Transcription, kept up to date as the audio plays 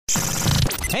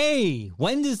Hey,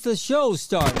 when does the show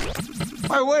start?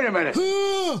 Hey, wait a minute.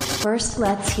 First,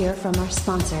 let's hear from our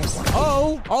sponsors.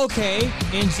 Oh, okay,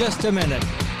 in just a minute.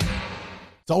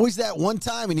 It's always that one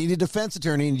time you need a defense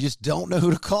attorney and you just don't know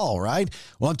who to call, right?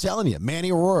 Well, I'm telling you,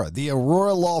 Manny Aurora, the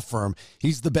Aurora Law Firm,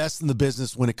 he's the best in the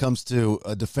business when it comes to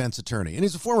a defense attorney. And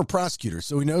he's a former prosecutor,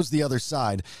 so he knows the other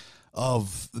side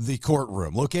of the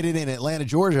courtroom. Located in Atlanta,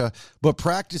 Georgia, but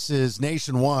practices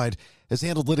nationwide, has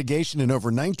handled litigation in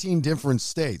over 19 different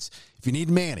states. If you need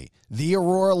Manny,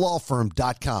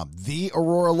 theauroralawfirm.com,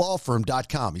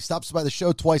 theauroralawfirm.com. He stops by the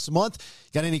show twice a month.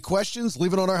 Got any questions?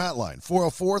 Leave it on our hotline,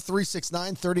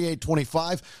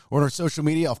 404-369-3825, or on our social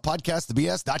media off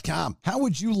podcastthebs.com. How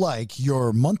would you like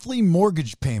your monthly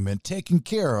mortgage payment taken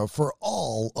care of for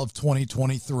all of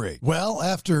 2023? Well,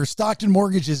 after Stockton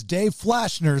Mortgage's Dave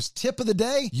Flashner's tip of the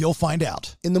day, you'll find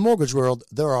out. In the mortgage world,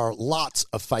 there are lots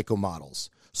of FICO models,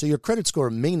 so your credit score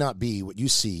may not be what you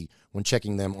see when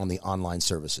checking them on the online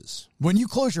services. When you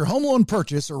close your home loan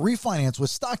purchase or refinance with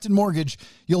Stockton Mortgage,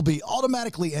 you'll be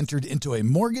automatically entered into a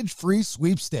mortgage-free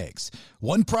sweepstakes.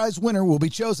 One prize winner will be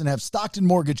chosen to have Stockton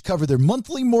Mortgage cover their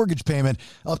monthly mortgage payment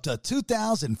up to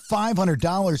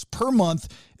 $2,500 per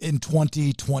month in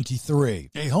 2023.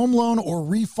 A home loan or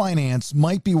refinance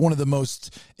might be one of the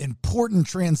most important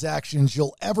transactions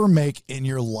you'll ever make in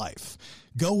your life.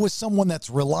 Go with someone that's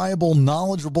reliable,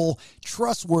 knowledgeable,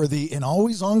 trustworthy, and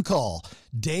always on call.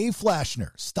 Dave Flashner,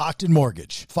 Stockton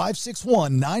Mortgage,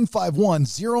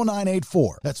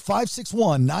 561-951-0984. That's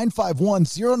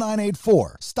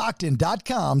 561-951-0984.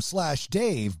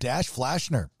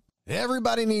 Stockton.com/Dave-Flashner.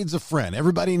 Everybody needs a friend.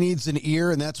 Everybody needs an ear,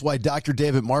 and that's why Dr.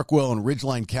 David Markwell and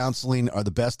Ridgeline Counseling are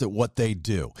the best at what they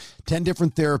do. 10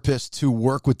 different therapists who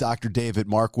work with Dr. David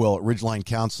Markwell at Ridgeline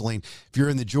Counseling. If you're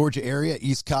in the Georgia area,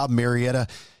 East Cobb, Marietta,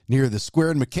 near the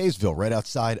square in McKaysville, right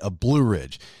outside of Blue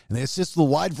Ridge. And they assist with a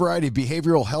wide variety of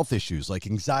behavioral health issues like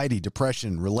anxiety,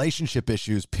 depression, relationship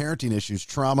issues, parenting issues,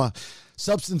 trauma,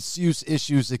 substance use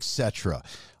issues, etc.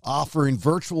 Offering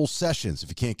virtual sessions if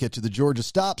you can't get to the Georgia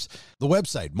stops. The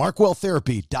website,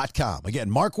 markwelltherapy.com. Again,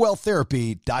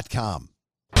 markwelltherapy.com.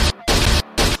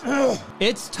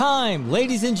 It's time,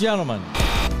 ladies and gentlemen.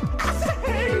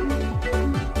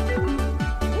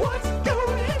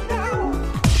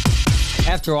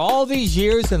 After all these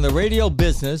years in the radio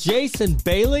business, Jason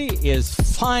Bailey is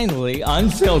finally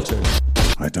unfiltered.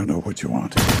 I don't know what you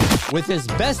want. With his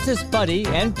bestest buddy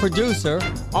and producer,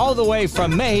 all the way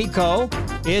from Mexico,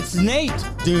 it's Nate.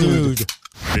 Dude.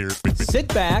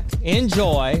 Sit back,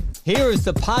 enjoy. Here is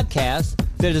the podcast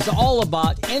that is all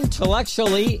about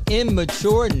intellectually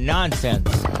immature nonsense.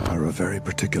 Are a very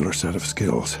particular set of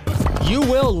skills. You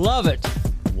will love it.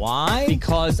 Why?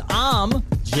 Because I'm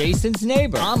Jason's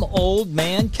neighbor. I'm old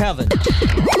man Kevin. And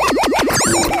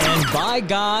by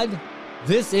God,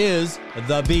 this is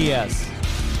the BS.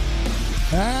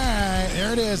 All right,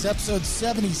 there it is, episode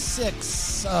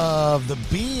 76 of the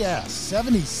BS.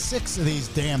 76 of these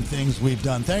damn things we've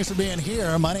done. Thanks for being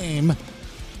here. My name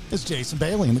is Jason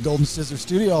Bailey in the Golden Scissor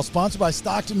Studio, sponsored by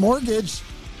Stockton Mortgage.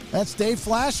 That's Dave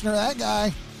Flashner, that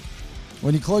guy.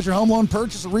 When you close your home loan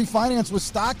purchase or refinance with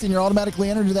Stockton, you're automatically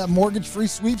entered into that mortgage-free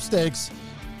sweepstakes,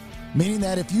 meaning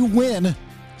that if you win,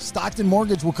 Stockton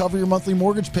Mortgage will cover your monthly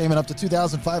mortgage payment up to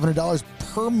 $2,500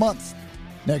 per month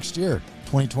next year,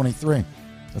 2023.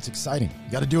 That's exciting.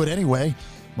 You got to do it anyway.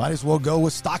 Might as well go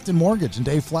with Stockton Mortgage and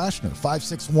Dave Flashner,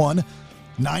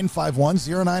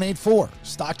 561-951-0984.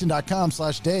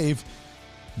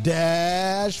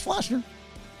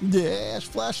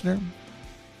 Stockton.com/Dave-Flashner.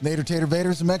 Nader Tater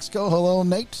Vader's in Mexico. Hello,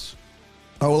 Nate.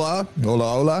 Hola.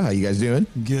 How you guys doing?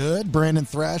 Good. Brandon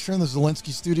Thrasher in the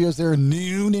Zelensky Studios there in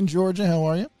Noon in Georgia. How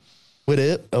are you? What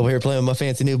up? Over here playing with my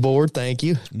fancy new board. Thank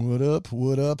you. What up?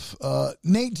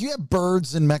 Nate, do you have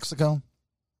birds in Mexico?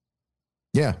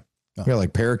 Yeah. We got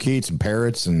like parakeets and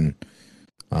parrots and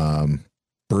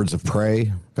birds of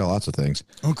prey. Got lots of things.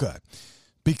 Okay. I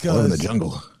live in the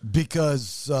jungle.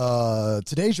 Because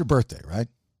today's your birthday, right?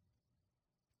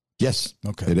 Yes.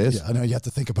 Okay. It is. Yeah, I know you have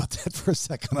to think about that for a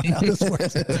second on how this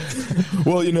works.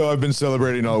 Well, I've been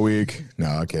celebrating all week. No,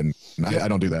 I'm kidding. I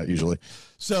don't do that usually.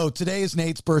 So today is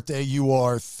Nate's birthday. You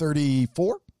are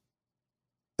 34?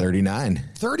 39.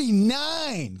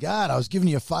 39. God, I was giving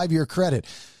you a 5-year credit.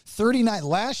 39.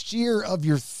 Last year of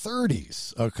your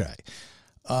 30s. Okay.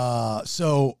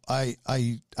 So I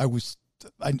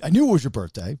knew it was your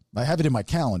birthday. I have it in my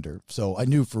calendar. So I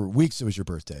knew for weeks it was your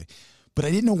birthday. But I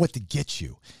didn't know what to get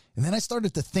you. And then I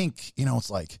started to think, it's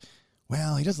like,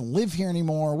 well, he doesn't live here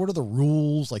anymore. What are the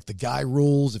rules? Like the guy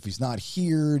rules. If he's not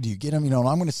here, do you get him? And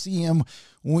I'm going to see him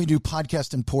when we do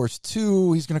Podcast and Pours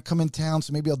 2. He's going to come in town,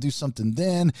 so maybe I'll do something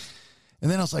then. And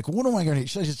then I was like, what am I going to do?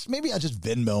 Should I just, maybe I just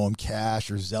Venmo him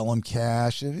cash or Zelle him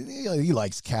cash. And he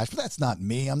likes cash, but that's not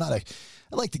me. I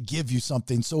like to give you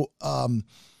something. So I've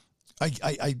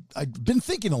been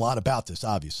thinking a lot about this,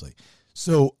 obviously.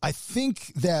 So I think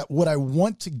that what I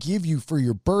want to give you for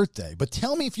your birthday, but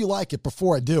tell me if you like it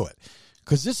before I do it,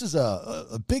 because this is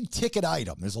a big ticket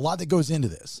item. There's a lot that goes into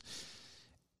this,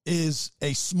 is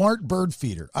a smart bird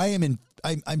feeder. I'm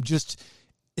just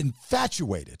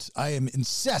infatuated. I am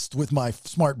incensed with my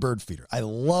smart bird feeder. I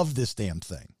love this damn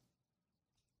thing.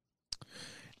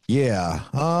 Yeah.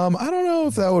 I don't know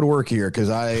if that would work here because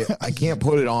I can't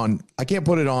put it on. I can't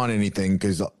put it on anything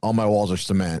because all my walls are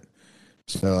cement.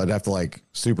 So I'd have to like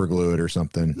super glue it or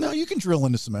something. No, you can drill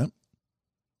into cement.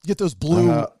 Get those blue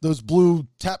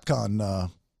Tapcon,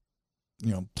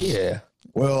 Yeah.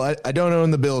 Well, I don't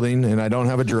own the building, and I don't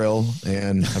have a drill,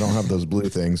 and I don't have those blue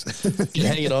things. You can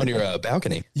hang it on your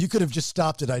balcony. You could have just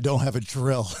stopped it. I don't have a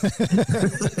drill.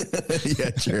 Yeah,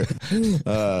 true.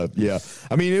 Yeah.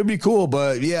 I mean, it would be coal,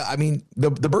 but yeah, I mean, the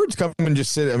birds come and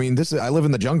just sit. I mean, I live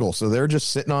in the jungle, so they're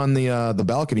just sitting on the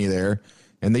balcony there,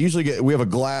 and they usually we have a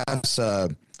glass,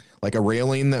 like a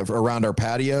railing that around our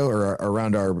patio or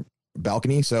around our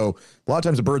balcony. So a lot of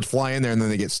times the birds fly in there and then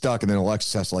they get stuck, and then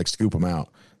Alexis has to like scoop them out.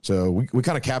 So we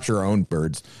kind of capture our own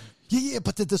birds. Yeah,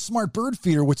 but the smart bird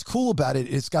feeder, what's cool about it,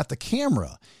 it's got the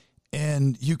camera,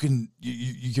 and you can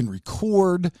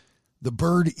record the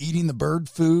bird eating the bird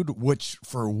food, which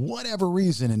for whatever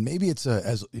reason, and maybe it's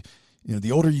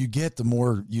the older you get, the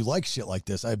more you like shit like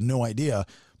this. I have no idea,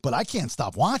 but I can't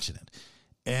stop watching it.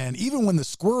 And even when the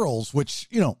squirrels, which,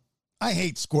 I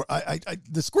hate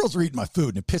the squirrels are eating my food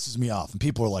and it pisses me off. And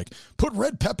people are like, put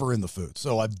red pepper in the food.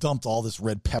 So I've dumped all this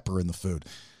red pepper in the food.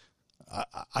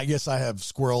 I guess I have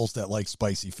squirrels that like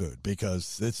spicy food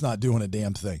because it's not doing a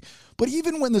damn thing. But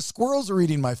even when the squirrels are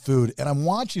eating my food and I'm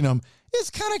watching them, it's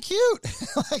kind of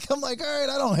cute. I'm like, all right,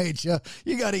 I don't hate you.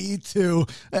 You got to eat too.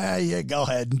 Yeah, go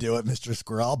ahead and do it, Mr.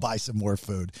 Squirrel. I'll buy some more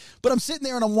food. But I'm sitting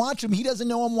there and I'm watching him. He doesn't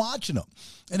know I'm watching him.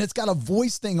 And it's got a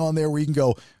voice thing on there where you can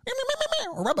go,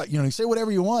 you say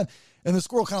whatever you want. And the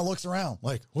squirrel kind of looks around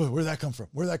like, where'd that come from?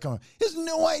 Where'd that come from? He has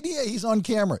no idea he's on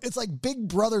camera. It's like Big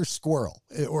Brother squirrel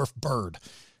or bird.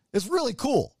 It's really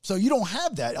cool. So you don't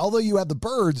have that. Although you have the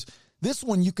birds, this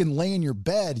one you can lay in your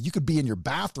bed. You could be in your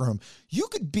bathroom. You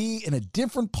could be in a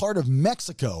different part of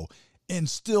Mexico and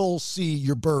still see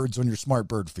your birds on your smart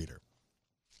bird feeder.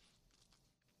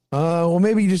 Well,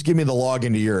 maybe you just give me the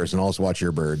login to yours and I'll just watch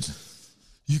your birds.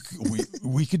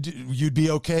 We could you'd be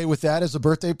okay with that as a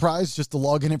birthday prize, just to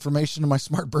log in information to my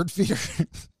smart bird feeder?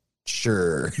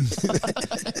 Sure.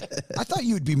 I thought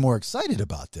you would be more excited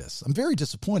about this. I'm very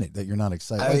disappointed that you're not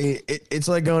excited. It's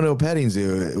like going to a petting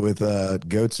zoo with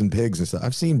goats and pigs and stuff.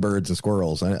 I've seen birds and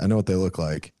squirrels. I know what they look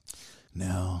like.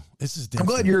 No, this is different.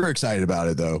 I'm glad you're excited about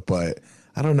it though, but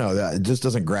I don't know. That it just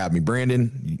doesn't grab me.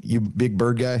 Brandon, you big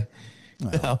bird guy?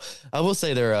 No, I will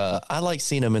say I like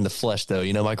seeing them in the flesh though.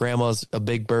 My grandma's a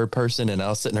big bird person and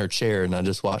I'll sit in her chair and I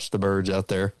just watch the birds out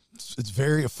there. It's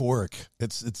very euphoric.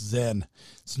 It's zen.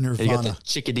 It's nirvana. You got the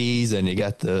chickadees and you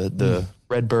got the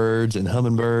red birds and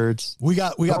hummingbirds. We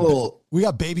got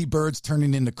baby birds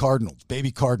turning into cardinals, baby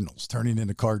cardinals turning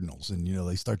into cardinals. And,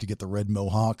 they start to get the red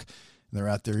mohawk. And they're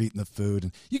out there eating the food.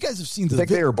 And you guys have seen I think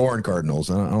they were born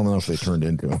cardinals. I don't know if they turned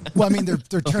into them. Well, I mean, they're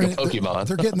turning Pokemon.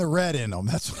 They're getting the red in them.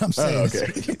 That's what I'm saying. Oh,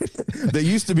 okay. They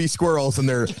used to be squirrels and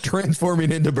they're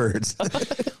transforming into birds.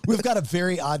 We've got a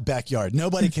very odd backyard.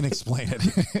 Nobody can explain it.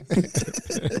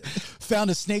 Found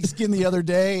a snake skin the other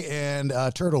day and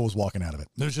a turtle was walking out of it.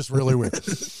 It was just really weird.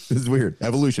 It's weird.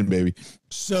 Evolution, baby.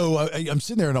 So I'm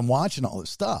sitting there and I'm watching all this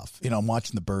stuff. I'm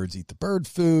watching the birds eat the bird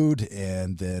food,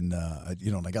 and then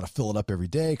and I got to fill it up every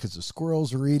day because the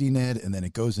squirrels are eating it, and then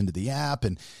it goes into the app.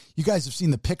 And you guys have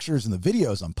seen the pictures and the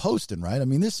videos I'm posting, right? I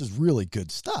mean, this is really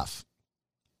good stuff.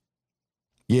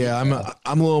 Yeah, I'm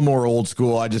a little more old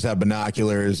school. I just have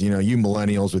binoculars. You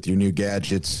millennials with your new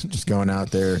gadgets, just going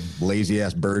out there, lazy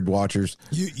ass bird watchers.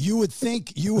 You would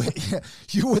think you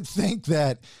would think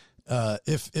that.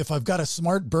 If I've got a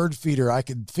smart bird feeder, I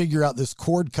could figure out this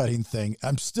cord cutting thing.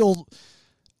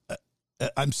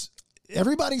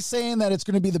 Everybody's saying that it's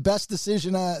going to be the best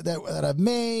decision that I've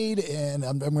made, and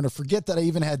I'm going to forget that I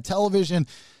even had television.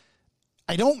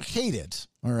 I don't hate it.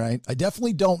 All right. I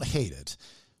definitely don't hate it,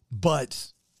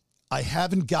 but I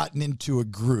haven't gotten into a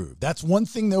groove. That's one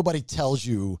thing nobody tells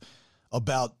you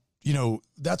about,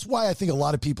 that's why I think a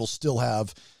lot of people still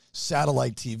have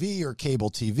satellite TV or cable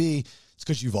TV. It's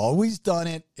because you've always done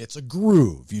it. It's a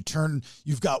groove.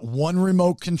 You've got one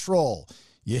remote control.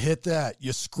 You hit that,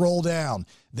 you scroll down,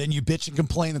 then you bitch and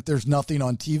complain that there's nothing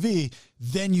on TV,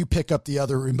 then you pick up the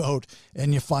other remote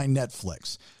and you find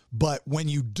Netflix. But when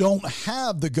you don't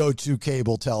have the go-to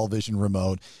cable television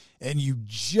remote and you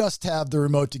just have the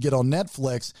remote to get on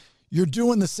Netflix, you're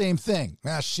doing the same thing.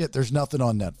 Shit, there's nothing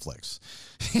on Netflix.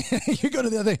 You go to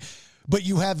the other thing, but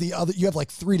you have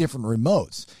like 3 different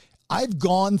remotes. I've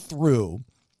gone through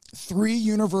 3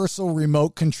 universal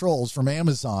remote controls from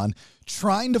Amazon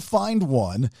trying to find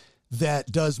one that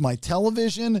does my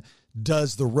television,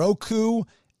 does the Roku,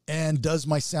 and does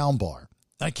my soundbar.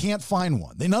 I can't find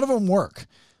one. None of them work.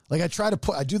 Like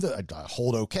I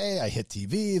hold okay, I hit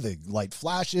TV, the light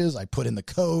flashes, I put in the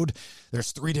code.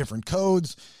 There's 3 different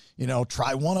codes.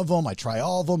 Try one of them, I try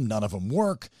all of them, none of them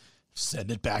work.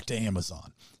 Send it back to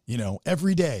Amazon.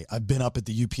 Every day I've been up at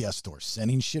the UPS store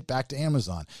sending shit back to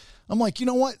Amazon. I'm like, you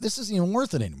know what? This isn't even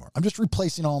worth it anymore. I'm just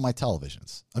replacing all my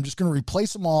televisions. I'm just going to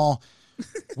replace them all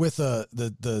with the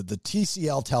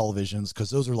TCL televisions because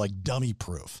those are like dummy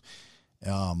proof.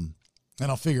 And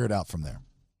I'll figure it out from there.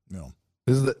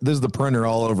 This is the printer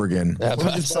all over again. Yeah,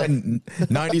 We'll just buy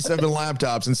 97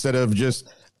 laptops instead of just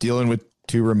dealing with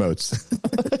 2 remotes.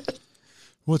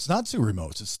 Well, it's not 2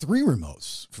 remotes. It's 3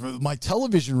 remotes. My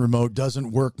television remote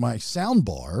doesn't work my sound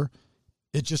bar.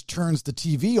 It just turns the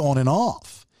TV on and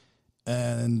off.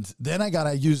 And then I got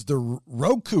to use the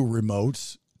Roku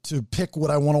remote to pick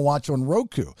what I want to watch on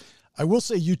Roku. I will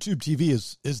say YouTube TV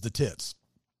is the tits.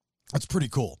 That's pretty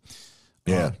cool.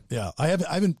 Yeah. Yeah. I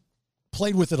haven't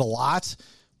played with it a lot,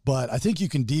 but I think you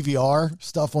can DVR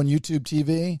stuff on YouTube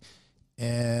TV.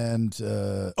 And,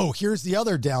 here's the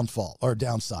other downfall or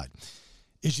downside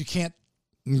is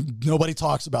nobody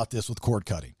talks about this with cord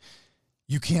cutting.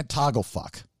 You can't toggle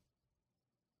fuck.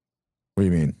 What do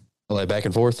you mean? Like back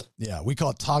and forth? Yeah, we call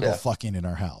it toggle fucking in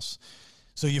our house.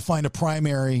 So you find a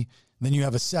primary, then you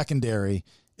have a secondary,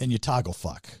 and you toggle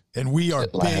fuck. And we are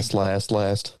last.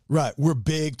 Right, we're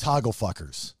big toggle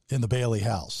fuckers in the Bailey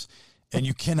house. And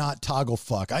you cannot toggle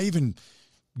fuck. I even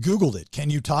Googled it.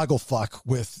 Can you toggle fuck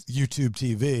with YouTube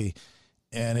TV?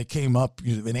 And it came up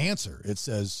an answer. It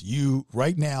says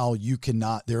right now you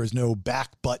cannot. There is no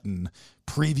back button,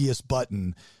 previous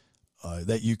button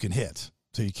that you can hit.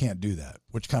 So you can't do that,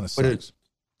 which kind of sucks.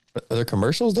 Are there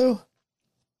commercials though?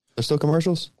 There's still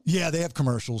commercials? Yeah, they have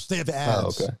commercials. They have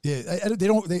ads. Oh, okay. Yeah, they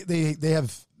don't. They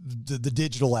have the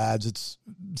digital ads. It's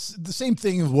the same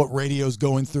thing as what radio's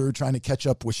going through, trying to catch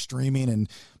up with streaming and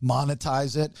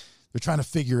monetize it. They're trying to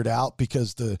figure it out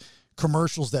because the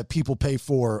commercials that people pay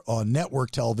for on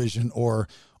network television or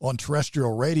on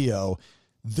terrestrial radio,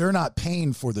 they're not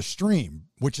paying for the stream,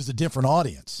 which is a different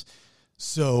audience.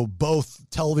 So both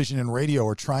television and radio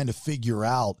are trying to figure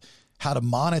out how to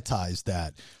monetize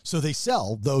that. So they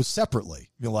sell those separately.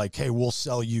 You're like, hey, we'll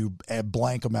sell you a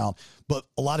blank amount, but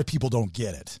a lot of people don't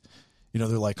get it. They're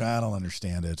like, I don't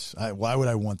understand it. Why would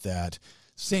I want that?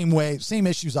 Same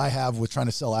issues I have with trying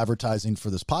to sell advertising for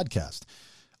this podcast.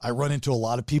 I run into a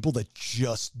lot of people that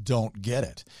just don't get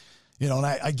it. And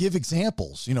I give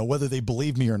examples, whether they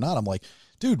believe me or not. I'm like,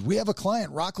 dude, we have a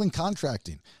client, Rockland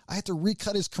Contracting. I had to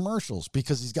recut his commercials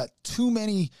because he's got too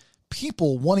many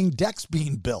people wanting decks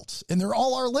being built. And they're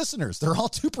all our listeners. They're all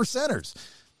 2%ers.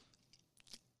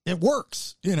 It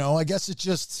works. I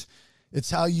guess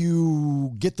it's how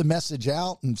you get the message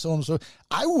out and so on and so.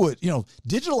 I would,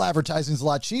 digital advertising is a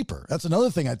lot cheaper. That's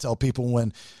another thing I tell people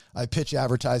when I pitch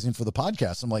advertising for the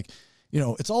podcast. I'm like,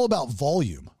 it's all about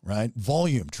volume, right?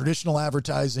 Volume. Traditional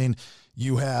advertising,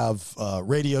 you have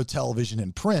radio, television,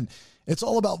 and print. It's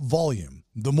all about volume.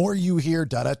 The more you hear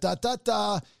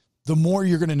the more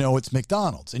you're going to know it's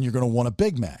McDonald's and you're going to want a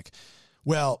Big Mac.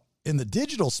 Well, in the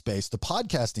digital space, the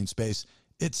podcasting space,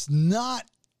 it's not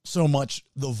so much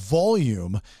the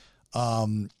volume,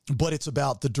 but it's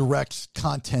about the direct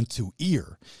content to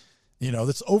ear.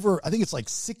 That's over, I think it's like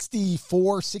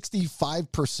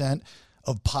 65%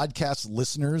 of podcast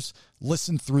listeners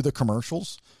listen through the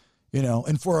commercials,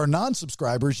 and for our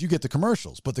non-subscribers, you get the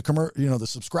commercials, but the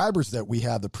subscribers that we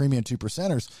have, the premium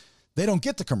 2%ers, they don't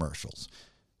get the commercials.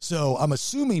 So I'm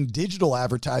assuming digital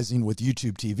advertising with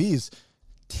YouTube TV is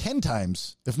 10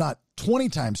 times, if not 20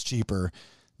 times cheaper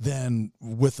than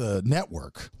with a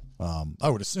network. I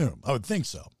would think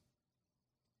so.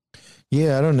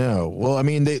 Yeah, I don't know. Well, I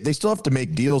mean, they still have to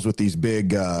make deals with these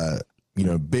big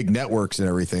big networks and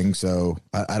everything. So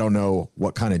I don't know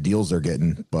what kind of deals they're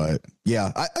getting, but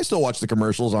yeah, I still watch the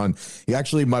commercials on.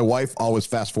 Actually, my wife always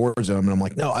fast forwards them, and I'm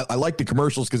like, no, I like the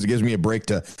commercials because it gives me a break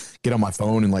to get on my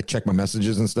phone and like check my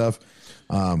messages and stuff.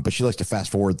 But she likes to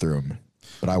fast forward through them.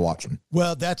 But I watch them.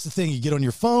 Well, that's the thing. You get on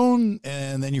your phone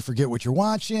and then you forget what you're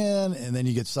watching and then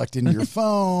you get sucked into your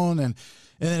phone. And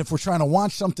And then if we're trying to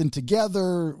watch something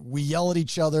together, we yell at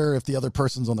each other if the other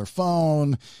person's on their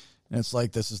phone. And it's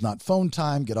like, this is not phone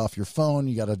time. Get off your phone.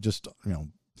 You got to just,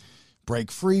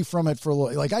 break free from it for a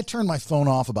little. Like, I turn my phone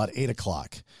off about 8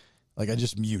 o'clock. Like, I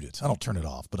just mute it. I don't turn it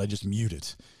off, but I just mute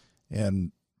it.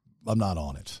 And I'm not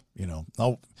on it, There's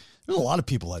a lot of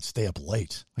people that stay up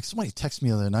late. Like, somebody texted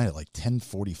me the other night at like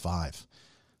 10:45.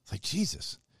 It's like,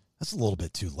 Jesus, that's a little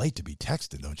bit too late to be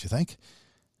texting, don't you think?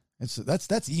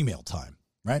 That's email time,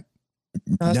 right?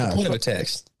 That's the point of a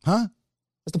text. Huh?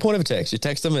 That's the point of a text. You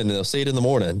text them and they'll see it in the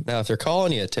morning. Now, if they're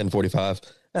calling you at 10:45,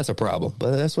 that's a problem.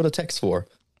 But that's what a text's for.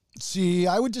 See,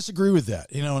 I would disagree with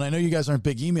that. And I know you guys aren't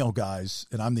big email guys,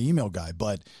 and I'm the email guy,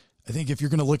 but I think if you're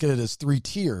going to look at it as 3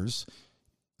 tiers,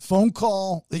 phone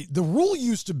call, the rule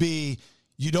used to be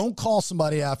you don't call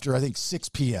somebody after, I think, 6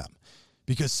 p.m.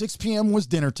 because 6 p.m. was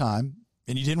dinner time,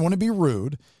 and you didn't want to be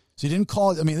rude. So you didn't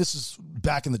call. I mean, this is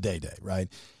back in the day, right?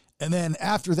 And then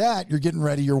after that, you're getting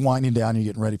ready, you're winding down, you're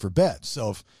getting ready for bed.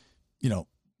 So if,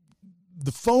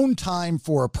 the phone time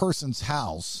for a person's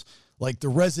house, like the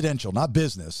residential, not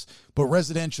business, but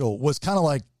residential was kind of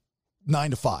like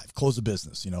 9 to 5, close the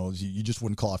business. You just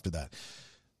wouldn't call after that.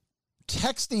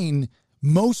 Texting,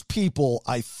 most people,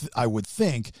 I would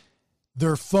think,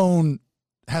 their phone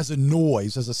has a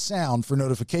noise, has a sound for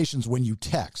notifications when you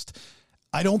text.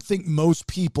 I don't think most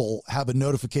people have a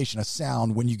notification, a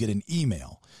sound when you get an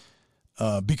email,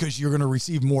 because you're going to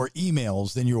receive more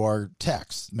emails than you are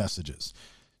text messages.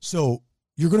 So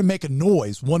you're going to make a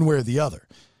noise one way or the other.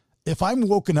 If I'm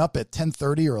woken up at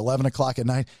 10:30 or 11 o'clock at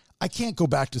night, I can't go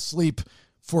back to sleep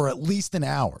for at least an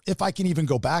hour, if I can even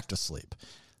go back to sleep.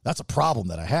 That's a problem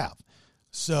that I have.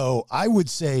 So I would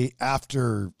say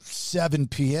after 7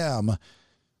 p.m.,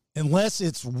 unless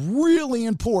it's really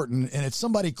important and it's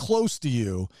somebody close to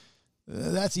you,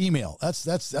 that's email. That's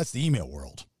the email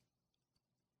world.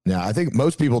 Yeah, I think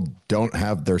most people don't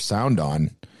have their sound on.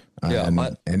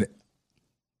 And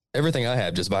everything I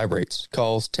have just vibrates.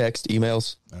 Calls, text,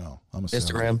 emails, I'm a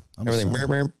Instagram, sound,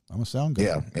 everything. I'm a sound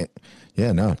guy.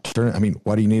 Yeah, no.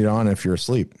 Why do you need it on if you're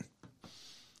asleep?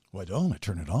 Well, I don't. I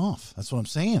turn it off. That's what I'm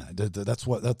saying. That's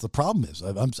the problem is.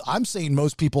 I'm saying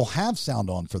most people have sound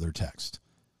on for their text.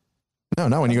 No,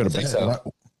 not when you go to bed.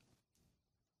 So.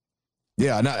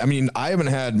 Yeah, I haven't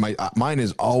had mine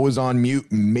is always on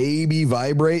mute, maybe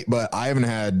vibrate, but I haven't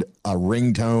had a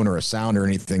ringtone or a sound or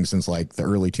anything since like the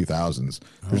early 2000s.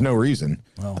 There's no reason.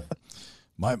 Well,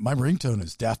 my ringtone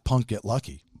is Daft Punk Get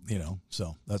Lucky,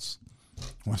 so that's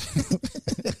but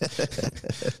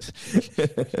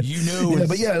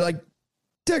yeah, like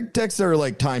texts are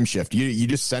like time shift. You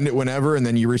just send it whenever and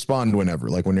then you respond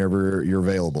whenever you're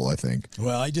available, I think.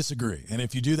 Well, I disagree. And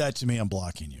if you do that to me, I'm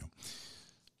blocking you.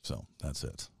 So that's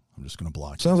it. I'm just going to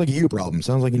block you. Sounds like a you problem.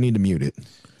 Sounds like you need to mute it.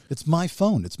 It's my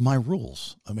phone. It's my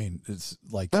rules. I mean, it's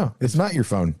like... No, it's not your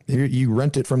phone. You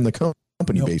rent it from the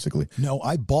company, basically. No,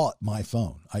 I bought my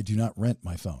phone. I do not rent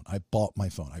my phone. I bought my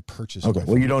phone. I purchased my phone.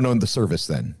 Well, you don't own the service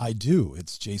then. I do.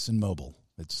 It's Jason Mobile.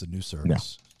 It's a new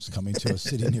service. No. It's coming to a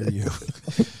city near you.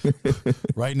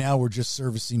 Right now, we're just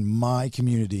servicing my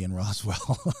community in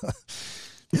Roswell.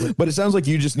 But it sounds like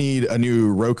you just need a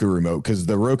new Roku remote, because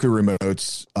the Roku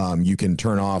remotes, you can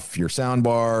turn off your sound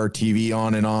bar, TV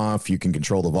on and off. You can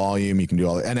control the volume. You can do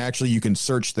all that. And actually, you can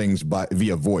search things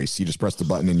via voice. You just press the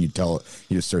button and you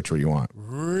just search what you want.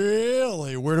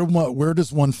 Really? Where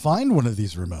does one find one of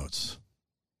these remotes?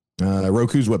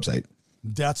 Roku's website.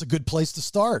 That's a good place to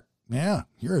start. Yeah,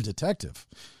 you're a detective.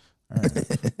 All right.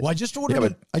 Well, I just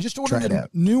ordered a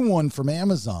new one from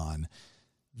Amazon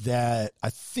that I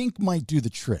think might do the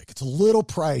trick. It's a little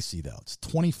pricey though. It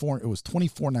was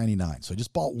 $24.99. So I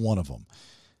just bought one of them.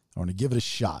 I want to give it a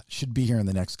shot. Should be here in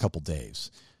the next couple days.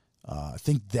 I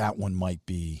think that one might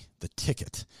be the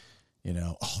ticket.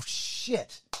 Oh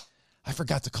shit! I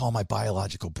forgot to call my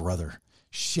biological brother.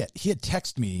 Shit, he had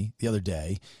texted me the other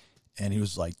day, and he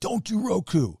was like, "Don't do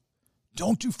Roku,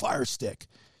 don't do Fire Stick,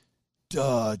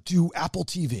 do Apple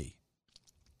TV."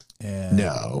 And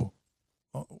no.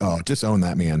 Oh, just own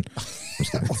that man.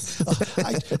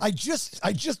 I just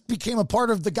became a part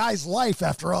of the guy's life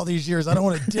after all these years. I don't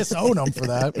want to disown him for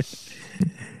that.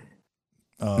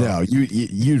 No, you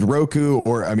use Roku,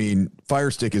 or Fire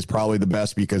Stick is probably the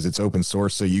best because it's open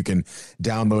source, so you can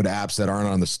download apps that aren't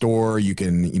on the store. You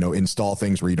can install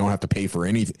things where you don't have to pay for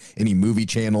any movie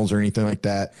channels or anything like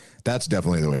that. That's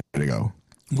definitely the way to go.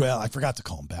 Well, I forgot to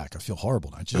call him back. I feel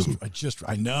horrible. I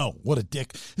know. What a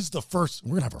dick. This is the first, we're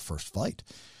going to have our first fight.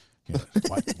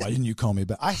 Why didn't you call me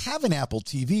back? I have an Apple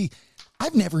TV.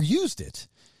 I've never used it.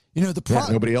 The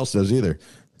problem. Nobody else does either.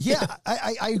 Yeah,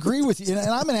 I agree with you. And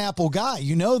I'm an Apple guy,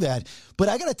 you know that. But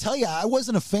I got to tell you, I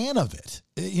wasn't a fan of it.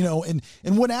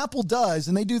 And what Apple does,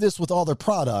 and they do this with all their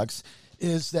products,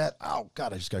 is that, oh,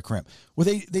 God, I just got a cramp. What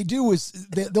they do is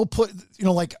they'll put,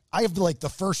 like I have like the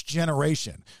first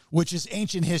generation, which is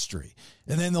ancient history.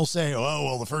 And then they'll say, oh,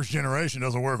 well, the first generation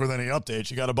doesn't work with any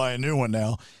updates. You got to buy a new one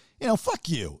now. Fuck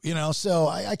you. So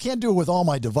I can't do it with all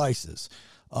my devices.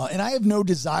 And I have no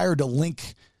desire to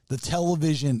link the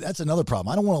television. That's another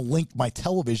problem. I don't want to link my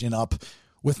television up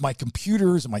with my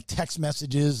computers and my text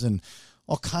messages and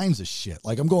all kinds of shit.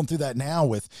 Like I'm going through that now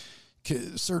with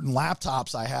certain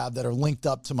laptops I have that are linked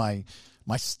up to my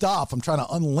stuff. I'm trying to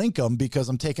unlink them because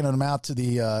I'm taking them out to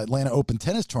the Atlanta Open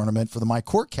Tennis Tournament for the My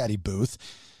Court Caddy booth.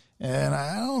 And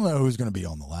I don't know who's going to be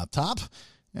on the laptop.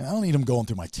 I don't need them going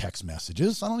through my text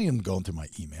messages. I don't need them going through my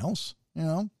emails,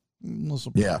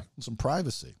 some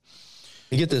privacy.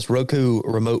 You get this Roku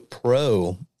Remote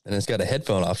Pro, and it's got a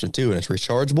headphone option too, and it's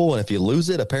rechargeable. And if you lose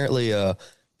it, apparently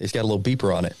it's got a little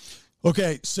beeper on it.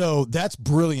 Okay, so that's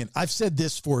brilliant. I've said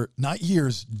this for not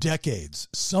years, decades.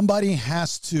 Somebody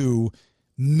has to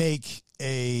make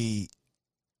a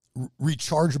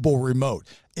rechargeable remote.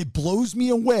 It blows me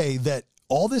away that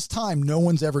all this time no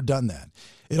one's ever done that.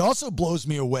 It also blows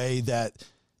me away that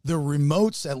the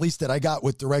remotes, at least that I got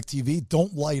with DirecTV,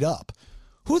 don't light up.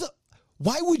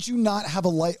 Why would you not have a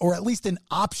light or at least an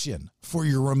option for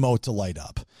your remote to light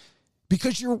up?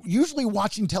 Because you're usually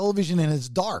watching television and it's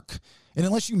dark. And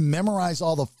unless you memorize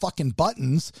all the fucking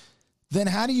buttons, then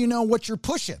how do you know what you're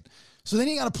pushing? So then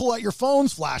you got to pull out your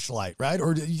phone's flashlight, right?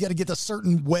 Or you got to get a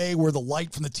certain way where the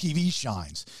light from the TV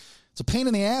shines. It's a pain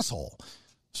in the asshole.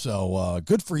 So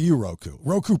good for you, Roku.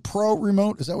 Roku Pro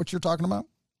remote, is that what you're talking about?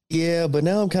 Yeah, but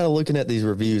now I'm kind of looking at these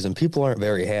reviews and people aren't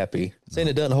very happy. Saying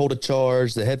it doesn't hold a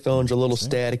charge. The headphones are a little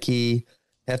staticky.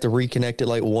 Have to reconnect it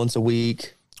like once a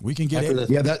week. We can get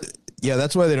it.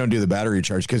 That's why they don't do the battery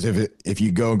charge. Because if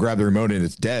you go and grab the remote and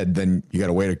it's dead, then you got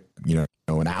to wait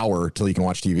an hour till you can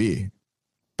watch TV.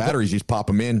 Batteries, you just pop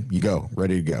them in, you go,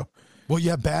 ready to go. Well,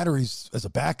 you have batteries as a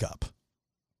backup,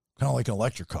 kind of like an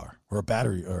electric car or a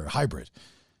battery or a hybrid.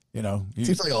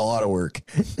 Seems like a lot of work.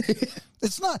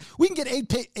 It's not. We can get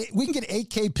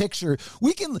 8K picture.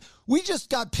 We just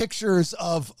got pictures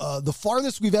of the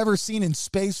farthest we've ever seen in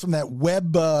space from that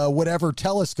Webb whatever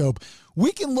telescope.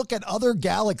 We can look at other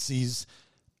galaxies,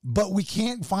 but we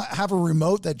can't have a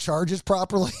remote that charges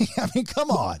properly. I mean, come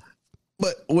on.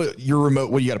 But your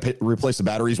remote, you got to replace the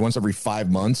batteries once every 5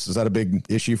 months. Is that a big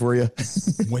issue for you?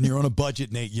 When you're on a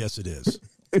budget, Nate, yes, it is.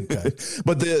 Okay.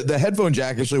 But the headphone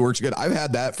jack actually works good. I've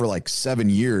had that for like 7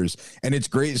 years, and it's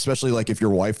great, especially like if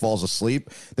your wife falls asleep,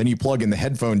 then you plug in the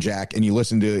headphone jack and you can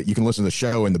listen to the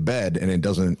show in the bed, and it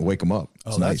doesn't wake them up.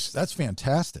 It's nice. That's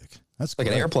fantastic. That's like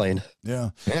great. an airplane. Yeah.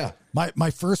 Yeah.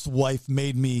 My first wife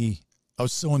made me. I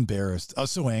was so embarrassed. I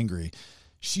was so angry.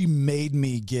 She made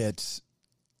me get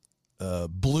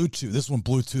Bluetooth. This is when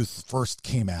Bluetooth first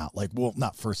came out.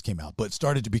 Not first came out, but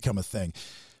started to become a thing.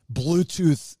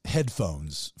 Bluetooth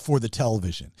headphones for the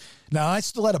television. Now, I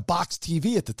still had a box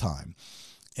TV at the time.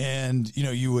 And,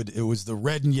 it was the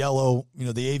red and yellow,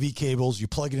 the AV cables. You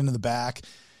plug it into the back,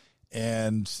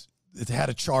 and it had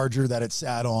a charger that it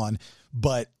sat on.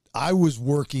 But I was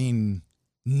working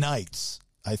nights,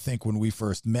 I think, when we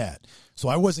first met. So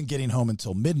I wasn't getting home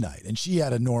until midnight. And she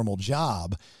had a normal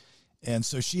job. And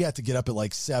so she had to get up at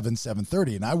like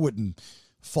 7:30. And I wouldn't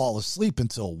fall asleep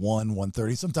until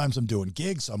 1:30. Sometimes I'm doing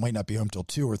gigs, so I might not be home till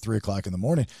 2 or 3 o'clock in the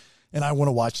morning. And I want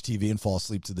to watch TV and fall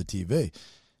asleep to the TV.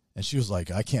 And she was like,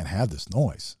 I can't have this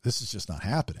noise. This is just not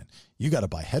happening. You got to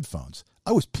buy headphones.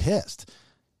 I was pissed.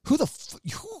 Who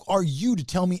are you to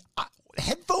tell me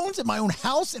headphones in my own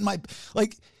house?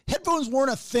 Headphones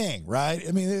weren't a thing, right?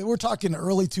 I mean, we're talking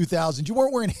early 2000s. You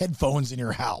weren't wearing headphones in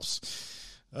your house.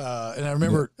 And I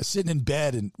remember sitting in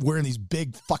bed and wearing these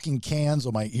big fucking cans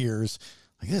on my ears.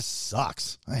 Like, this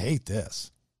sucks. I hate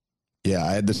this. Yeah,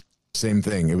 I had the same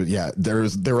thing. It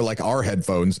was there were like our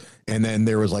headphones, and then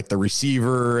there was like the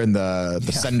receiver and the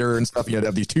sender and stuff. You had to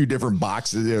have these two different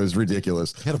boxes. It was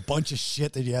ridiculous. You had a bunch of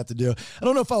shit that you had to do. I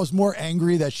don't know if I was more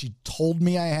angry that she told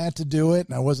me I had to do it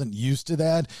and I wasn't used to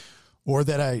that, or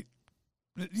that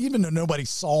even though nobody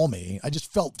saw me, I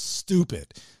just felt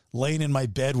stupid laying in my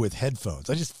bed with headphones.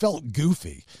 I just felt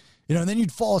goofy. And then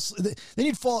you'd fall asleep.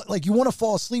 Like, you want to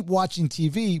fall asleep watching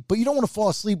TV, but you don't want to fall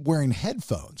asleep wearing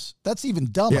headphones. That's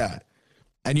even dumber. Yeah.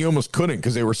 And you almost couldn't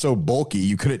because they were so bulky,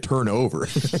 you couldn't turn over.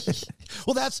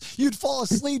 Well, you'd fall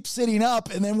asleep sitting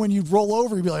up, and then when you'd roll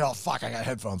over, you'd be like, oh, fuck, I got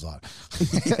headphones on.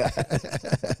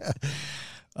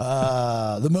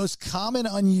 The most common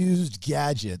unused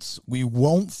gadgets we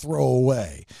won't throw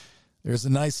away. There's a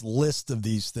nice list of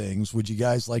these things. Would you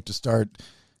guys like to start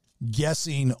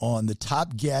guessing on the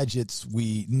top gadgets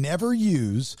we never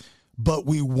use, but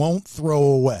we won't throw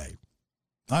away?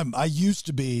 I used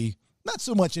to be, not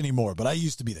so much anymore, but I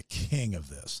used to be the king of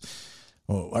this.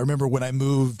 Oh, I remember when I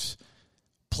moved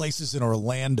places in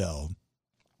Orlando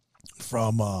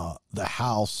from the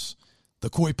house, the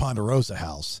Coy Ponderosa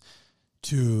house,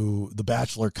 to the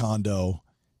bachelor condo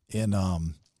in,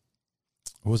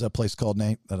 what was that place called,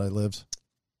 Nate, that I lived?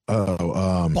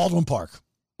 Baldwin Park.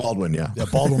 Baldwin, yeah. Yeah,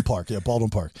 Baldwin Park. Yeah,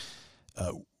 Baldwin Park.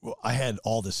 I had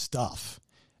all this stuff.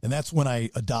 And that's when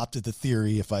I adopted the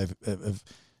theory, if I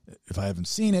haven't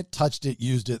seen it, touched it,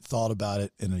 used it, thought about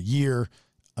it in a year,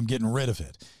 I'm getting rid of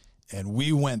it. And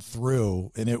we went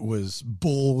through, and it was,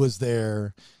 Bull was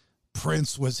there,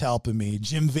 Prince was helping me,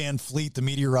 Jim Van Fleet, the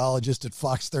meteorologist at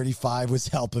Fox 35, was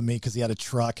helping me because he had a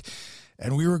truck.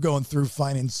 And we were going through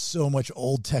finding so much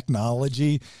old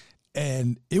technology.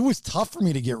 And it was tough for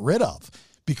me to get rid of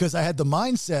because I had the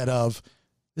mindset of,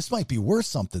 this might be worth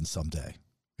something someday,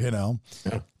 you know?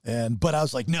 Yeah. But I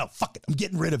was like, no, fuck it. I'm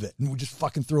getting rid of it. And we just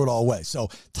fucking threw it all away. So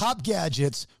top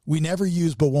gadgets we never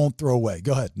use but won't throw away.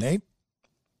 Go ahead, Nate.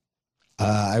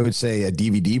 I would say a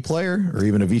DVD player or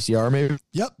even a VCR maybe.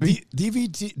 Yep.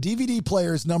 DVD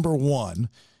player is number one.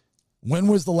 When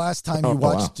was the last time you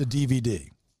watched a DVD?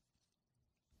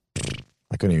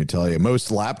 I couldn't even tell you. Most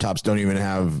laptops don't even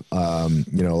have,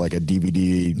 like a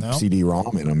DVD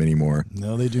CD-ROM in them anymore.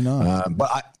 No, they do not.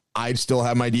 But I still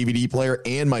have my DVD player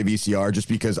and my VCR just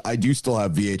because I do still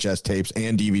have VHS tapes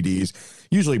and DVDs,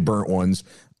 usually burnt ones.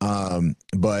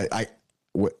 But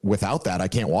without that, I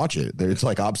can't watch it. It's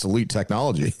like obsolete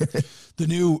technology. The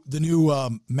new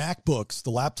MacBooks,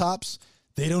 the laptops,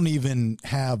 they don't even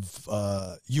have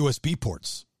USB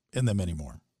ports in them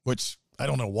anymore, which I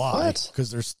don't know why,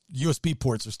 because there's USB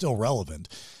ports are still relevant.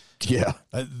 Yeah.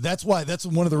 That's one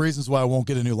of the reasons why I won't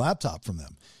get a new laptop from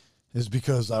them. Is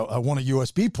because I want a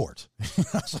USB port. I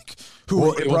was like,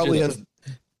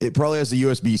 it probably has the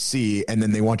USB-C, and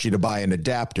then they want you to buy an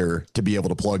adapter to be able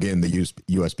to plug in the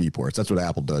USB ports. That's what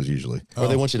Apple does usually. Or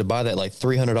they want you to buy that like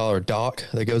 $300 dock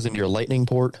that goes into your Lightning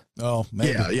port. Oh,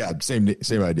 maybe. Yeah, same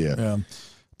idea. Yeah.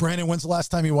 Brandon, when's the last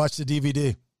time you watched a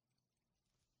DVD?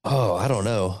 Oh, I don't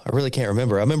know. I really can't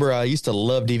remember. I remember I used to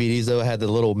love DVDs, though. I had the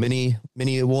little mini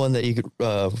one that you could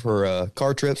for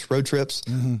car trips, road trips.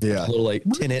 Mm-hmm. Yeah. A little like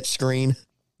 10-inch screen.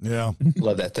 Yeah.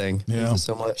 Love that thing. Yeah.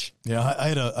 So much. Yeah. I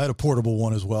had a portable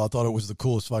one as well. I thought it was the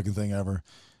coolest fucking thing ever.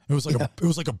 It was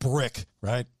like a brick,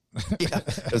 right? Yeah.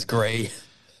 It was great.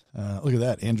 Look at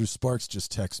that. Andrew Sparks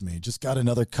just texted me. Just got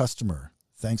another customer.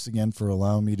 Thanks again for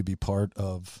allowing me to be part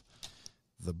of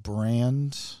the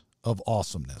brand of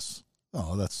awesomeness.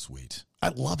 Oh, that's sweet. I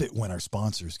love it when our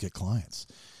sponsors get clients.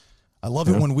 I love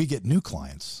it when we get new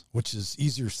clients, which is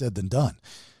easier said than done.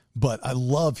 But I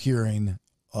love hearing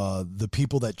the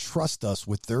people that trust us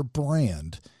with their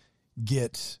brand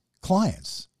get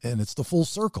clients. And it's the full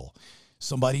circle.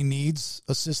 Somebody needs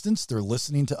assistance. They're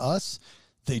listening to us.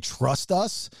 They trust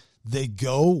us. They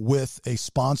go with a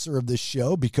sponsor of this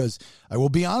show because I will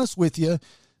be honest with you,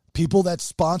 people that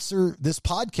sponsor this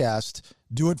podcast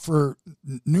do it for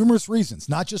numerous reasons,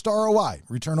 not just ROI,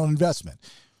 return on investment,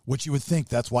 which you would think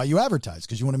that's why you advertise,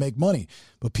 because you want to make money.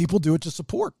 But people do it to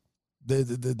support.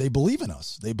 They believe in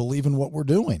us. They believe in what we're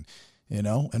doing,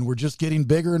 and we're just getting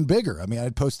bigger and bigger. I mean, I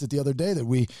posted the other day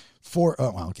that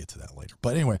I'll get to that later.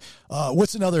 But anyway,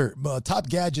 what's another top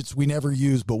gadgets we never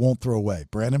use but won't throw away?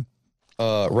 Brandon?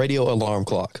 Radio alarm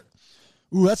clock.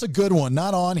 Ooh, that's a good one.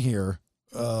 Not on here,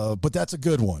 but that's a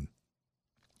good one.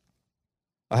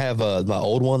 I have my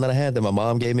old one that I had that my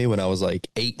mom gave me when I was like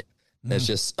 8. It's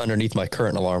just underneath my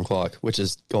current alarm clock, which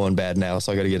is going bad now,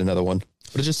 so I got to get another one.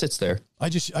 But it just sits there. I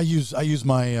use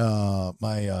my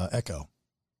my Echo,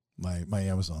 my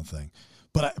Amazon thing,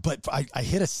 but I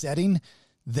hit a setting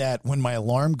that when my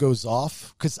alarm goes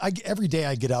off, because every day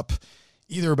I get up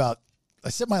I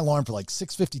set my alarm for like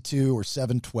 6:52 or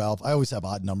 7:12. I always have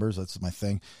odd numbers. That's my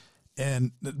thing,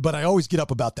 but I always get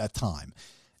up about that time.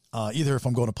 Either if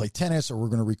I'm going to play tennis or we're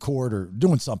going to record or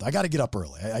doing something, I got to get up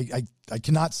early. I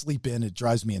cannot sleep in. It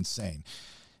drives me insane.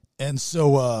 And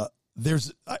so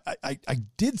I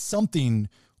did something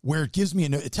where it gives me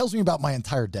it tells me about my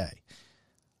entire day.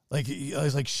 Like I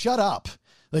was like, shut up.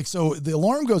 Like, so the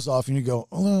alarm goes off and you go,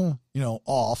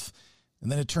 off,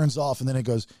 and then it turns off and then it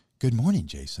goes, good morning,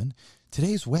 Jason.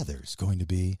 Today's weather is going to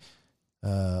be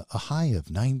a high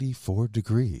of 94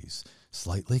 degrees,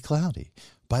 slightly cloudy.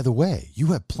 By the way, you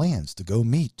have plans to go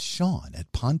meet Sean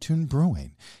at Pontoon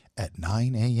Brewing at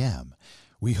 9 a.m.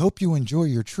 We hope you enjoy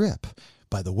your trip.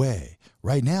 By the way,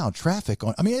 right now,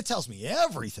 it tells me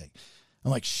everything.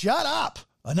 I'm like, shut up,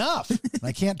 enough. And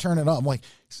I can't turn it on. I'm like,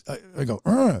 I go,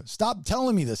 stop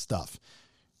telling me this stuff.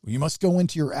 You must go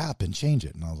into your app and change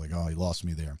it. And I was like, oh, he lost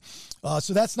me there.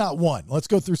 So that's not one. Let's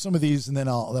go through some of these and then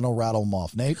I'll rattle them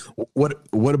off. Nate?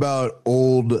 What about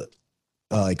old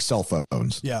like cell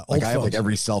phones? Yeah, like I have phones. like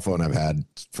every cell phone I've had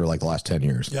for like the last 10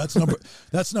 years. Yeah,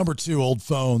 that's number 2, old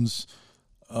phones.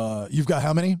 You've got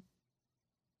how many?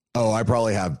 Oh, I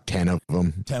probably have 10 of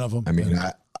them. 10 of them. I mean,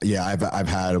 I've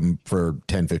had them for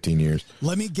 10, 15 years.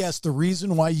 Let me guess, the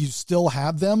reason why you still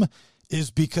have them is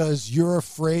because you're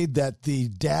afraid that the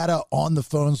data on the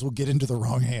phones will get into the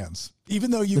wrong hands.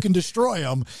 Even though you can destroy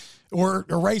them or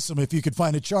erase them if you could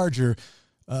find a charger,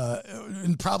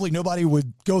 and probably nobody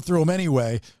would go through them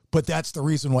anyway, but that's the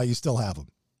reason why you still have them.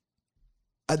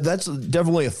 That's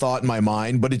definitely a thought in my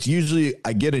mind, but it's usually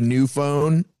I get a new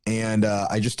phone and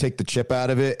I just take the chip out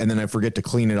of it and then I forget to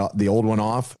clean the old one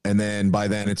off. And then by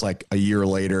then it's like a year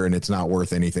later and it's not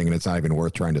worth anything and it's not even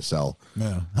worth trying to sell.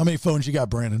 Yeah. How many phones you got,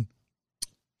 Brandon?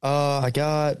 I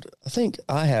think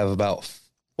I have about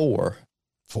four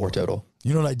total.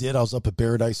 You know what I did? I was up at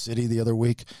Paradise City the other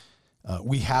week.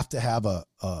 We have to have a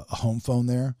home phone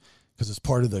there because it's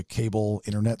part of the cable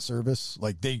internet service.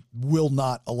 Like they will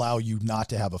not allow you not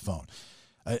to have a phone.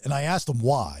 And I asked them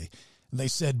why. And they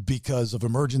said because of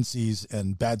emergencies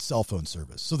and bad cell phone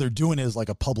service. So they're doing it as like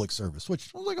a public service,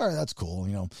 which I was like, all right, that's cool,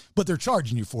 but they're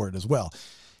charging you for it as well.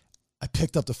 I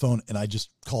picked up the phone and I just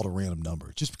called a random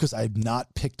number just because I had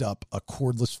not picked up a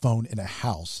cordless phone in a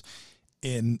house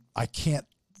in, I can't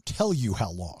tell you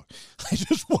how long. I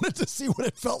just wanted to see what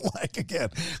it felt like again.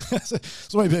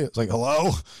 Somebody picked it. It's like, hello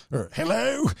or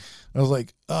hello. I was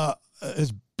like,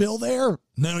 is Bill there?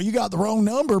 No, you got the wrong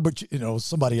number, but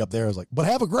somebody up there was like, but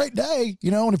have a great day,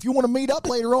 and if you want to meet up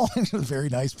later on, very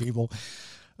nice people.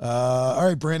 All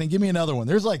right, Brandon, give me another one.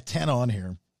 There's like 10 on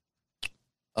here.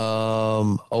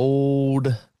 Old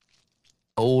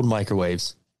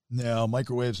microwaves. No,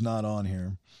 microwave's not on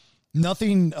here.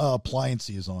 Nothing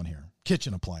appliancy is on here.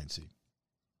 Kitchen appliancy.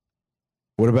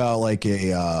 What about like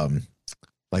an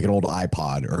old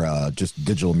iPod or just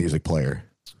digital music player?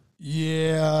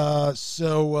 Yeah,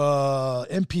 so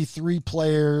MP3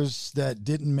 players that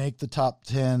didn't make the top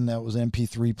 10, that was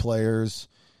MP3 players.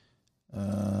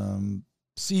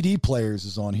 CD players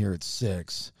is on here at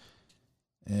 6.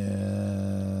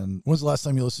 And when's the last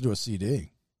time you listened to a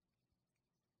CD?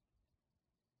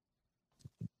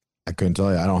 I couldn't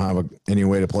tell you. I don't have any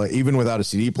way to play. Even without a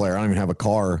CD player, I don't even have a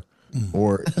car.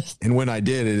 And when I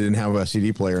did, it didn't have a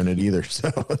CD player in it either. So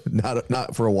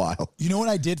not for a while. You know what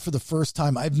I did for the first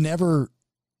time? I've never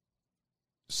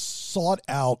sought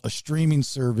out a streaming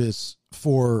service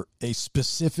for a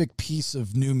specific piece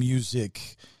of new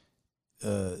music,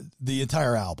 the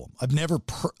entire album. I've never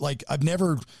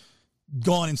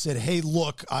gone and said, hey,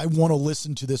 look, I want to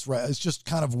listen to this. Right. It's just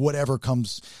kind of whatever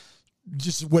comes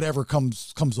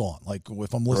on. Like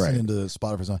if I'm listening to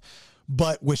Spotify.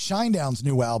 But with Shinedown's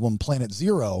new album, Planet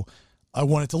Zero, I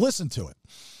wanted to listen to it.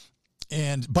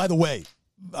 And by the way,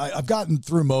 I've gotten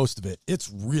through most of it. It's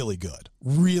really good.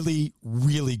 Really,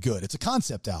 really good. It's a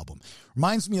concept album.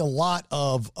 Reminds me a lot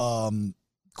of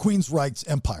Queensryche's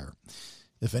Empire,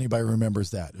 if anybody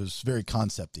remembers that. It was very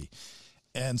concept-y.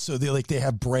 And so they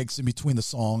have breaks in between the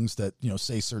songs that,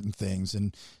 say certain things.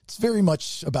 And it's very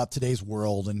much about today's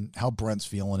world and how Brent's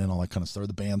feeling and all that kind of stuff, or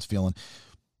the band's feeling.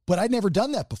 But I'd never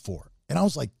done that before. And I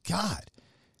was like, God,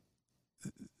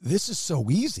 this is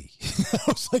so easy. I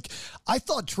was like, I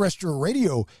thought terrestrial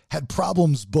radio had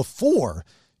problems before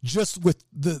just with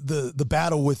the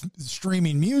battle with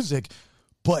streaming music.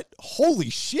 But holy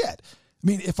shit. I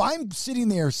mean, if I'm sitting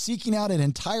there seeking out an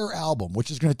entire album,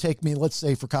 which is going to take me, let's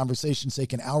say for conversation's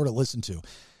sake, an hour to listen to,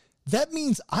 that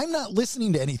means I'm not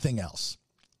listening to anything else.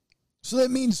 So that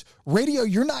means radio,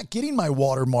 you're not getting my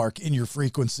watermark in your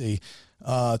frequency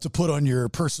to put on your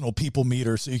personal people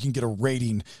meter so you can get a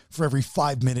rating for every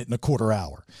 5 minute and a quarter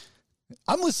hour.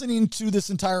 I'm listening to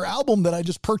this entire album that I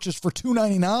just purchased for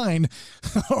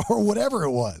 $2.99 or whatever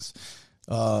it was.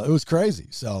 It was crazy.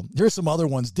 So here's some other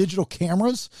ones. Digital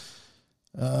cameras.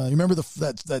 You remember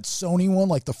that Sony one,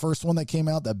 like the first one that came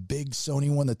out, that big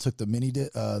Sony one that took the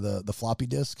the floppy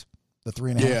disk, the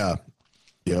 3.5. Yeah.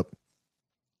 Yep.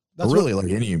 That's really like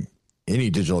any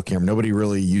digital camera. Nobody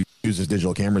really uses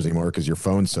digital cameras anymore because your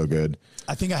phone's so good.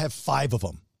 I think I have 5 of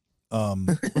them,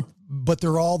 but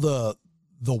they're all the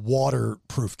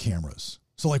waterproof cameras.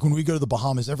 So like when we go to the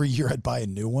Bahamas every year, I'd buy a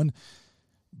new one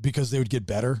because they would get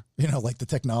better. Like the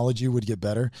technology would get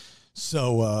better.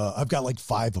 So I've got like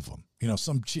 5 of them.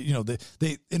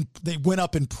 They went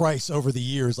up in price over the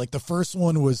years. Like the first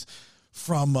one was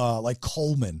from like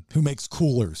Coleman, who makes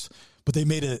coolers. but they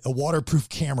made a waterproof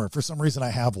camera. For some reason, I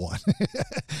have one.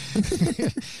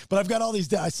 But I've got all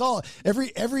these. I saw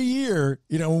every year,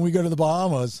 when we go to the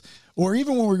Bahamas or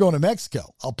even when we're going to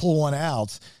Mexico, I'll pull one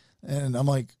out. And I'm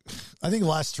like, I think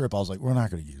last trip I was like, we're not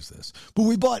going to use this. But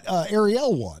we bought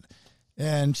Ariel one,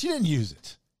 and she didn't use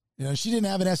it. She didn't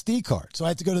have an SD card. So I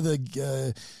had to go to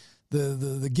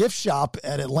the gift shop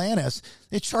at Atlantis.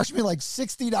 They charged me like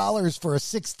 $60 for a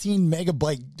 16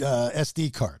 megabyte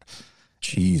SD card.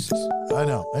 Jesus. I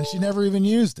know. And she never even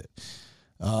used it.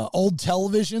 Old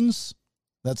televisions.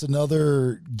 That's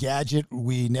another gadget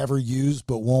we never use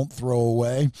but won't throw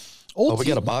away. We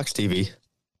got a box TV.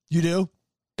 You do?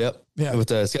 Yep. Yeah.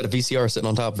 It's got a VCR sitting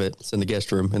on top of it. It's in the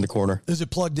guest room in the corner. Is it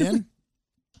plugged in?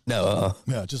 No.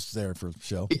 Yeah, just there for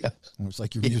show. Yeah. It's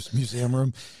like your museum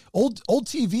room. Old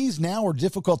TVs now are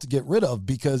difficult to get rid of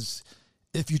because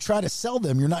if you try to sell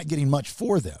them, you're not getting much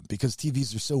for them because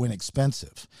TVs are so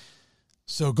inexpensive.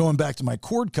 So going back to my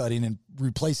cord cutting and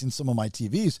replacing some of my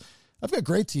TVs, I've got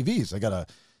great TVs. I got a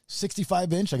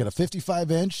 65-inch, I got a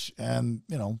 55-inch, and,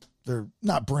 they're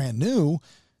not brand new,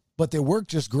 but they work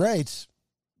just great.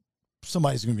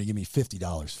 Somebody's going to give me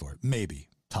 $50 for it, maybe,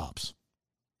 tops.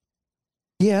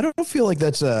 Yeah, I don't feel like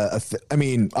that's I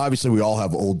mean, obviously we all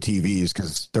have old TVs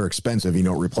because they're expensive. You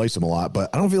don't replace them a lot,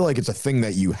 but I don't feel like it's a thing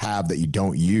that you have that you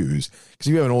don't use because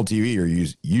if you have an old TV, you're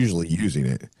usually using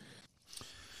it.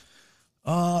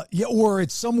 Yeah, or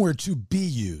it's somewhere to be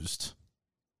used,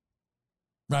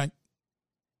 right?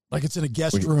 Like it's in a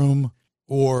guest room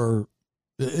or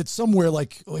it's somewhere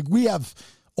like we have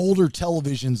older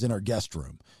televisions in our guest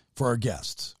room for our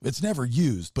guests. It's never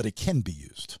used, but it can be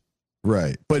used.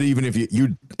 Right. But even if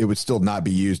it would still not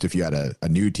be used if you had a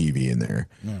new TV in there.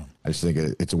 Yeah. I just think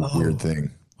it's a weird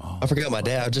thing. I forgot my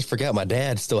dad. I just forgot my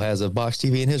dad still has a box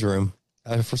TV in his room.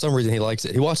 For some reason, he likes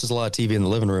it. He watches a lot of TV in the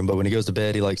living room, but when he goes to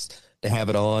bed, he likes to have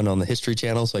it on the History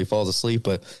Channel so he falls asleep,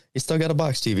 but he's still got a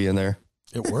box TV in there.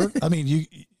 It worked? I mean,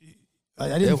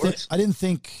 I didn't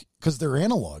think, because they're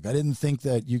analog, I didn't think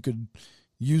that you could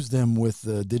use them with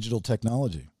digital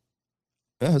technology.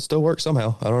 Yeah, it still works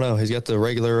somehow. I don't know. He's got the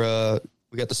regular,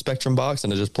 we got the Spectrum box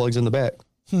and it just plugs in the back.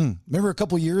 Remember a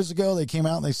couple years ago, they came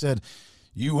out and they said,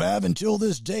 you have until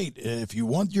this date. If you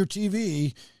want your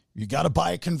TV, you got to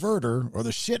buy a converter or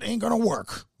the shit ain't going to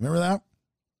work. Remember that?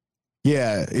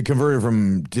 Yeah, it converted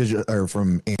from digital or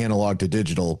from analog to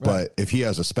digital, right. But if he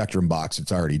has a Spectrum box,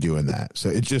 it's already doing that. So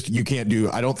it's just,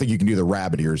 I don't think you can do the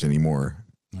rabbit ears anymore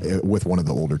with one of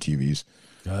the older TVs.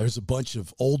 There's a bunch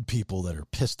of old people that are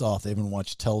pissed off. They haven't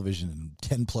watched television in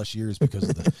 10 plus years because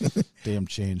of the damn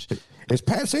change. Is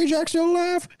Pat Sajak still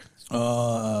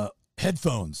alive?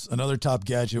 Headphones, another top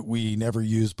gadget we never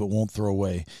use but won't throw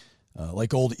away.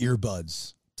 Like old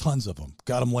earbuds, tons of them.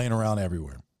 Got them laying around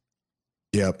everywhere.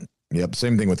 Yep.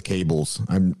 Same thing with cables.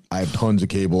 I have tons of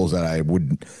cables that I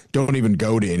don't even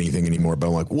go to anything anymore. But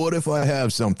I'm like, what if I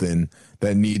have something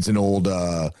that needs an old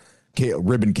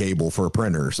ribbon cable for a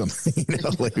printer or something?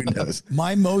 Like who knows?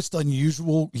 My most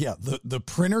unusual, the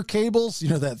printer cables.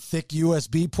 That thick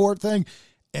USB port thing,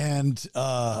 and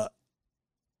do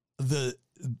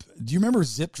you remember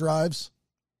zip drives?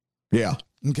 Yeah.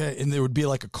 Okay, and there would be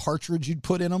like a cartridge you'd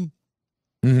put in them.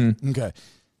 Mm-hmm. Okay.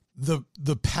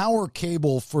 The power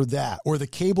cable for that, or the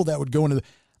cable that would go into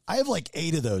I have like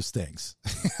 8 of those things.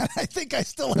 I think I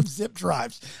still have zip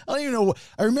drives. I don't even know.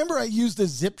 I remember I used a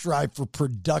zip drive for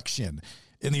production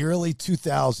in the early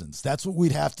 2000s. That's what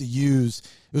we'd have to use.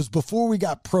 It was before we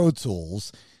got Pro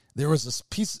Tools. There was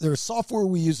software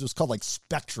we used. It was called like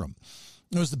Spectrum.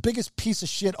 It was the biggest piece of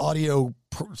shit audio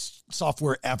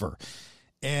software ever.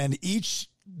 And each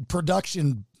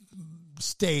production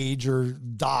stage or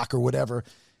dock or whatever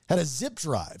had a zip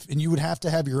drive, and you would have to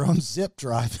have your own zip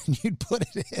drive and you'd put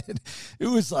it in. It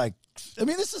was like,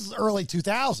 this is early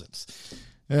 2000s,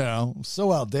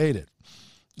 so outdated.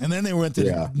 And then they went to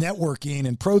networking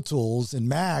and Pro Tools and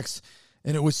Macs,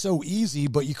 and it was so easy,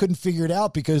 but you couldn't figure it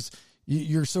out because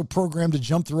you're so programmed to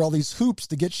jump through all these hoops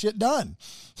to get shit done.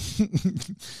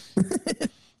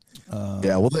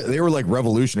 Well, they were like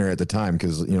revolutionary at the time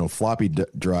because, floppy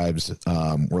drives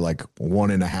were like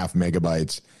 1.5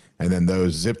 megabytes. And then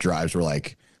those zip drives were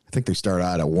like, I think they started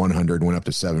out at 100, went up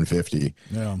to 750.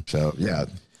 Yeah. So, yeah.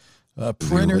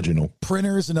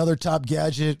 Printers, another top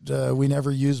gadget we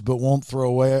never use but won't throw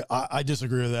away. I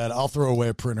disagree with that. I'll throw away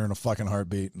a printer in a fucking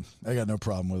heartbeat. I got no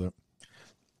problem with it.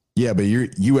 Yeah, but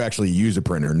you actually use a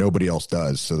printer. Nobody else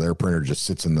does. So their printer just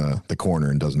sits in the corner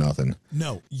and does nothing.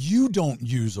 No, you don't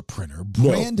use a printer.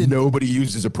 Brandon, no, nobody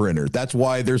uses a printer. That's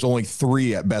why there's only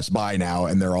 3 at Best Buy now,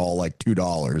 and they're all like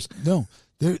 $2. No.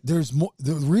 There's more.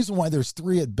 The reason why there's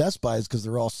 3 at Best Buy is because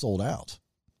they're all sold out.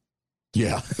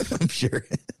 Yeah, I'm sure.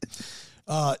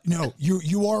 No,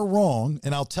 you are wrong,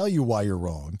 and I'll tell you why you're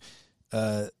wrong.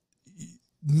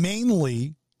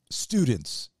 Mainly,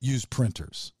 students use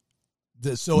printers.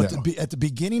 At the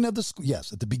beginning of the school,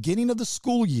 yes, at the beginning of the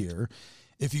school year,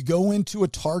 if you go into a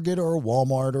Target or a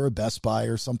Walmart or a Best Buy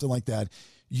or something like that,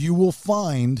 you will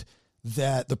find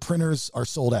that the printers are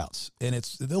sold out, and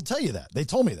they'll tell you that. They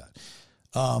told me that.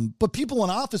 But people in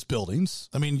office buildings,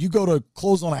 I mean, you go to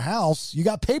close on a house, you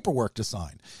got paperwork to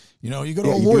sign. You know, you go to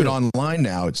a lawyer. You do it online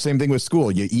now. It's the same thing with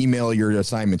school. You email your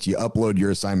assignments, you upload your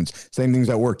assignments. Same things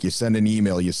at work. You send an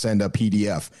email, you send a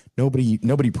PDF.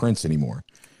 Nobody prints anymore.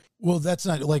 Well, that's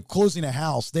not like closing a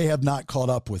house. They have not caught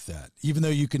up with that. Even though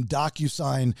you can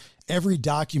DocuSign every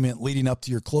document leading up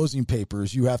to your closing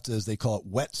papers, you have to, as they call it,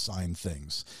 wet sign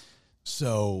things.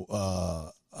 So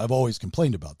I've always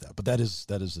complained about that, but that is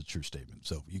a true statement.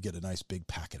 So you get a nice big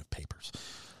packet of papers.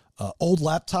 Old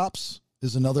laptops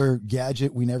is another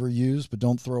gadget we never use, but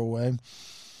don't throw away.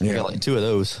 Yeah, I got like 2 of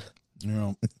those. You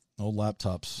know, old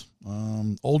laptops,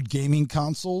 old gaming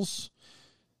consoles.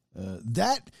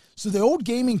 So the old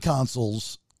gaming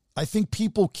consoles, I think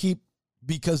people keep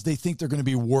because they think they're going to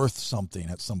be worth something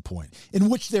at some point, in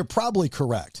which they're probably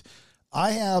correct.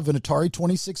 I have an Atari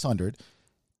 2600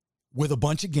 with a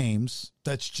bunch of games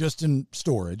that's just in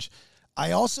storage.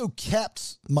 I also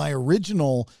kept my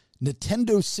original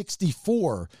Nintendo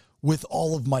 64 with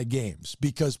all of my games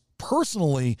because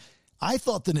personally, I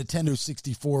thought the Nintendo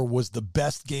 64 was the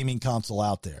best gaming console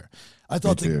out there. I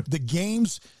thought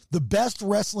the best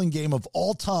wrestling game of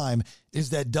all time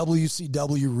is that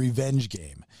WCW Revenge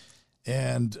game.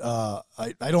 And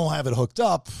I don't have it hooked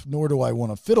up, nor do I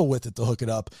want to fiddle with it to hook it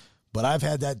up. But I've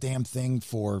had that damn thing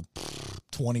for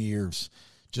 20 years,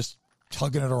 just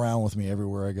tugging it around with me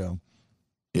everywhere I go.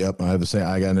 Yep, I have to say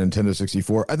I got a Nintendo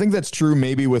 64. I think that's true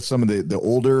maybe with some of the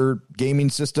older gaming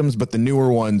systems, but the newer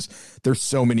ones, there's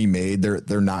so many made,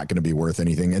 they're not going to be worth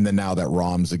anything. And then now that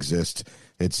ROMs exist,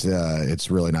 it's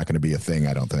really not going to be a thing,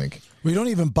 I don't think. We don't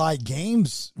even buy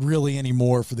games really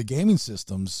anymore for the gaming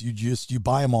systems. You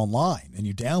buy them online and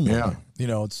you download them. You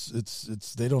know,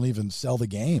 it's they don't even sell the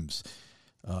games.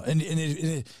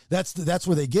 That's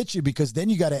where they get you, because then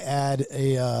you got to add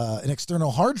an external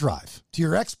hard drive to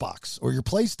your Xbox or your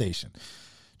PlayStation.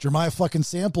 Jeremiah fucking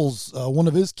Samples, one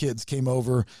of his kids came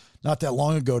over not that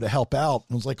long ago to help out.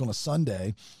 It was like on a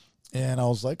Sunday, and I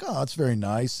was like, "Oh, that's very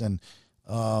nice." And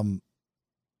I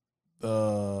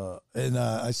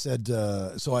said,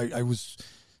 so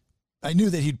I knew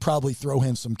that he'd probably throw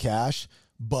him some cash.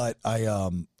 But I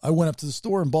went up to the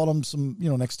store and bought him some,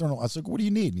 an external. I was like, "What do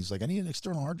you need?" And he's like, "I need an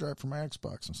external hard drive for my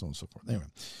Xbox," and so on and so forth.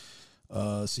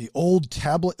 Anyway, see, old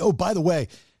tablet. Oh, by the way,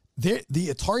 the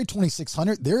Atari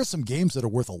 2600. There are some games that are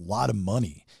worth a lot of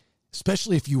money,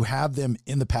 especially if you have them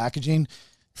in the packaging.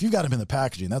 If you got them in the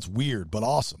packaging, that's weird but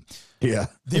awesome. Yeah.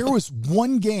 There was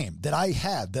one game that I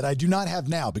had that I do not have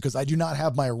now because I do not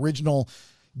have my original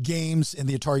games in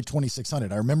the Atari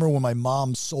 2600. I remember when my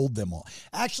mom sold them all.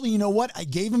 Actually, you know what? I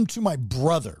gave them to my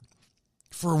brother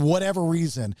for whatever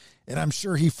reason, and I'm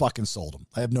sure he fucking sold them.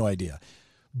 I have no idea.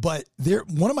 But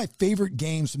one of my favorite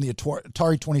games from the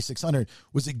Atari 2600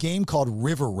 was a game called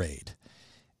River Raid.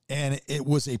 And it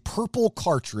was a purple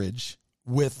cartridge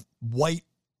with white,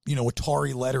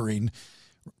 Atari lettering,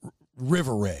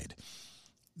 River Raid.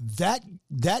 That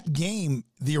game,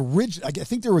 the original, I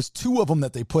think there was 2 of them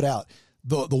that they put out.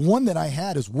 The one that I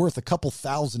had is worth a couple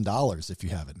 $1,000 if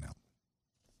you have it now.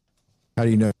 How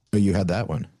do you know you had that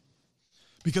one?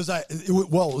 Because it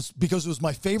was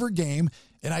my favorite game,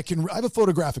 and I have a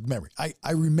photographic memory.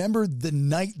 I remember the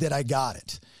night that I got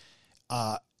it,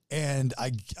 and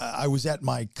I was at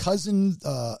my cousin,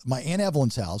 my Aunt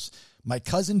Evelyn's house. My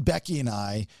cousin Becky and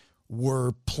I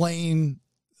were playing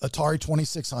Atari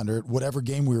 2600, whatever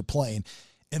game we were playing,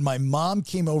 and my mom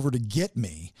came over to get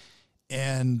me.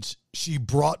 And she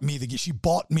bought me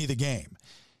the game,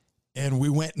 and we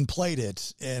went and played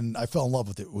it, and I fell in love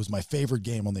with it. It was my favorite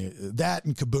game that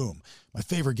and Kaboom, my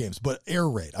favorite games. But Air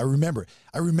Raid, I remember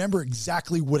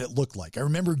exactly what it looked like. I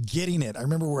remember getting it. I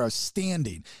remember where I was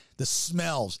standing, the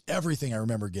smells, everything. I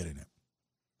remember getting it.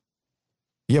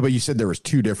 Yeah, but you said there was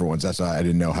 2 different ones. That's why I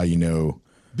didn't know how you know.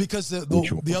 Because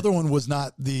the other one was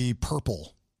not the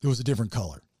purple. It was a different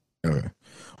color. Okay.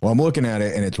 Well, I'm looking at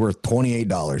it, and it's worth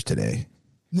 $28 today.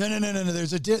 No.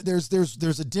 There's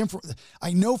a different.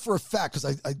 I know for a fact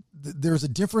because there's a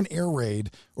different Air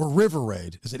Raid or River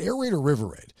Raid. Is it Air Raid or River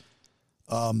Raid?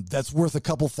 That's worth a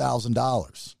couple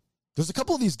 $1,000. There's a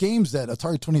couple of these games that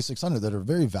Atari 2600 that are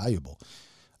very valuable.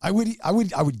 I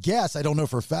would guess. I don't know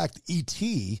for a fact.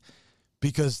 E.T.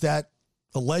 because that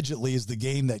allegedly is the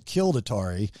game that killed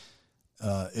Atari.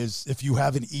 is if you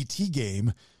have an ET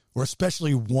game, or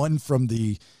especially one from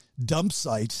the dump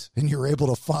site, and you're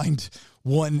able to find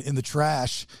one in the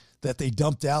trash that they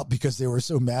dumped out because they were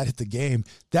so mad at the game.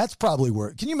 That's probably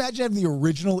where. Can you imagine having the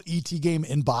original ET game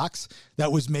in box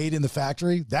that was made in the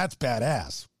factory? That's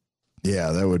badass.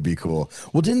 Yeah, that would be cool.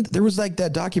 Well, there was like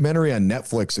that documentary on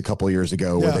Netflix a couple of years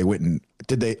ago where they went and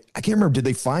I can't remember, did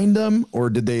they find them or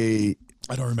did they?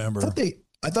 I don't remember.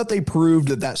 I thought they proved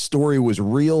that story was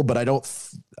real, but I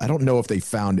don't know if they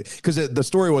found it, because the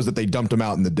story was that they dumped them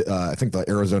out in the I think the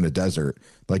Arizona desert,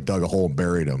 like dug a hole and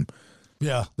buried them.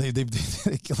 Yeah, they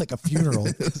like a funeral.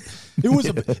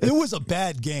 It was a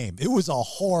bad game. It was a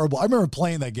horrible. I remember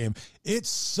playing that game. It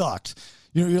sucked.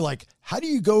 You know, you're like, how do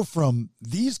you go from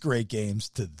these great games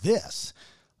to this?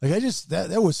 Like,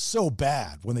 that was so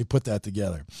bad when they put that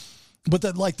together. But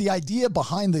the idea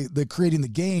behind the creating the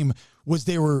game was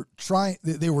they were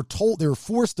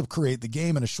forced to create the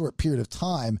game in a short period of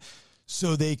time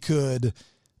so they could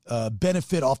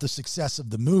benefit off the success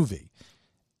of the movie.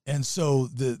 And so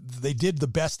they did the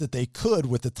best that they could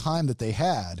with the time that they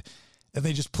had, and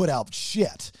they just put out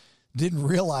shit. Didn't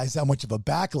realize how much of a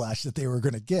backlash that they were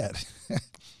going to get.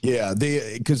 Yeah,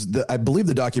 because I believe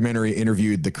the documentary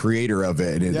interviewed the creator of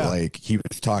it, and like he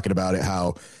was talking about it,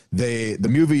 how the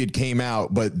movie had came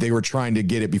out, but they were trying to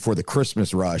get it before the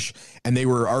Christmas rush, and they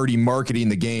were already marketing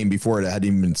the game before it hadn't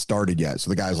even been started yet. So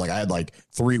the guy's like, I had like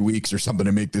 3 weeks or something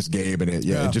to make this game, and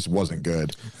it just wasn't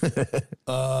good.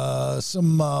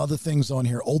 Some other things on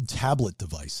here: old tablet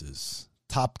devices,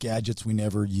 top gadgets we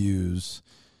never use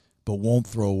but won't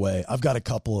throw away. I've got a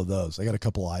couple of those. I got a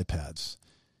couple of iPads.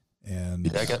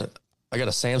 And I got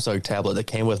a Samsung tablet that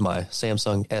came with my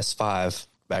Samsung S5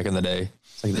 back in the day.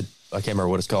 I can't remember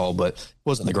what it's called, but it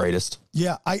wasn't the greatest.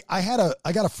 Yeah, I got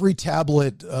a free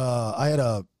tablet. I had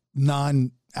a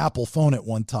non-Apple phone at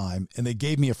one time, and they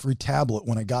gave me a free tablet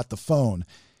when I got the phone.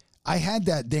 I had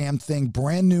that damn thing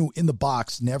brand new in the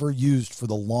box, never used for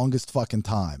the longest fucking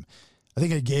time. I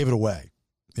think I gave it away,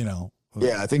 you know.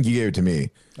 Yeah, I think you gave it to me.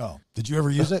 Oh, did you ever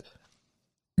use it?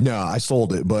 No, I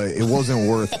sold it, but it wasn't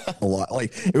worth a lot.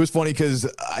 Like, it was funny because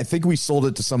I think we sold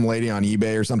it to some lady on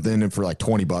eBay or something for like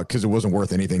 $20 because it wasn't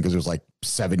worth anything because it was like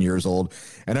 7 years old.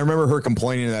 And I remember her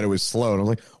complaining that it was slow. And I was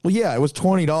like, well, yeah, it was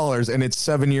 $20 and it's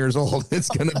 7 years old. It's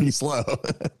going to be slow.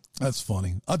 That's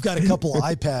funny. I've got a couple of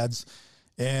iPads,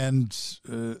 and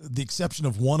the exception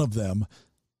of one of them,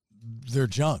 they're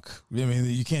junk. I mean,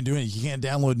 you can't do anything. You can't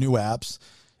download new apps.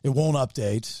 It won't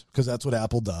update because that's what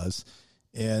Apple does.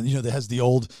 And, you know, that has the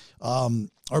old, our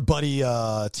buddy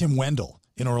Tim Wendell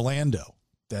in Orlando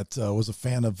that was a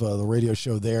fan of the radio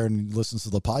show there and listens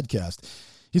to the podcast.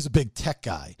 He's a big tech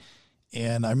guy.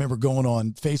 And I remember going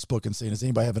on Facebook and saying, does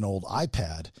anybody have an old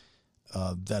iPad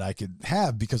that I could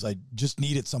have? Because I just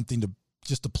needed something to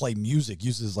play music,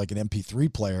 use it as like an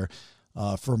MP3 player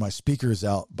for my speakers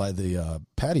out by the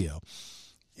patio.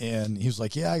 And he was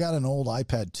like, yeah, I got an old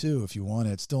iPad too, if you want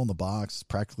it. It's still in the box. It's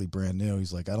practically brand new.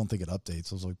 He's like, I don't think it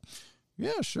updates. I was like,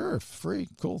 yeah, sure. Free.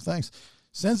 Cool. Thanks.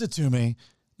 Sends it to me.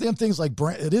 Damn thing's like,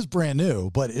 it is brand new,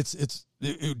 but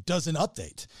it doesn't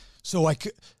update. So I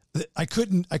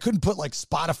couldn't put like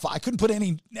Spotify. I couldn't put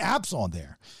any apps on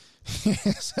there.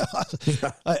 So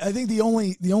I think the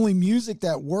only music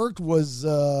that worked was,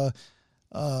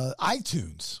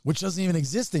 iTunes, which doesn't even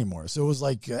exist anymore. So it was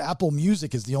like Apple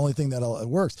Music is the only thing that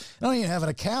works. I don't even have an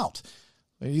account.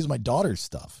 I use my daughter's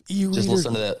stuff. Just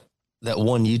listen to that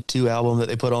one U2 album that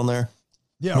they put on there.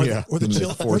 Yeah, or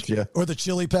the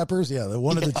Chili Peppers. Yeah,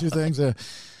 one of the two things.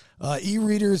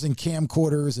 E-readers and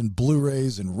camcorders and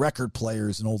Blu-rays and record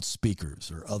players and old speakers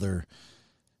or other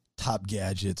top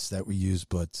gadgets that we use,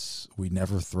 but we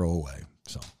never throw away.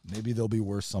 So maybe they'll be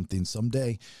worth something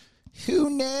someday. Who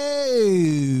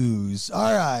knows?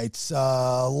 All right,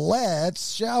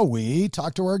 shall we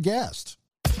talk to our guest?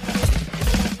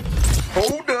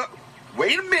 Hold up.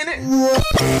 Wait a minute.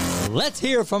 Let's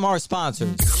hear from our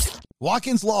sponsors.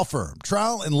 Watkins Law Firm,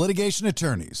 trial and litigation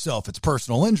attorneys. So if it's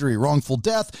personal injury, wrongful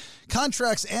death,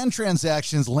 contracts and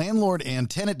transactions, landlord and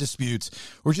tenant disputes,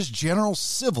 or just general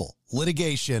civil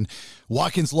litigation,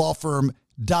 Watkins Law Firm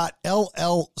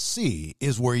 .llc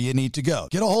is where you need to go.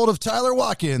 Get a hold of Tyler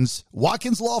Watkins,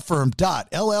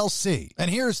 watkinslawfirm.llc. And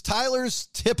here's Tyler's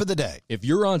tip of the day. If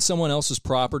you're on someone else's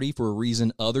property for a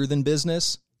reason other than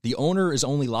business, the owner is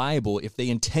only liable if they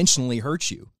intentionally hurt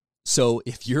you. So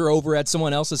if you're over at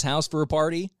someone else's house for a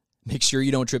party, make sure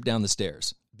you don't trip down the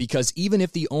stairs. Because even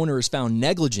if the owner is found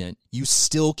negligent, you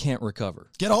still can't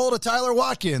recover. Get a hold of Tyler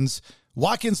Watkins,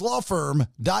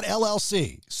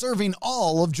 watkinslawfirm.llc, serving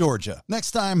all of Georgia. Next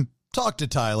time, talk to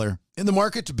Tyler In the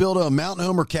market to build a mountain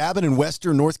home or cabin in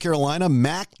Western North Carolina,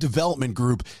 Mac Development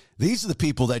Group. These are the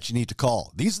people that you need to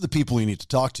call. These are the people you need to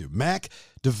talk to.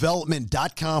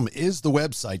 MacDevelopment.com is the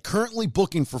website. Currently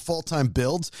booking for full-time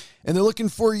builds, and they're looking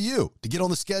for you to get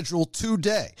on the schedule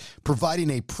today,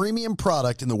 providing a premium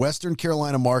product in the Western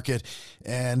Carolina market,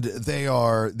 and they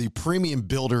are the premium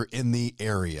builder in the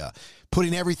area.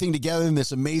 Putting everything together in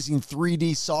this amazing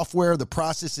 3D software, the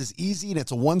process is easy, and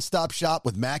it's a one-stop shop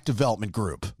with Mac Development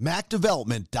Group.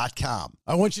 MacDevelopment.com.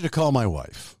 I want you to call my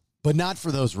wife. But not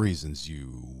for those reasons,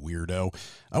 you weirdo.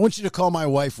 I want you to call my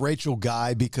wife, Rachel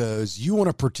Guy, because you want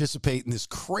to participate in this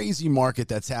crazy market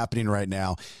that's happening right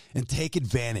now and take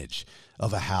advantage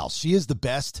of a house. She is the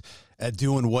best at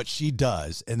doing what she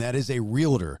does, and that is a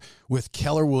realtor with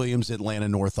Keller Williams Atlanta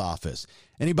North office.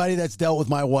 Anybody that's dealt with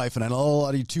my wife, and I know a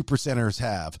lot of you 2%ers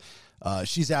have,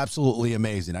 she's absolutely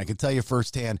amazing. I can tell you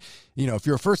firsthand, if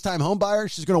you're a first-time home buyer,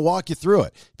 she's going to walk you through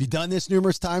it. If you've done this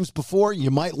numerous times before, you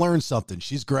might learn something.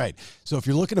 She's great. So if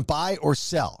you're looking to buy or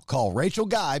sell, call Rachel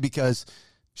Guy because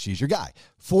she's your guy.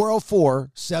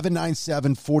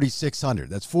 404-797-4600.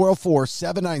 That's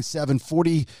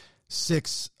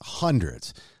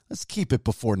 404-797-4600. Let's keep it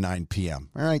before 9 p.m.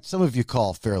 All right, some of you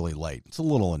call fairly late. It's a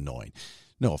little annoying.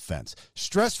 No offense.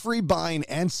 Stress-free buying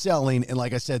and selling in,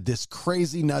 like I said, this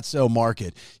crazy nutso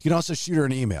market. You can also shoot her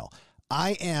an email.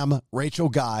 I am Rachel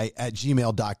Guy at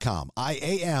gmail.com.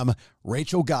 IAM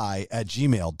Rachel Guy at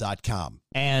gmail.com.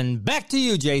 And back to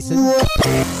you, Jason.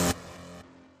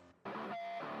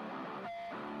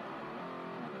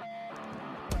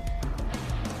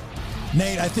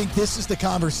 Nate, I think this is the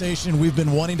conversation we've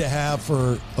been wanting to have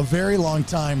for a very long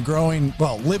time,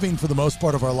 living for the most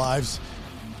part of our lives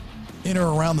in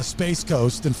or around the Space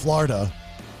Coast in Florida,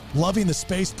 loving the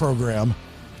space program.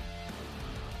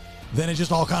 Then it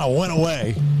just all kind of went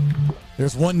away.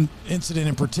 There's one incident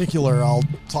in particular I'll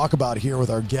talk about here with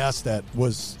our guest that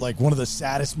was like one of the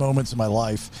saddest moments of my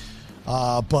life.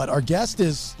 But our guest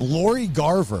is Lori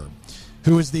Garver,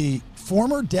 who is the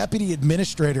former deputy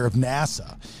administrator of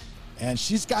NASA. And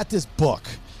she's got this book.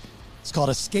 It's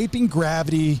called Escaping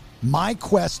Gravity, My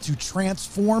Quest to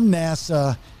Transform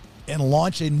NASA and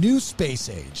Launch a New Space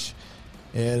Age.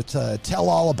 It's a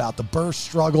tell-all about the birth,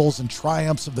 struggles, and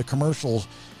triumphs of the commercial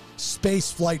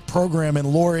space flight program.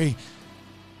 And Lori,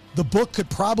 the book could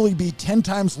probably be 10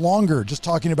 times longer just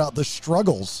talking about the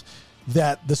struggles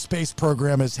that the space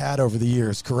program has had over the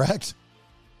years, correct?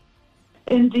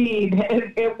 Indeed.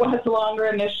 It was longer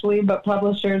initially, but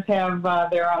publishers have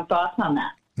their own thoughts on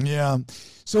that. Yeah.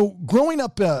 So growing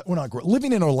up,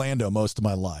 living in Orlando most of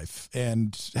my life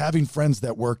and having friends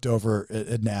that worked over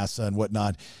at NASA and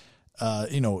whatnot,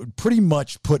 pretty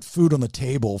much put food on the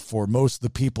table for most of the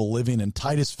people living in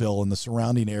Titusville and the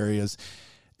surrounding areas.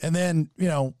 And then,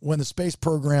 when the space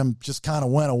program just kind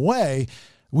of went away,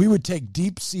 we would take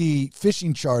deep sea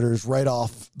fishing charters right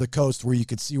off the coast where you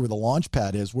could see where the launch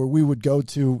pad is, where we would go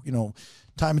to,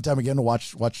 time and time again to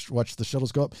watch the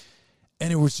shuttles go up.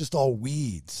 And it was just all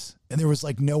weeds and there was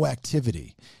like no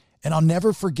activity. And I'll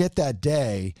never forget that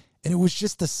day. And it was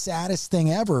just the saddest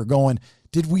thing ever going,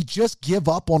 did we just give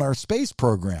up on our space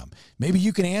program? Maybe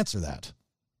you can answer that.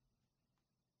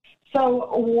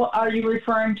 So are you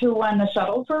referring to when the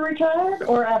shuttles were retired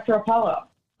or after Apollo?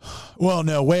 Well,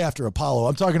 no, way after Apollo.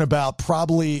 I'm talking about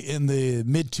probably in the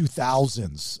mid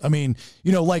 2000s. I mean,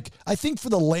 I think for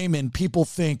the layman, people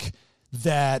think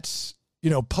that,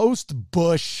 post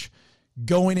Bush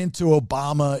going into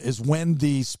Obama is when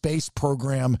the space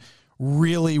program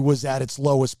really was at its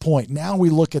lowest point. Now we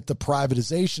look at the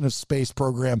privatization of space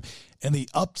program and the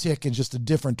uptick in just a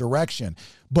different direction.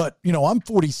 But, I'm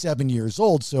 47 years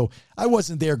old, so I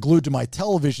wasn't there glued to my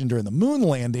television during the moon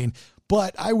landing,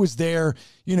 but I was there,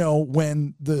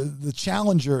 when the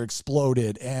Challenger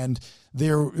exploded and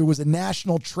it was a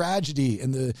national tragedy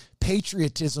and the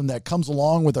patriotism that comes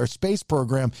along with our space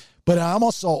program. But I'm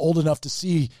also old enough to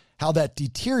see how that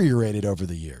deteriorated over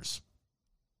the years.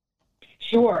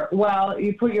 Sure. Well,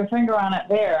 you put your finger on it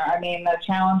there. I mean, the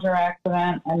Challenger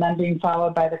accident and then being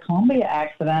followed by the Columbia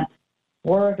accident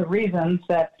were the reasons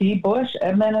that the Bush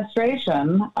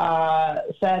administration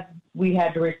said we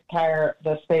had to retire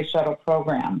the space shuttle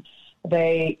program.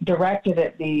 They directed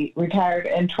it be retired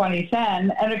in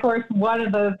 2010. And, of course, one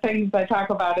of the things I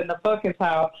talk about in the book is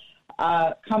how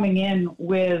coming in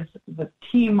with the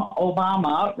team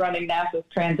Obama running NASA's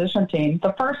transition team,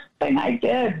 the first thing I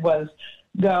did was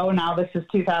go, now this is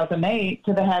 2008,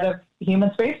 to the head of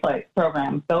Human Spaceflight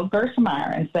Program, Bill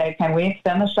Gerstenmaier, and say, can we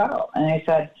extend the shuttle? And they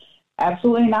said,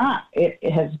 absolutely not. It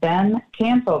has been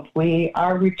canceled. We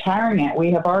are retiring it.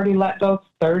 We have already let go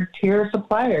third-tier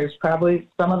suppliers, probably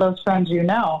some of those friends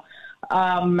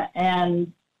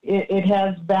And it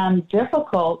has been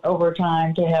difficult over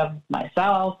time to have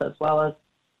myself as well as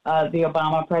the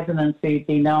Obama presidency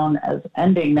be known as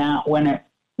ending that when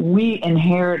we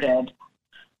inherited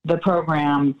the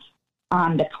program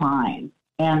on decline.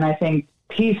 And I think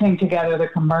piecing together the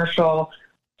commercial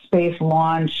space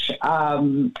launch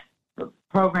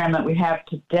program that we have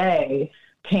today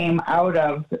came out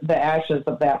of the ashes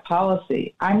of that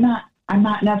policy. I'm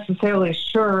not necessarily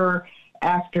sure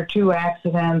after 2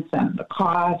 accidents and the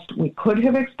cost, we could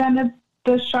have extended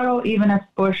the shuttle even if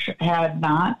Bush had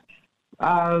not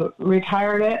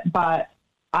retired it. But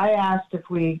I asked if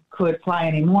we could fly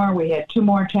any more. We had 2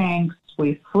 more tanks.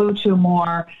 We flew 2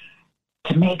 more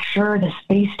to make sure the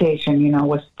space station,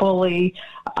 was fully,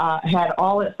 had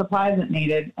all its supplies it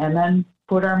needed, and then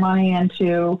put our money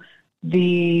into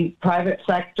the private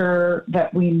sector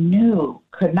that we knew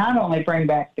could not only bring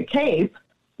back the Cape,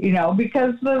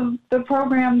 because the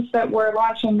programs that we're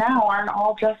launching now aren't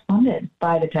all just funded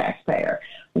by the taxpayer.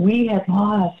 We had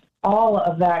lost all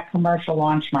of that commercial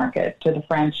launch market to the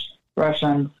French,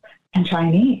 Russians, and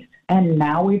Chinese, and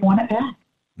now we've won it back.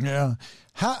 Yeah.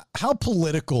 How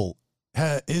political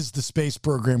is the space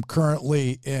program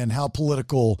currently, and how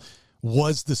political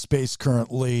was the space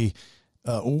currently?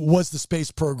 Was the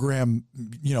space program,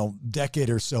 decade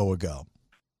or so ago?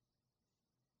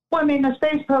 Well, I mean, the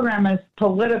space program is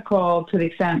political to the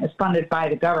extent it's funded by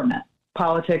the government.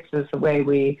 Politics is the way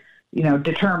we,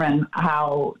 determine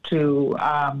how to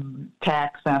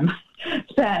tax and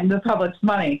spend the public's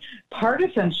money.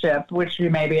 Partisanship, which you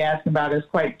may be asking about, is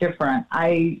quite different.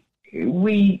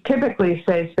 We typically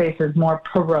say space is more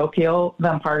parochial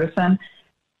than partisan.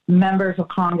 Members of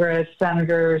Congress,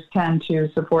 senators tend to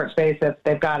support space if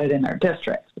they've got it in their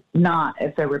districts, not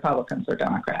if they're Republicans or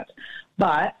Democrats.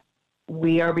 But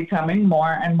we are becoming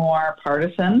more and more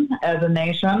partisan as a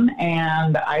nation,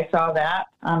 and I saw that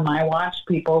on my watch.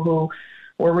 People who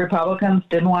were Republicans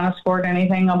didn't want to support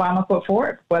anything Obama put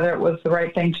forward, whether it was the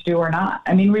right thing to do or not.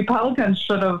 I mean, Republicans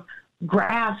should have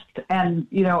grasped and,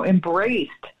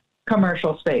 embraced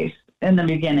commercial space in the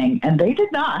beginning, and they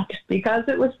did not because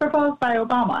it was proposed by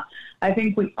Obama. I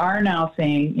think we are now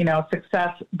seeing,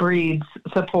 success breeds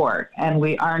support, and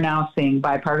we are now seeing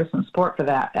bipartisan support for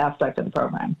that aspect of the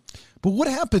program. But what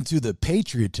happened to the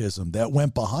patriotism that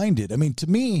went behind it? I mean, to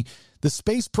me, the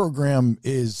space program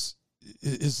is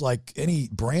like any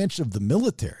branch of the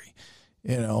military,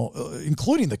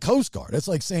 including the Coast Guard. It's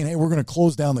like saying, hey, we're going to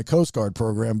close down the Coast Guard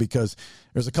program because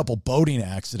there's a couple boating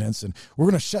accidents, and we're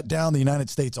going to shut down the United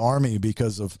States Army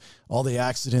because of all the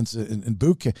accidents in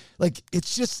boot camp. Like,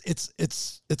 it's just,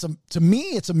 to me,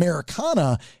 it's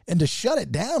Americana, and to shut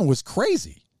it down was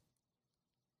crazy.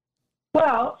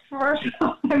 Well, first of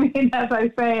all, as I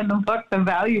say in the book, the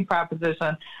value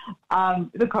proposition,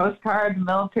 the Coast Guard, the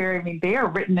military, they are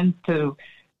written into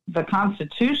the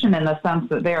Constitution in the sense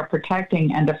that they are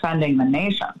protecting and defending the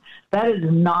nation. That is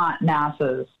not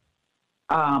NASA's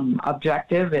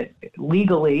objective. It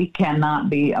legally cannot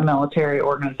be a military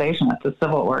organization. It's a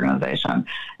civil organization.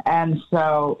 And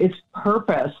so its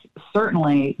purpose,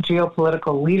 certainly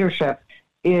geopolitical leadership,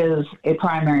 is a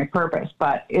primary purpose,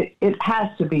 but it has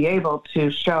to be able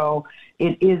to show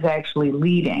it is actually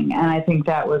leading. And I think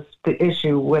that was the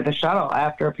issue with the shuttle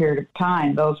after a period of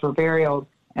time. Those were very old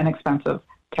and expensive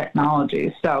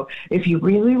technologies. So if you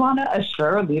really want to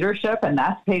assure leadership, and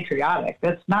that's patriotic,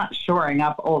 that's not shoring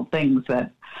up old things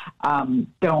that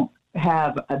don't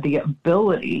have the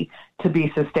ability to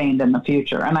be sustained in the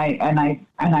future. And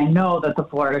I know that the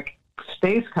Florida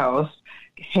Space Coast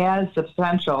has the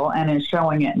potential and is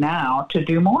showing it now to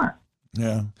do more.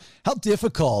 Yeah. How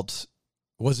difficult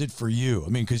was it for you? I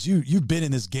mean, because you've been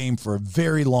in this game for a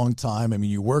very long time. I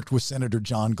mean, you worked with Senator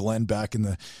John Glenn back in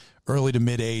the early to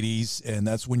mid 80s, and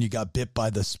that's when you got bit by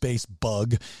the space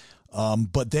bug.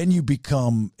 But then you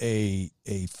become a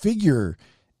figure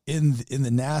in the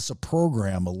NASA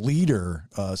program, a leader,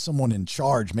 someone in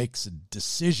charge, makes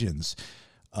decisions.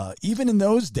 Even in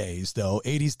those days, though,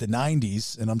 80s to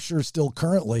 90s, and I'm sure still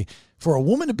currently, for a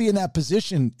woman to be in that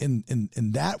position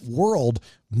in that world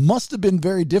must have been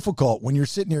very difficult when you're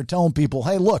sitting here telling people,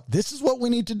 hey, look, this is what we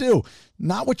need to do.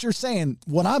 Not what you're saying,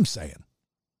 what I'm saying.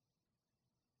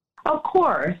 Of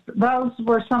course. Those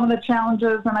were some of the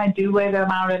challenges, and I do lay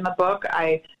them out in the book.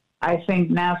 I think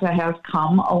NASA has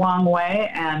come a long way,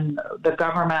 and the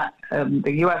government,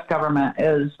 the U.S. government,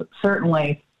 is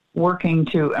certainly working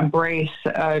to embrace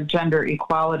gender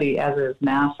equality, as is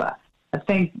NASA. I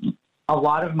think a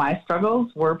lot of my struggles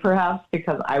were perhaps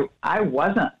because I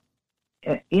wasn't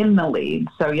in the lead.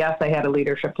 So yes, I had a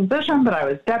leadership position, but I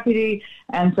was deputy.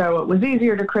 And so it was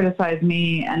easier to criticize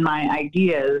me and my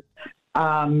ideas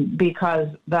because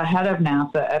the head of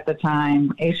NASA at the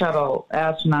time, a shuttle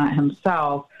astronaut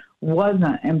himself,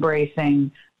 wasn't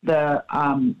embracing the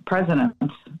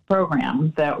president's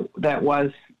program that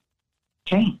was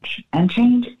change. And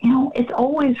change, it's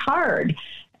always hard.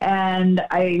 And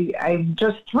I'm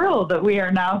just thrilled that we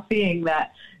are now seeing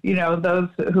that, those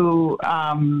who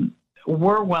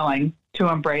were willing to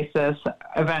embrace this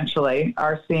eventually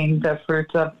are seeing the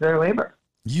fruits of their labor.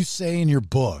 You say in your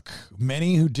book,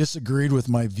 many who disagreed with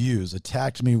my views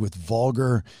attacked me with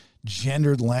vulgar,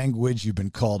 gendered language. You've been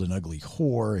called an ugly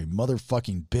whore, a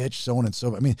motherfucking bitch, so on and so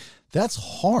forth. I mean, that's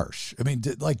harsh. I mean,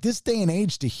 like this day and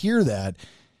age to hear that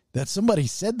somebody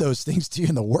said those things to you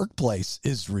in the workplace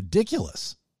is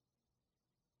ridiculous.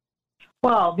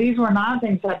 Well, these were not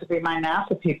things that had to be my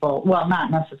NASA people. Well,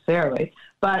 not necessarily,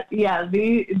 but yeah,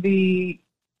 the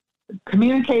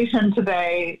communication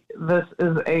today, this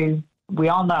is we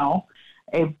all know,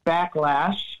 a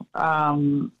backlash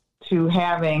to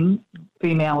having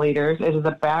female leaders. It is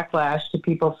a backlash to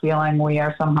people feeling we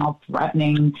are somehow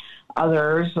threatening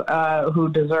others who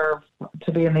deserve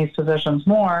to be in these positions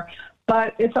more.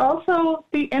 But it's also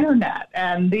the internet.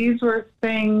 And these were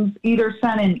things either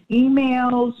sent in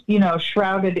emails,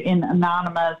 shrouded in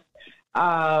anonymous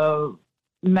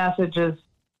messages,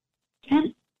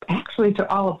 and actually to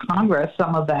all of Congress,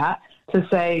 some of that, to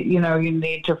say, you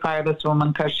need to fire this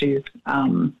woman because she's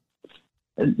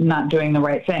not doing the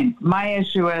right thing. My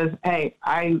issue is, hey,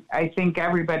 I think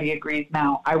everybody agrees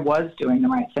now I was doing the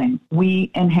right thing.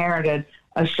 We inherited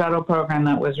a shuttle program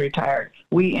that was retired.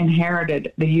 We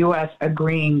inherited the U.S.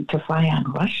 agreeing to fly on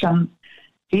Russian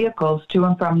vehicles to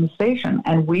and from the station,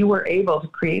 and we were able to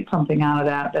create something out of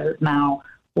that is now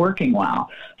working well.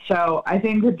 So I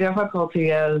think the difficulty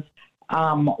is,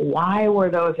 why were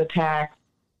those attacks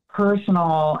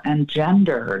personal and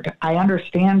gendered? I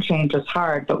understand change is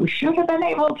hard, but we should have been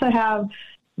able to have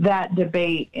that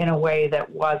debate in a way that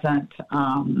wasn't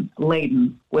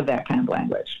laden with that kind of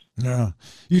language. Yeah.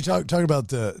 You talk about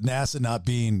the NASA not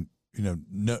being,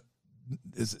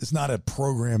 it's not a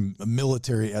program, a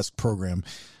military-esque program,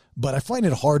 but I find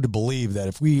it hard to believe that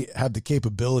if we have the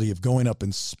capability of going up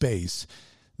in space,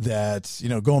 that,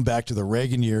 going back to the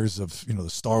Reagan years of, the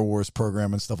Star Wars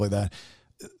program and stuff like that,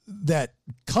 that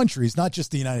countries, not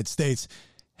just the United States,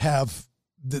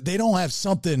 they don't have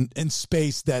something in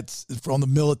space that's on the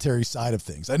military side of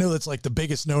things. I know that's like the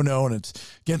biggest no-no and it's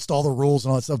against all the rules and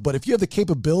all that stuff, but if you have the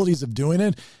capabilities of doing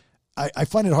it, I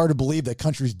find it hard to believe that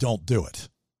countries don't do it.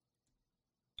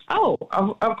 Oh,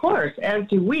 of course, as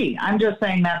do we. I'm just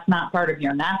saying that's not part of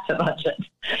your NASA budget.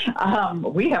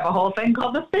 We have a whole thing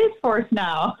called the Space Force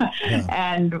now. Yeah.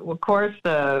 And, of course,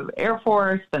 the Air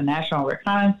Force, the National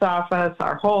Reconnaissance Office,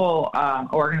 our whole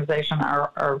organization,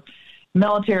 our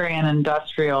military and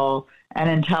industrial and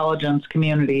intelligence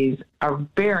communities are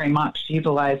very much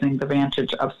utilizing the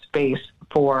advantage of space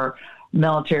for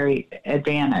military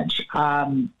advantage.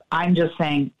 I'm just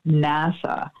saying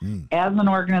NASA, as an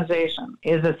organization,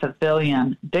 is a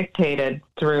civilian dictated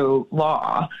through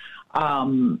law.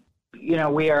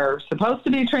 We are supposed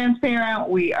to be transparent.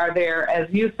 We are there, as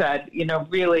you said,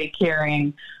 really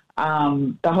carrying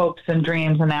the hopes and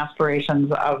dreams and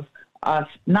aspirations of us,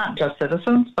 not just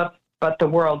citizens, but the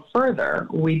world further.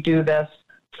 We do this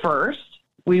first.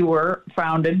 We were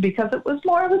founded because it was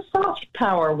more of a soft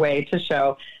power way to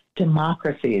show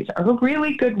democracies are a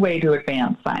really good way to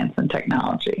advance science and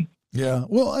technology. Yeah.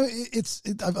 Well,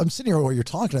 I'm sitting here while you're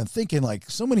talking, I'm thinking like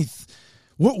so many,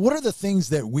 what are the things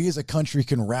that we as a country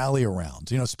can rally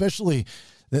around, especially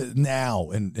now,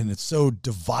 and it's so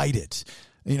divided.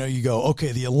 You go,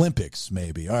 okay, the Olympics,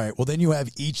 maybe. All right. Well, then you have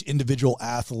each individual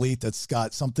athlete that's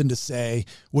got something to say,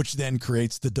 which then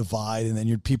creates the divide. And then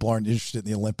your people aren't interested in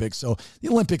the Olympics. So the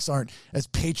Olympics aren't as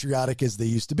patriotic as they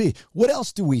used to be. What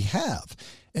else do we have?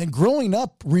 And growing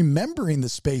up, remembering the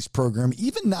space program,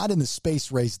 even not in the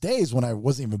space race days when I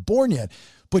wasn't even born yet,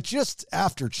 but just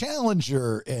after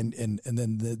Challenger and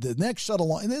then the next shuttle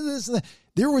launch, and then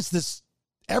there was this,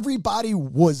 everybody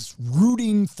was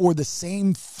rooting for the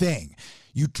same thing.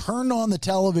 You turned on the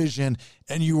television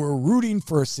and you were rooting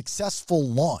for a successful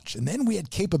launch. And then we had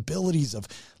capabilities of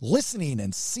listening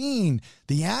and seeing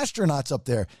the astronauts up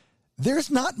there.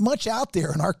 There's not much out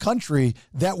there in our country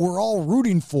that we're all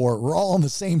rooting for. We're all on the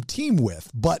same team with,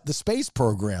 but the space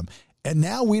program. And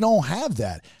now we don't have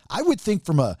that. I would think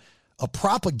from a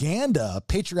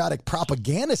patriotic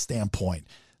propaganda standpoint,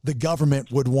 the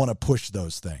government would want to push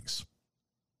those things.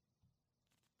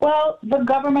 Well, the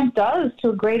government does to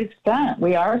a great extent.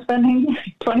 We are spending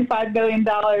 $25 billion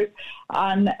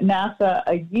on NASA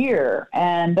a year.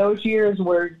 And those years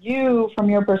where you, from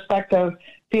your perspective,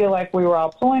 feel like we were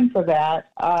all pulling for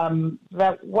that,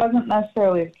 that wasn't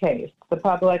necessarily the case. The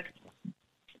public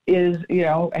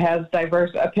has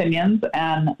diverse opinions,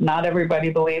 and not everybody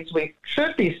believes we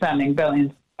should be spending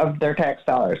billions of their tax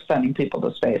dollars sending people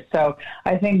to space. So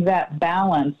I think that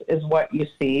balance is what you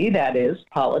see. That is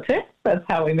politics. That's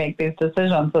how we make these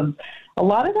decisions. And a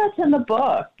lot of that's in the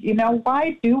book.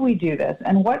 Why do we do this?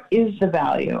 And what is the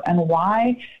value? And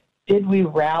why did we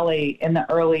rally in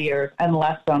the early years and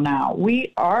less so now?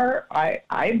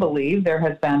 I believe there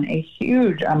has been a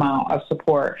huge amount of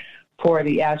support for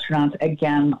the astronauts,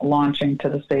 again, launching to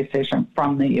the space station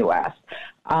from the U.S.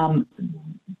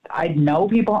 I know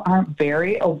people aren't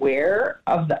very aware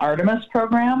of the Artemis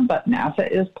program, but NASA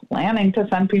is planning to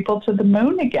send people to the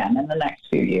moon again in the next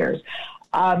few years.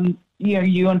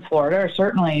 You in Florida are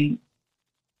certainly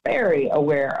very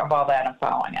aware of all that and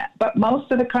following it, but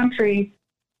most of the country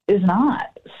is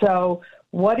not. So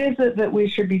what is it that we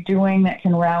should be doing that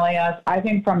can rally us? I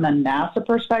think from the NASA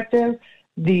perspective,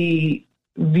 the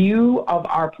view of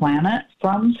our planet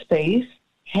from space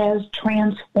has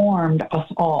transformed us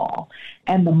all.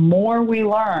 And the more we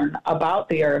learn about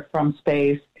the Earth from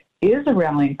space is a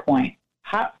rallying point.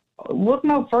 Look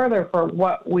no further for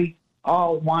what we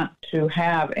all want to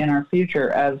have in our future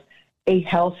as a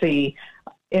healthy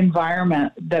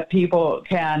environment that people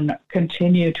can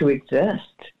continue to exist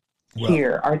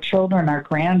here. Our children, our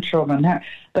grandchildren,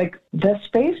 like the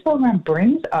space program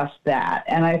brings us that.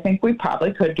 And I think we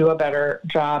probably could do a better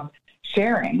job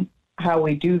sharing how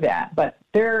we do that. But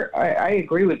I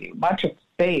agree with you. Much of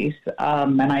space,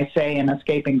 and I say in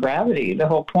Escaping Gravity, the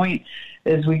whole point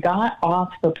is we got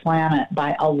off the planet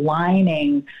by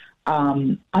aligning,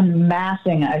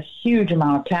 amassing a huge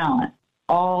amount of talent,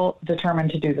 all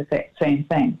determined to do the same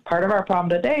thing. Part of our problem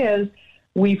today is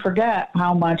we forget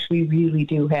how much we really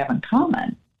do have in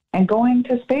common. And going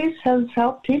to space has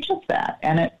helped teach us that,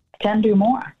 and it can do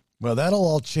more. Well, that'll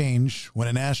all change when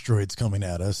an asteroid's coming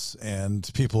at us, and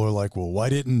people are like, well, why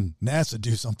didn't NASA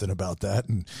do something about that?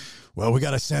 And, well, we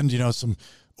got to send, some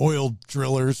oil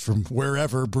drillers from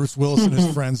wherever, Bruce Willis and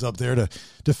his friends up there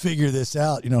to figure this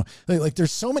out. Like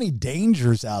there's so many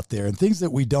dangers out there and things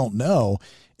that we don't know.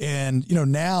 And,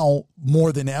 now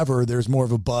more than ever, there's more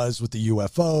of a buzz with the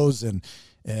UFOs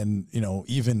and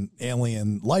even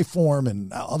alien life form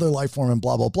and other life form and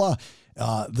blah, blah, blah.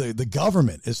 The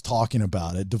government is talking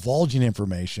about it, divulging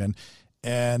information.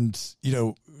 And,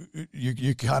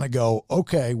 you kind of go,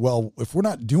 okay, well, if we're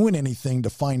not doing anything to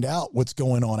find out what's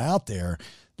going on out there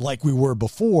like we were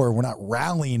before, we're not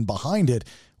rallying behind it,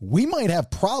 we might have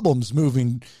problems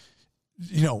moving,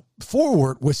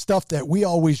 forward with stuff that we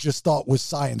always just thought was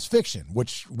science fiction,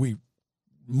 which it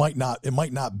might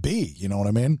not be, you know what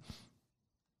I mean?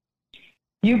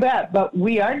 You bet. But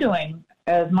we are doing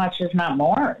as much, if not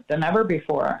more, than ever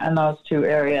before in those two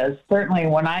areas. Certainly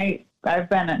when I've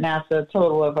been at NASA a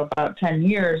total of about 10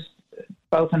 years,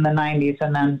 both in the 90s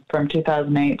and then from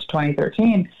 2008 to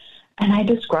 2013, and I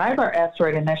describe our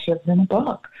asteroid initiatives in a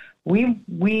book.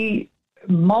 We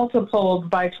multiplied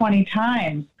by 20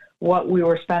 times what we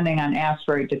were spending on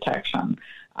asteroid detection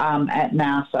at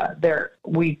NASA.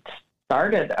 We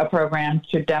started a program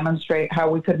to demonstrate how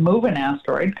we could move an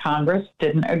asteroid. Congress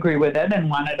didn't agree with it and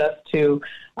wanted us to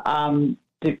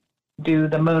do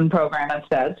the moon program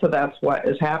instead. So that's what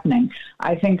is happening.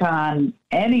 I think on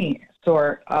any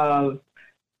sort of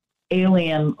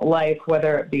alien life,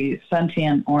 whether it be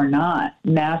sentient or not,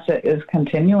 NASA is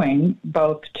continuing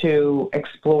both to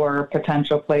explore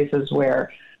potential places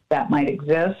where that might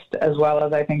exist, as well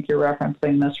as I think you're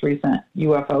referencing this recent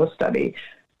UFO study.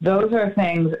 Those are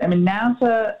things,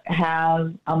 NASA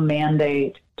has a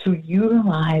mandate to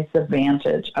utilize the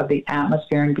advantage of the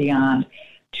atmosphere and beyond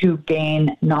to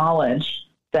gain knowledge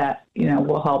that,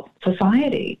 will help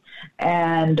society.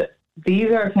 And these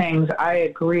are things, I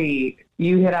agree,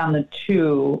 you hit on the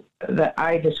two that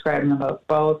I described in the book,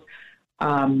 both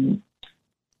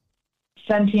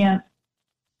sentient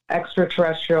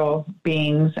extraterrestrial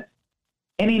beings,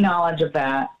 any knowledge of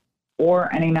that,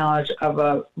 or any knowledge of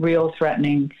a real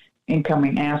threatening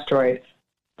incoming asteroid.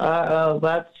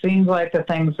 That seems like the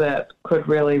things that could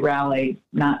really rally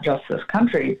not just this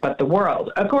country, but the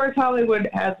world. Of course, Hollywood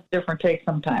has a different take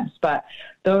sometimes, but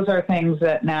those are things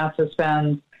that NASA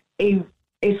spends a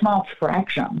small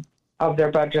fraction of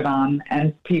their budget on,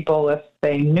 and people, if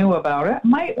they knew about it,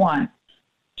 might want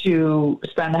to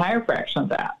spend a higher fraction of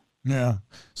that. Yeah.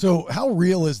 So how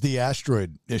real is the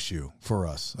asteroid issue for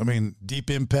us? Deep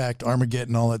impact,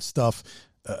 Armageddon, all that stuff.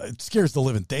 it scares the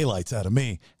living daylights out of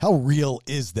me. How real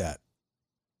is that?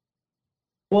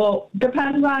 Well,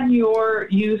 depends on your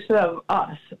use of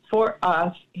us. For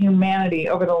us, humanity,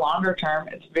 over the longer term,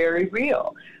 it's very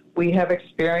real. We have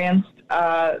experienced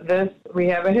this. We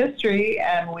have a history,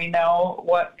 and we know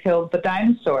what killed the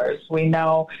dinosaurs. We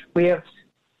have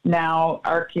now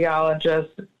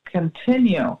archaeologists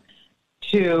continue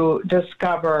to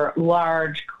discover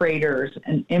large craters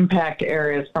and impact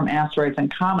areas from asteroids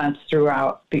and comets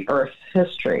throughout the Earth's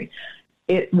history.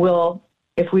 It will,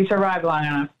 if we survive long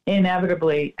enough,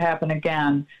 inevitably happen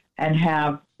again and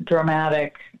have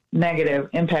dramatic negative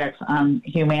impacts on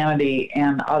humanity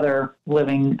and other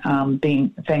living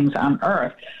things on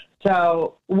Earth.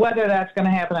 So whether that's going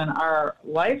to happen in our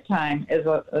lifetime is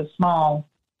a small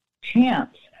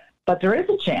chance, but there is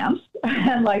a chance.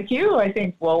 And like you, I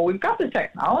think, well, we've got the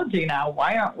technology now.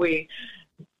 Why aren't we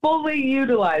fully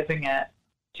utilizing it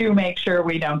to make sure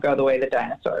we don't go the way of the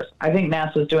dinosaurs? I think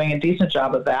NASA's doing a decent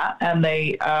job of that, and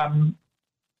they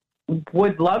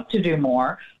would love to do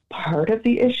more. Part of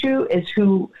the issue is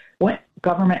what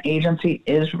government agency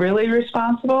is really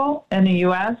responsible in the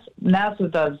U.S. NASA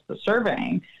does the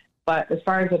surveying, but as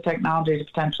far as the technology to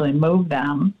potentially move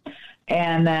them,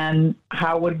 and then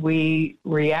how would we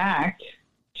react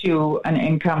to an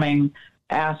incoming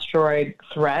asteroid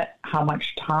threat? How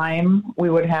much time we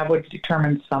would have would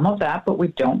determine some of that, but we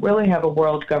don't really have a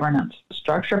world governance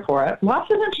structure for it. Lots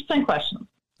of interesting questions.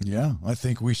 Yeah, I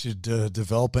think we should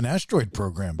develop an asteroid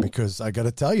program, because I got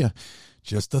to tell you,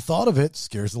 just the thought of it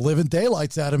scares the living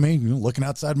daylights out of me. Looking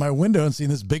outside my window and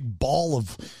seeing this big ball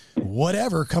of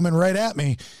whatever coming right at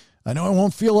me. I know I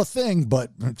won't feel a thing, but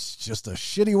it's just a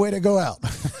shitty way to go out.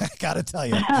 I got to tell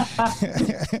you.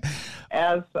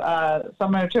 As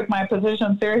someone who took my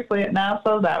position seriously at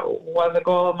NASA, that was a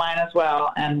goal of mine as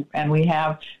well. And we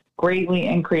have greatly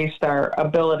increased our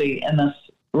ability in this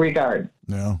regard.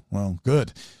 Yeah, well,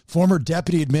 good. Former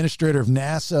Deputy Administrator of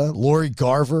NASA, Lori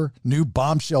Garver, new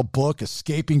bombshell book,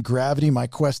 Escaping Gravity, My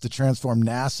Quest to Transform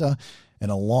NASA and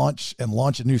Launch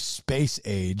a New Space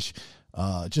Age.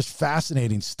 Just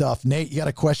fascinating stuff. Nate, you got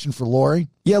a question for Lori?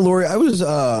 Yeah, Lori, I was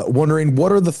wondering,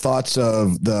 what are the thoughts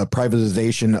of the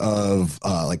privatization of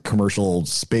like commercial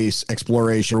space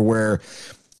exploration, where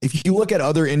if you look at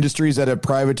other industries that have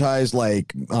privatized,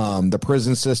 like the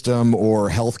prison system or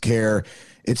healthcare,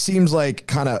 it seems like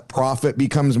kind of profit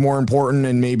becomes more important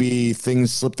and maybe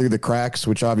things slip through the cracks,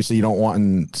 which obviously you don't want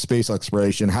in space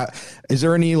exploration. Is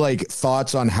there any like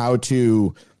thoughts on how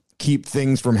to keep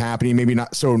things from happening? Maybe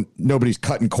not so nobody's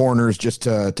cutting corners just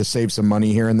to save some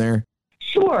money here and there.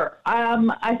 Sure.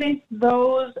 I think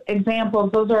those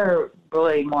examples, those are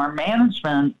really more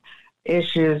management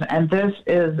issues, and this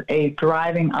is a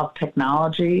driving of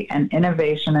technology and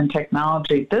innovation in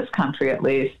technology. This country, at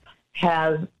least,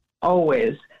 has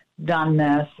always done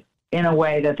this in a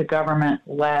way that the government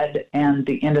led and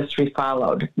the industry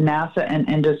followed. NASA and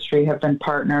industry have been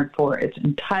partnered for its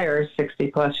entire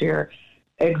 60-plus year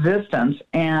existence.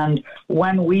 And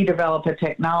when we develop a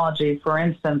technology, for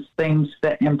instance, things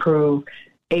that improve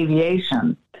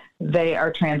aviation, they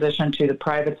are transitioned to the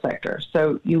private sector.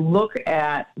 So you look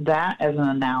at that as an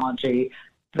analogy.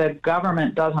 The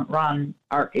government doesn't run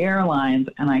our airlines,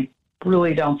 and I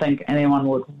really don't think anyone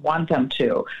would want them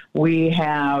to. We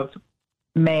have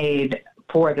made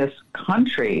for this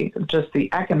country just the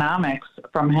economics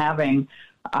from having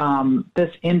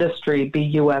this industry be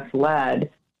U.S.-led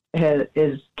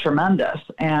is tremendous,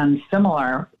 and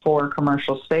similar for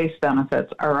commercial space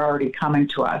benefits are already coming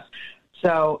to us.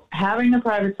 So having the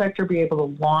private sector be able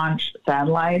to launch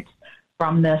satellites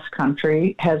from this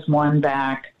country has won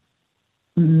back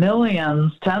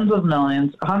millions, tens of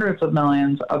millions, hundreds of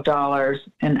millions of dollars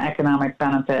in economic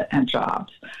benefit and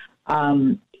jobs.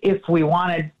 If we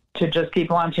wanted to just keep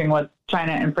launching with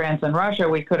China and France and Russia,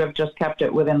 we could have just kept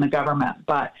it within the government,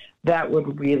 but that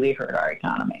would really hurt our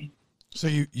economy. So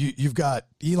you've got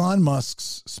Elon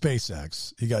Musk's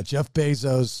SpaceX, you got Jeff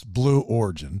Bezos' Blue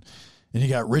Origin, and you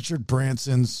got Richard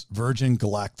Branson's Virgin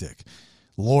Galactic.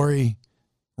 Lori,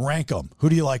 rank them. Who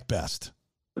do you like best?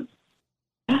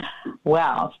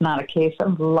 Well, it's not a case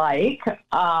of like.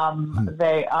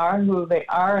 They are who they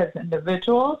are as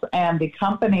individuals, and the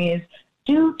companies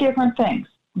do different things.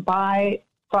 By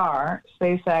far,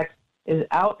 SpaceX is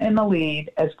out in the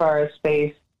lead as far as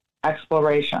space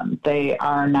exploration. They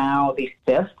are now the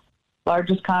 5th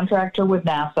largest contractor with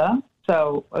NASA.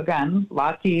 So, again,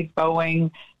 Lockheed,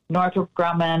 Boeing, Northrop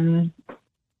Grumman,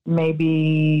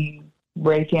 maybe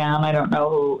Raytheon, I don't know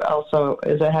who also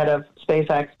is ahead of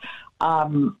SpaceX,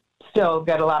 still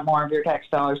get a lot more of your tax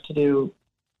dollars to do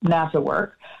NASA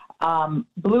work.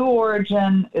 Blue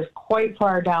Origin is quite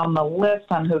far down the list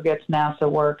on who gets NASA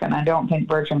work, and I don't think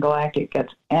Virgin Galactic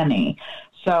gets any.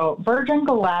 So Virgin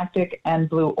Galactic and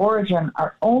Blue Origin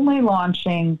are only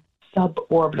launching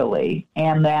suborbitally,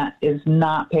 and that is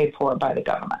not paid for by the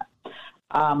government.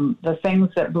 The things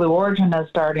that Blue Origin is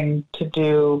starting to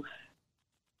do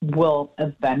will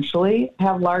eventually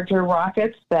have larger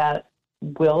rockets that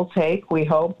will take, we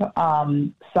hope,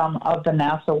 some of the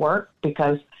NASA work,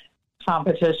 because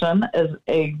competition is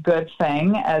a good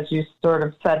thing, as you sort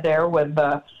of said there with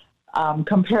the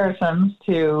comparisons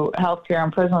to healthcare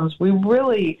and prisons. We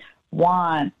really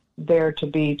want there to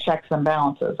be checks and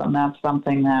balances, and that's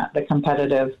something that the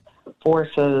competitive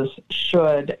forces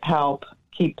should help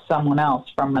keep someone else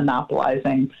from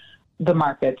monopolizing the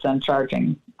markets and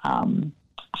charging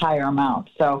higher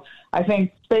amounts. So I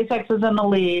think SpaceX is in the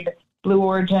lead. Blue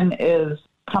Origin is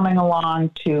coming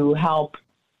along to help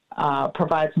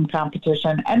provide some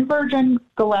competition. And Virgin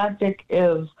Galactic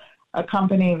is a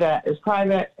company that is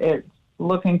private. It's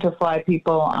looking to fly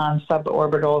people on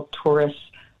suborbital tourists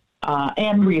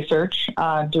and research,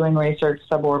 doing research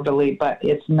suborbitally, but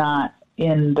it's not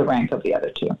in the rank of the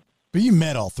other two. But you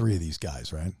met all three of these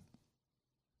guys, right?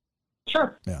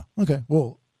 Sure. Yeah. Okay.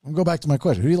 Well, I'll go back to my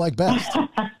question. Who do you like best?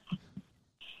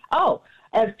 Oh,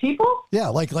 as people? Yeah,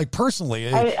 like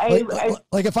personally.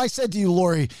 Like if I said to you,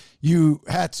 Lori, you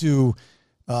had to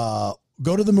go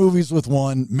to the movies with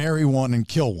one, marry one, and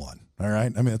kill one. All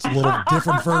right. I mean, it's a little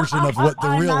different version of what the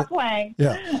real. I'm not playing.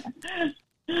 Yeah.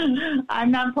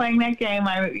 I'm not playing that game.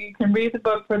 You can read the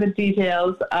book for the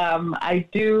details. I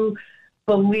do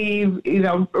believe,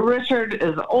 Richard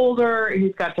is older.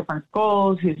 He's got different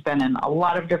goals. He's been in a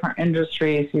lot of different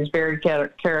industries. He's very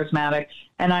charismatic,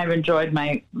 and I've enjoyed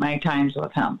my times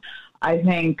with him. I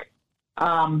think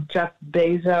Jeff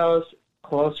Bezos,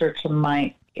 closer to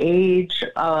my age.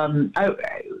 Musk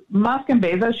and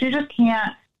Bezos, you just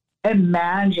can't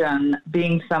imagine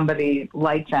being somebody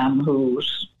like them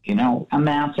who's,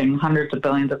 amassing hundreds of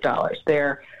billions of dollars.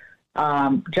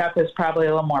 Jeff is probably a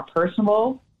little more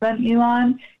personable than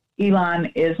Elon.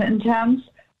 Elon is intense,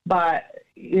 but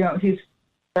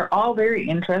they're all very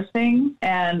interesting.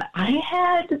 And I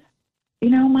had,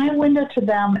 my window to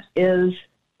them is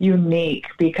unique,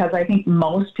 because I think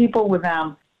most people with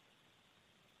them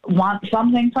want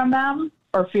something from them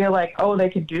or feel like, oh, they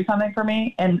could do something for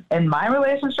me. And in my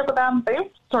relationship with them, they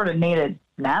sort of needed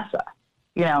NASA.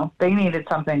 They needed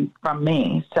something from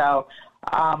me. So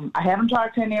I haven't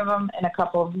talked to any of them in a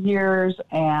couple of years,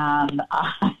 and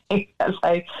as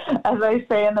I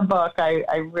say in the book, I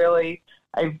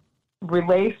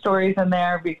relay stories in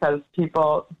there because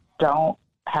people don't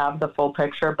have the full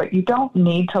picture. But you don't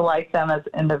need to like them as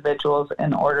individuals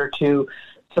in order to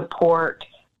support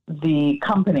the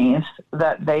companies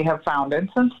that they have founded,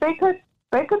 since they could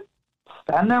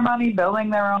spend their money building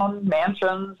their own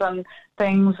mansions and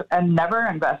things and never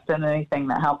invest in anything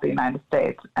that helped the United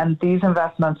States. And these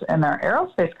investments in their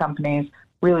aerospace companies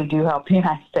really do help the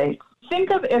United States.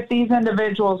 Think of if these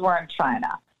individuals were in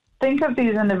China. Think if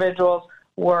these individuals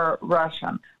were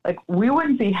Russian. Like, we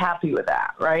wouldn't be happy with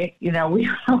that, right?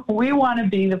 We want to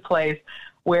be the place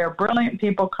where brilliant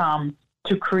people come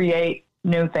to create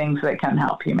new things that can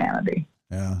help humanity.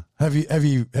 Yeah. Have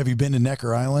you been to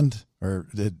Necker Island, or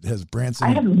has Branson?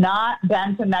 I have not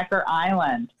been to Necker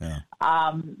Island. Yeah.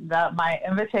 My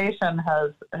invitation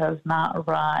has not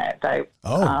arrived.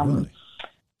 Really?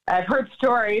 I've heard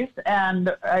stories,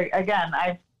 and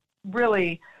I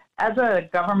really, as a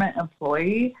government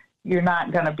employee, you're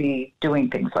not going to be doing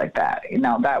things like that.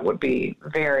 That would be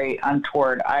very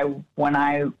untoward. When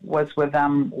I was with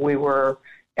them,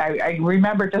 I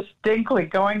remember distinctly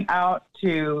going out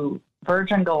to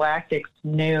Virgin Galactic's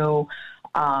new,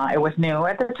 it was new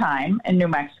at the time, in New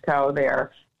Mexico,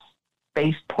 their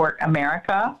Spaceport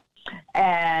America.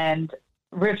 And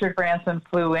Richard Branson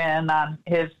flew in on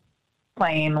his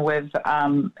plane with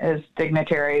his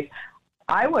dignitaries.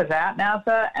 I was at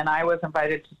NASA, and I was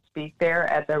invited to speak there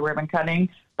at the ribbon cutting,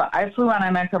 but I flew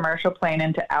on a commercial plane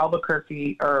into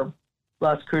Albuquerque or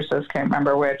Las Cruces, can't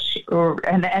remember which,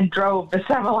 and drove the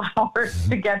several hours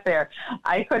to get there.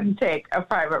 I couldn't take a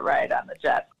private ride on the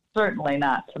jet, certainly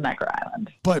not to Necker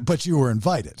Island. But you were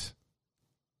invited.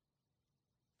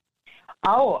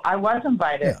 Oh, I was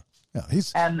invited. Yeah.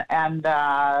 And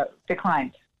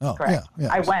declined. Oh, correct. Yeah.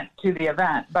 I went to the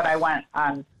event, but I went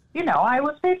on. I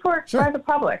was paid for by the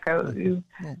public.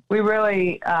 We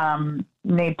really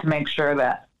need to make sure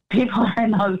that people are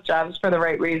in those jobs for the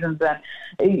right reasons, and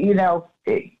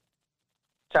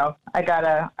so I got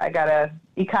a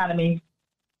economy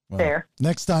there.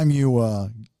 Next time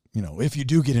you if you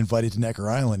do get invited to Necker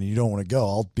Island and you don't want to go,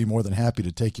 I'll be more than happy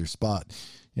to take your spot.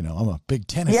 I'm a big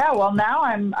tennis. Yeah, well, now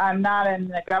I'm not in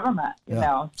the government,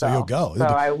 so you'll go. So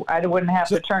I wouldn't have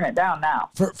to turn it down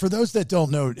now. For those that don't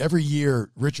know, every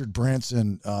year Richard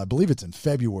Branson, I believe it's in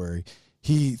February,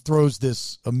 he throws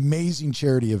this amazing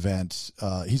charity event.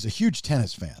 He's a huge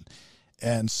tennis fan,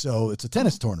 and so it's a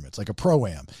tennis tournament. It's like a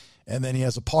pro-am, and then he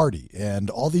has a party,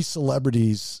 and all these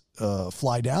celebrities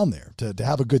fly down there to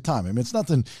have a good time. I mean, it's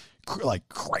nothing like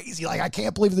crazy. Like, I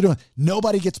can't believe they're doing.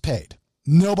 Nobody gets paid.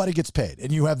 Nobody gets paid.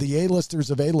 And you have the A-listers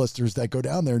of A-listers that go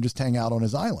down there and just hang out on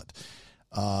his island.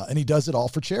 And he does it all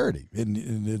for charity. And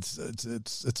it's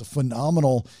a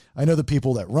phenomenal, I know the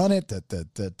people that run it,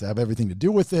 that have everything to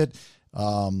do with it.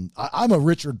 I'm a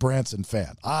Richard Branson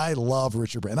fan. I love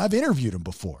Richard Branson. I've interviewed him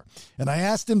before. And I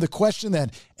asked him the question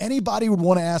that anybody would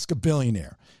want to ask a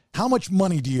billionaire. How much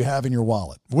money do you have in your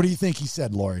wallet? What do you think he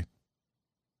said, Lori?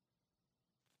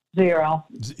 0.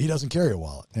 He doesn't carry a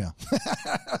wallet. Yeah.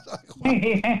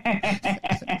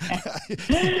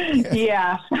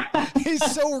 Yeah. He's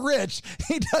so rich.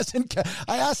 He doesn't.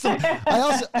 I asked him. I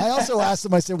also asked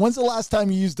him. I said, "When's the last time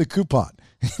you used the coupon?"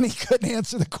 And he couldn't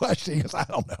answer the question. He goes, "I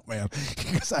don't know, man."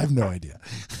 He goes, "I have no idea.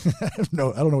 I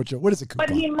don't know what is a coupon."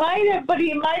 But he might have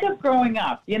growing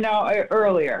up,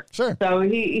 earlier. Sure. So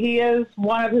he is,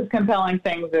 one of his compelling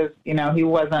things is, he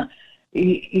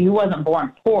wasn't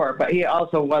born poor, but he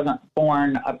also wasn't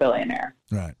born a billionaire.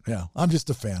 Right. Yeah. I'm just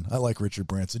a fan. I like Richard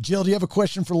Branson. Jill, do you have a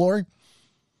question for Lori?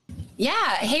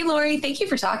 Yeah. Hey, Lori, thank you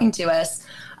for talking to us.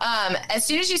 As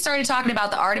soon as you started talking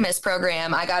about the Artemis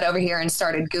program, I got over here and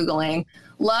started Googling.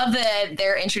 Love that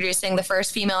they're introducing the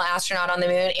first female astronaut on the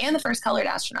moon and the first colored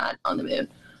astronaut on the moon.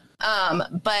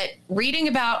 But reading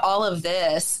about all of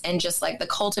this and just like the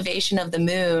cultivation of the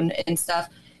moon and stuff,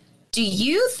 do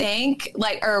you think,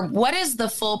 or what is the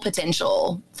full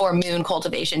potential for moon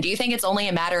cultivation? Do you think it's only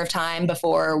a matter of time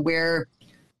before we're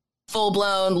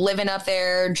full-blown living up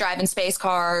there, driving space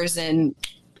cars and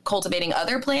cultivating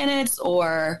other planets,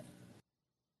 or?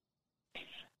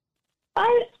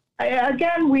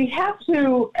 Again, we have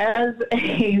to, as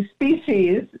a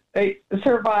species,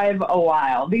 survive a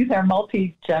while. These are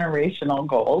multi-generational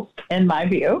goals, in my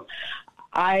view.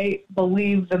 I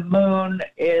believe the moon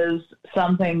is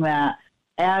something that,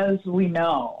 as we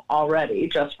know already,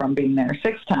 just from being there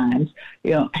 6 times,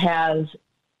 has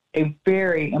a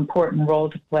very important role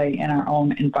to play in our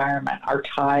own environment, our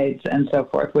tides and so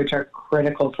forth, which are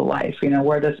critical to life.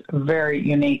 We're this very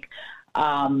unique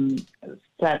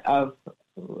set of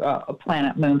a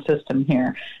planet-moon system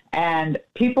here. And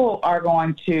people are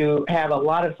going to have a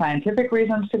lot of scientific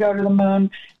reasons to go to the moon.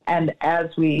 And as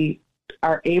we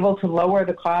are able to lower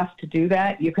the cost to do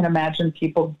that, you can imagine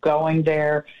people going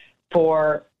there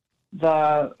for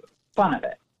the fun of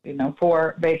it,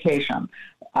 for vacation.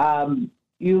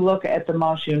 You look at the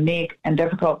most unique and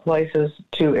difficult places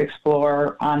to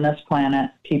explore on this planet,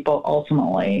 people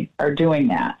ultimately are doing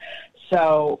that.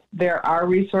 So there are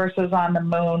resources on the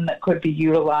moon that could be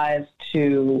utilized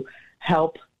to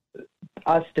help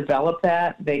us develop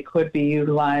that. They could be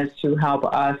utilized to help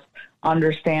us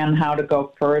understand how to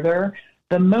go further.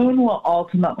 The moon will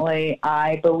ultimately,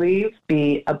 I believe,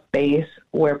 be a base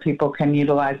where people can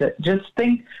utilize it. Just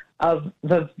think of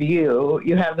the view.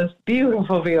 You have this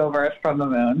beautiful view of Earth from the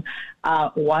moon.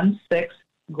 1/6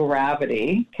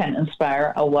 gravity can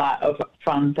inspire a lot of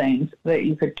fun things that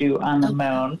you could do on the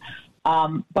moon.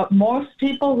 But most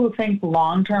people who think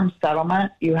long-term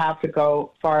settlement, you have to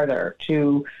go farther.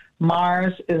 To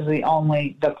Mars is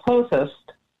the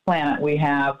closest planet we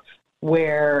have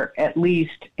where, at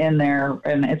least in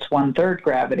its 1/3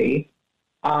 gravity,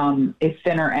 a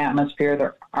thinner atmosphere,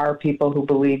 there are people who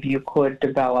believe you could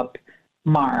develop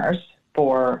Mars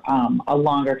for a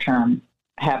longer-term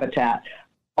habitat.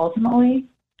 Ultimately,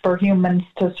 for humans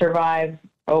to survive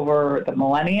over the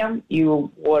millennium,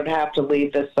 you would have to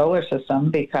leave the solar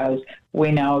system because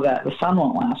we know that the sun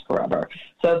won't last forever.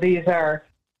 So these are,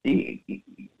 as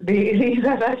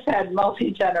I said,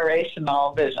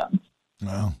 multi-generational visions.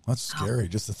 Wow, that's scary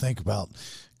just to think about.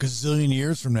 Gazillion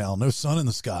years from now, no sun in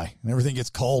the sky, and everything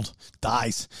gets cold,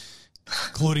 dies,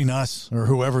 including us or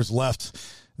whoever's left.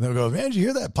 And they'll go, "Man, did you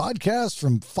hear that podcast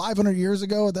from 500 years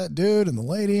ago with that dude and the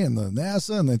lady and the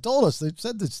NASA? And they told us, they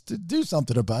said to do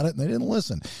something about it, and they didn't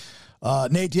listen."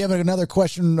 Nate, do you have another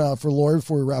question for Lori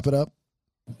before we wrap it up?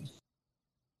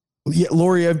 Yeah,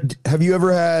 Lori, have you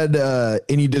ever had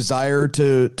any desire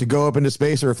to go up into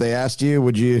space, or if they asked you,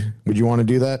 would you want to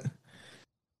do that?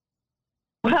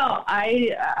 Well,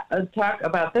 I talk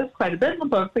about this quite a bit in the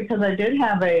book because I did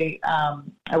have I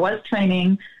was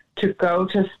training to go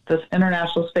to this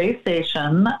International Space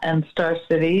Station and Star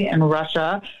City in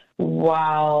Russia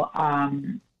while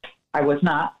I was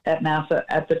not at NASA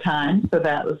at the time, so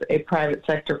that was a private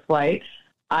sector flight.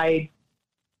 I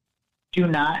do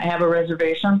not have a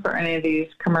reservation for any of these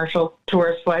commercial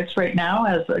tourist flights right now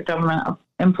as a government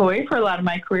employee for a lot of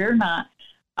my career,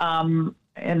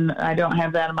 and I don't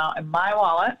have that amount in my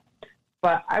wallet.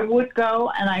 But I would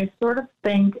go, and I sort of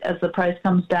think as the price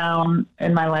comes down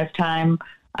in my lifetime,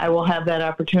 I will have that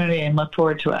opportunity and look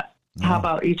forward to it. How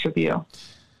about each of you?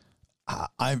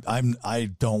 I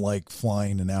don't like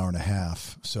flying an hour and a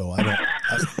half, so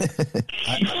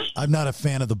I'm not a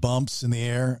fan of the bumps in the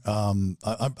air. I'm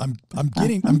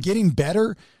getting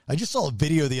better. I just saw a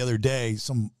video the other day.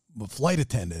 Some flight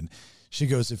attendant. She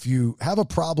goes, if you have a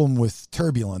problem with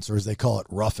turbulence, or as they call it,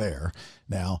 rough air,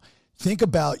 now think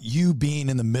about you being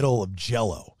in the middle of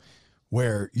Jell-O,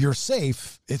 where you're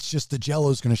safe. It's just the Jell-O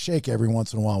is going to shake every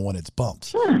once in a while when it's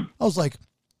bumped. I was like,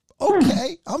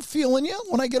 okay, I'm feeling you.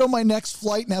 When I get on my next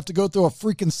flight and have to go through a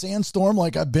freaking sandstorm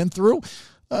like I've been through,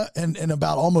 and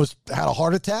about almost had a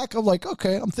heart attack, I'm like,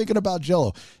 okay, I'm thinking about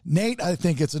Jell-O. Nate, I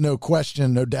think it's a no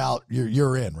question, no doubt.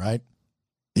 You're in, right?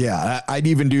 Yeah, I'd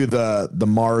even do the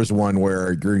Mars one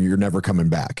where you're never coming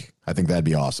back. I think that'd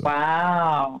be awesome.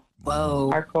 Wow. Whoa.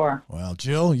 Hardcore. Well,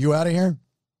 Jill, you out of here?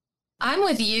 I'm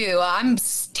with you. I'm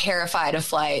terrified of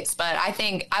flights, but I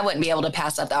think I wouldn't be able to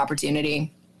pass up the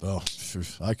opportunity. Oh,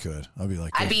 I could. I'd be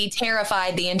like, I'd be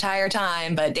terrified the entire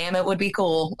time, but damn, it would be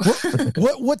cool.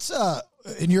 What's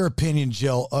in your opinion,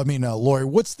 Jill? I mean, Lori,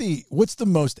 what's the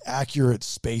most accurate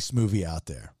space movie out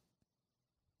there?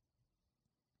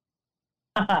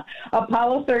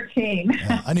 Apollo 13.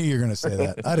 Yeah, I knew you were going to say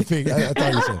that. I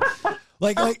thought you said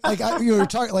it. You were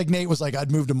talking like Nate was like, I'd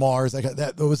move to Mars. Like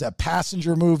that was that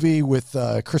passenger movie with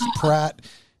Chris Pratt.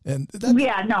 And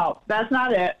no, that's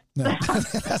not it. No,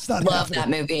 that's not love that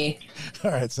movie.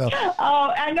 All right, so.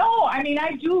 Oh, I know. I mean,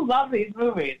 I do love these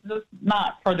movies, just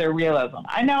not for their realism.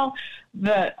 I know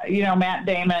that Matt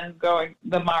Damon going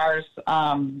the Mars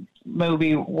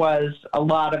movie was a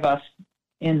lot of us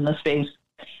in the space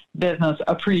business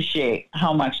appreciate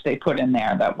how much they put in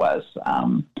there that was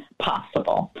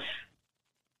possible.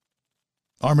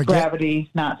 Armageddon.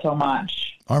 Gravity, not so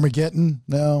much. Armageddon,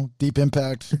 no. Deep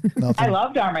Impact, nothing. I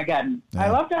loved Armageddon. Yeah.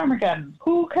 I loved Armageddon.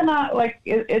 Who cannot,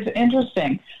 it's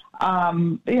interesting.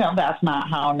 That's not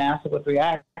how NASA would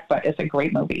react, but it's a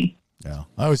great movie. Yeah.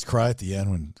 I always cry at the end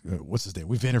when, what's his name?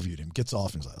 We've interviewed him. Gets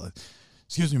off and he's like,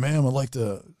 excuse me, ma'am, I'd like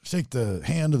to shake the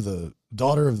hand of the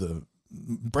daughter of the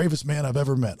bravest man I've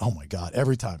ever met. Oh my God.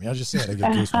 Every time. I just say it, I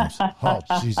get goosebumps.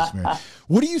 Oh, Jesus, Mary.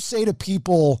 What do you say to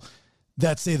people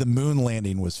that say the moon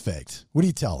landing was faked? What do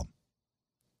you tell them?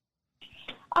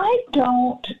 I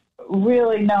don't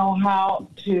really know how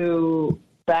to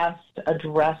best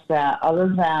address that other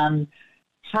than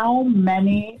how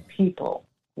many people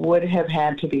would have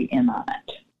had to be in on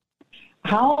it.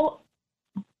 How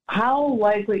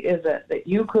likely is it that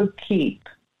you could keep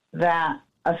that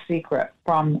a secret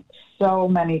from so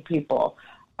many people?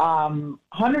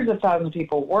 Hundreds of thousands of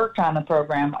people worked on the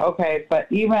program, okay, but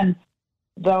even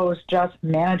those just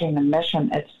managing the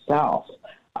mission itself,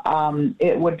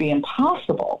 it would be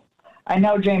impossible. I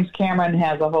know James Cameron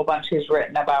has a whole bunch he's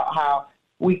written about how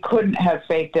we couldn't have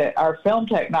faked it. Our film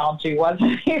technology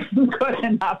wasn't even good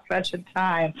enough at the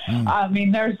time. I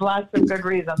mean, there's lots of good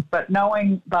reasons, but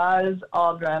knowing Buzz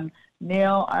Aldrin,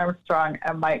 Neil Armstrong,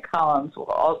 and Mike Collins will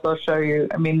also show you,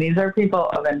 I mean, these are people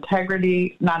of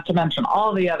integrity, not to mention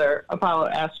all the other Apollo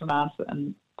astronauts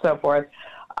and so forth,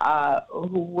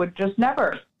 who would just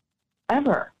never,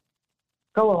 ever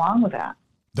go along with that.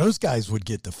 Those guys would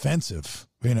get defensive,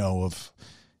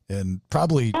 and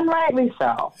probably. And rightly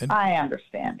so. I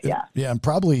understand, yeah. Yeah, and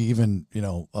probably even,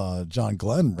 John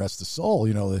Glenn, rest his soul,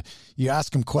 you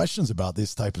ask him questions about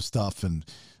this type of stuff, and,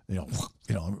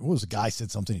 what was a guy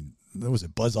said something, was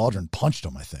it Buzz Aldrin punched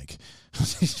him, I think.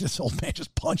 This old man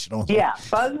just punched him. Yeah,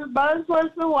 Buzz was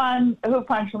the one who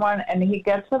punched one, and he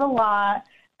gets it a lot.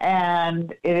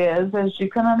 And it is, as you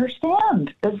can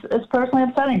understand, it's personally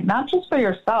upsetting, not just for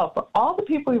yourself, but all the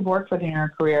people you've worked with in your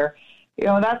career.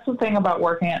 That's the thing about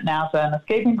working at NASA. And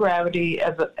Escaping Gravity,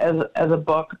 as a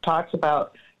book, talks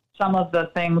about some of the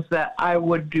things that I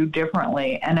would do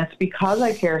differently. And it's because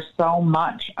I care so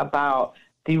much about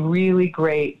the really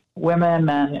great women and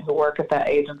men who work at that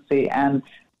agency and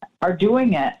are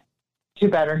doing it to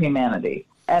better humanity.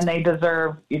 And they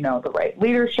deserve, the right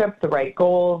leadership, the right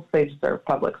goals. They deserve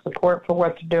public support for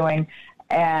what they're doing.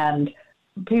 And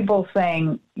people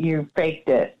saying you faked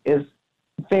it is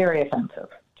very offensive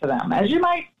to them, as you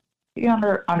might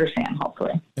understand,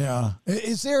 hopefully. Yeah.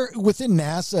 Is there, within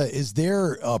NASA, is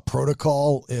there a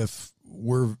protocol if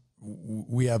we're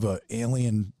we have a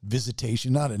alien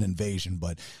visitation, not an invasion,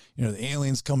 but the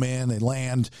aliens come in, they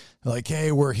land, they're like,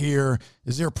 hey, we're here.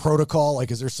 Is there a protocol? Like,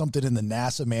 is there something in the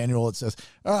NASA manual that says,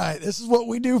 all right, this is what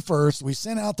we do first. We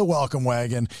send out the welcome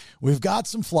wagon. We've got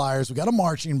some flyers. We got a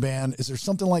marching band. Is there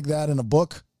something like that in a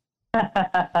book?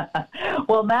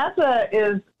 Well, NASA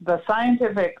is the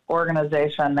scientific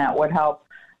organization that would help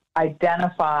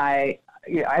identify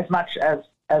as much as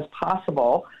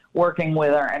possible, working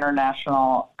with our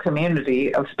international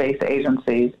community of space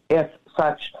agencies, if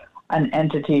such an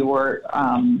entity were,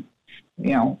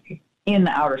 in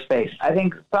outer space. I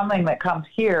think something that comes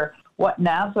here, what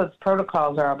NASA's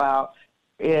protocols are about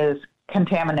is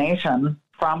contamination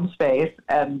from space,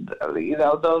 and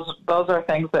those are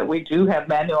things that we do have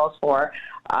manuals for,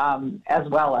 as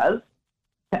well as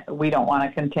we don't want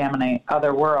to contaminate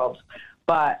other worlds.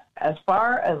 But as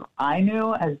far as I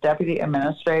knew, as deputy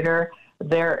administrator,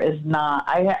 there is not.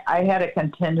 I had a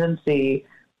contingency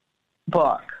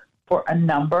book for a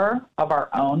number of our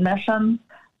own missions,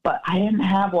 but I didn't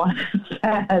have one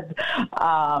that said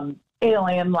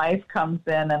alien life comes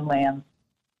in and lands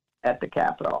at the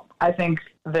Capitol. I think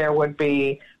there would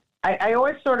be. I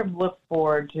always sort of look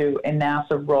forward to a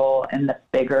NASA role in the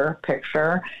bigger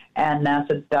picture, and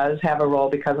NASA does have a role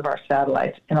because of our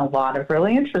satellites in a lot of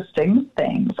really interesting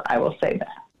things. I will say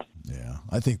that. Yeah,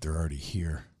 I think they're already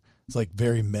here. It's like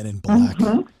very Men in Black.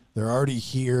 Mm-hmm. They're already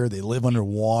here. They live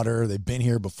underwater. They've been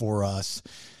here before us.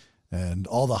 And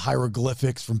all the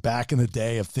hieroglyphics from back in the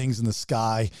day of things in the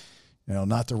sky,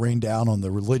 not to rain down on the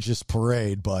religious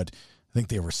parade, but I think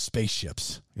they were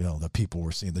spaceships, that people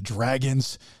were seeing. The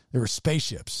dragons, they were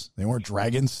spaceships. They weren't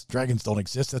dragons. Dragons don't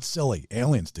exist. That's silly.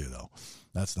 Aliens do, though.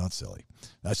 That's not silly.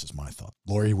 That's just my thought.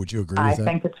 Lori, would you agree with that? I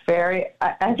think it's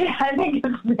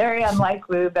very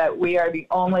unlikely that we are the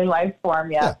only life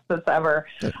form yet that's ever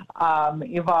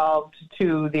evolved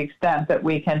to the extent that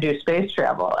we can do space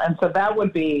travel. And so that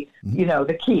would be,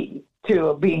 the key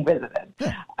to being visited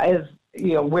is,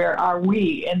 where are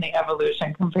we in the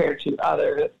evolution compared to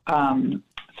other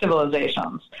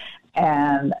civilizations?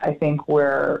 And I think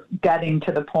we're getting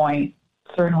to the point,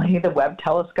 certainly the Webb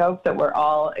telescope, that we're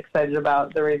all excited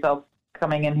about the results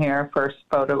coming in here. First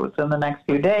photos in the next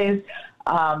few days.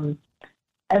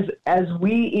 As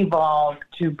we evolve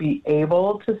to be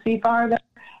able to see farther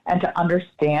and to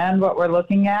understand what we're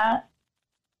looking at,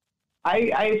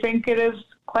 I think it is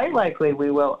quite likely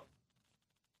we will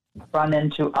run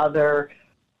into other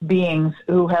beings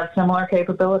who have similar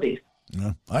capabilities.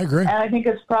 Yeah, I agree. And I think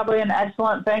it's probably an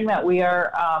excellent thing that we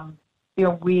are,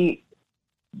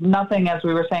 nothing, as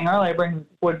we were saying earlier,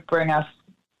 would bring us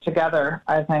together,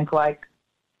 I think, like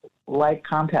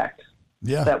contact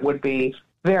that would be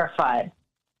verified.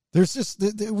 There was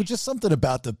just something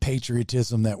about the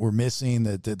patriotism that we're missing,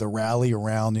 the rally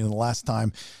around, the last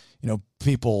time,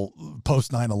 people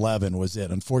post 9/11 was it.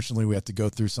 Unfortunately, we have to go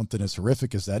through something as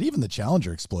horrific as that. Even the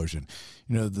Challenger explosion,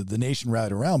 the nation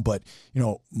rallied around. But,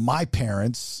 my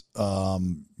parents,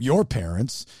 your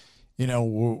parents,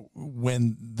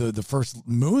 when the first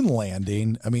moon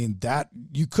landing, I mean, that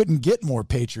you couldn't get more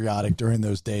patriotic during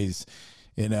those days,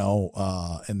 and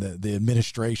the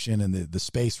administration and the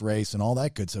space race and all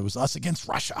that good. So it was us against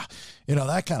Russia,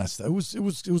 that kind of stuff. It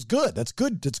was good. That's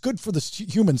good. It's good for the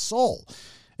human soul.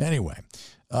 Anyway,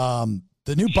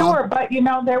 the new bomb. But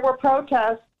there were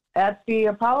protests at the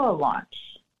Apollo launch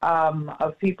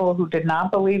of people who did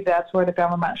not believe that's where the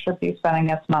government should be spending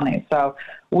its money. So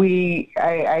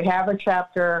I have a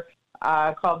chapter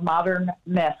called Modern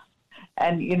Myths,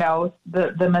 and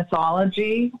the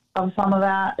mythology of some of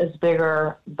that is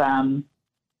bigger than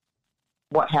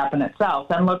what happened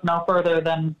itself. And look no further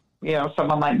than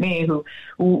someone like me who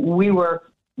we were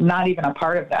not even a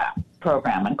part of that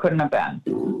program and couldn't have been.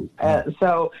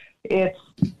 So it's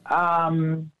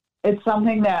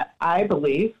something that I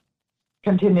believe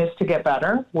continues to get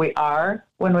better. We are,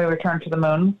 when we return to the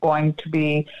moon, going to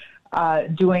be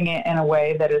doing it in a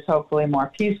way that is hopefully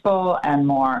more peaceful and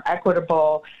more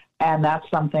equitable. And that's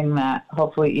something that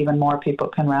hopefully even more people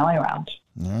can rally around.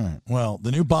 All right. Well,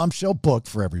 the new bombshell book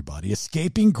for everybody,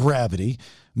 Escaping Gravity,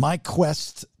 My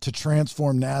Quest to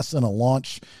Transform NASA and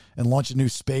launch a new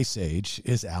space age,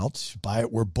 is out. Buy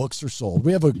it where books are sold.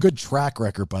 We have a good track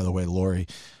record, by the way, Lori,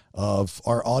 of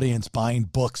our audience buying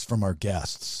books from our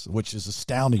guests, which is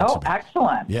astounding to me. Oh,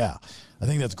 excellent. Yeah, I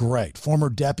think that's great. Former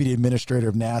Deputy Administrator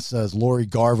of NASA is Lori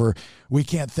Garver. We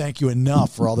can't thank you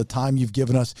enough for all the time you've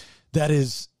given us. That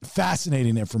is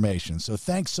fascinating information. So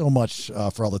thanks so much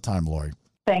for all the time, Lori.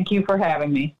 Thank you for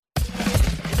having me.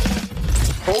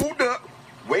 Hold up.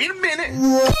 Wait a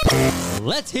minute.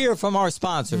 Let's hear from our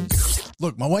sponsors.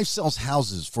 Look, my wife sells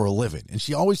houses for a living, and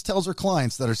she always tells her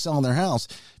clients that are selling their house,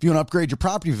 if you want to upgrade your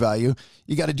property value,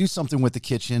 you got to do something with the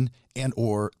kitchen and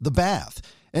or the bath.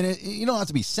 And you don't have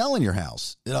to be selling your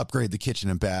house to upgrade the kitchen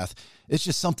and bath. It's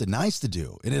just something nice to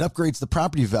do, and it upgrades the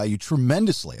property value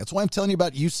tremendously. That's why I'm telling you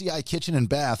about UCI Kitchen and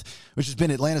Bath, which has been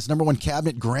Atlanta's #1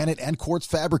 cabinet, granite, and quartz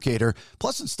fabricator,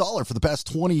 plus installer for the past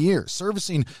 20 years,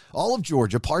 servicing all of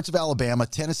Georgia, parts of Alabama,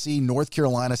 Tennessee, North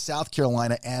Carolina, South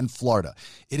Carolina, and Florida.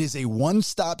 It is a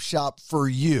one-stop shop for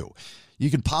you.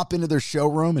 You can pop into their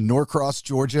showroom in Norcross,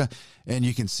 Georgia, and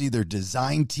you can see their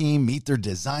design team, meet their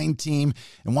design team,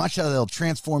 and watch how they'll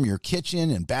transform your kitchen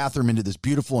and bathroom into this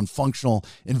beautiful and functional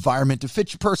environment to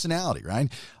fit your personality,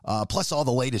 right? Plus all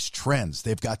the latest trends.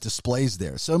 They've got displays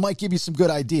there. So it might give you some good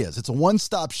ideas. It's a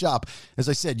one-stop shop. As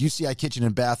I said, UCI Kitchen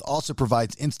and Bath also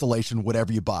provides installation,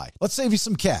 whatever you buy. Let's save you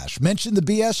some cash. Mention the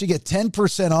BS, you get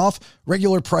 10% off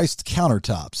regular priced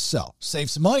countertops. So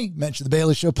save some money. Mention the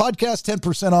Bailey Show podcast,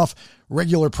 10% off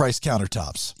regular price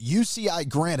countertops.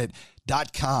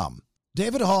 UCIGranite.com.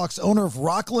 David Hawks, owner of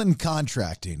Rockland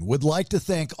Contracting, would like to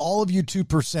thank all of you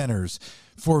 2%ers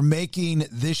for making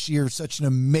this year such an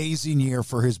amazing year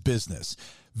for his business.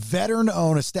 Veteran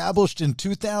owned, established in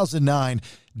 2009,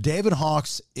 David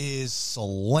Hawks is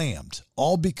slammed,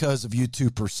 all because of you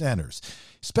 2%ers.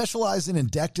 Specializing in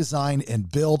deck design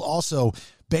and build, also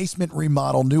basement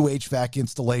remodel, new HVAC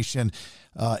installation,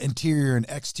 interior and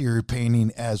exterior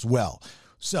painting as well.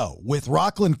 So with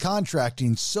Rockland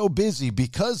Contracting so busy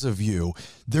because of you,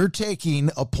 they're taking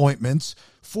appointments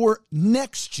for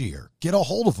next year. Get a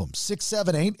hold of them,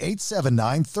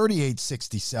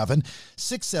 678-879-3867,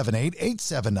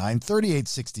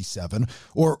 678-879-3867,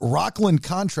 or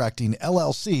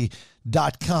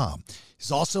rocklandcontractingllc.com.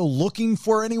 He's also looking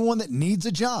for anyone that needs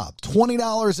a job.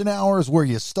 $20 an hour is where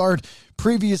you start.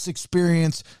 Previous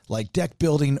experience like deck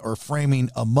building or framing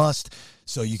a must.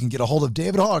 So you can get a hold of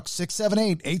David Hawks,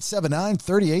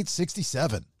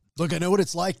 678-879-3867. Look, I know what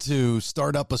it's like to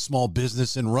start up a small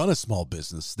business and run a small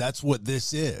business. That's what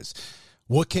this is.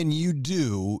 What can you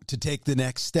do to take the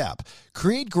next step?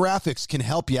 Create Graphics can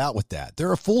help you out with that.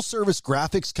 They're a full-service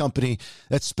graphics company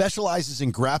that specializes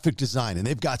in graphic design, and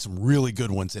they've got some really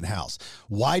good ones in-house.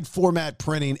 Wide format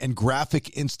printing and graphic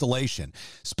installation.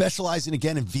 Specializing,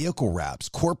 again, in vehicle wraps,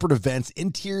 corporate events,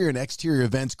 interior and exterior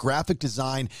events, graphic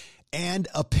design, and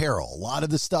apparel. A lot of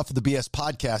the stuff of the BS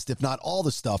podcast, if not all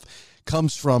the stuff,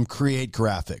 comes from Create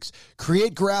Graphics.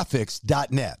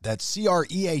 CreateGraphics.net. That's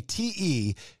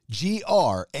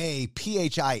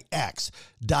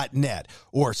CreateGraphics.net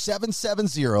or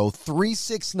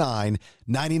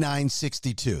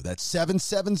 770-369-9962. That's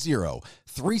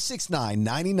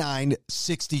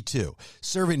 770-369-9962.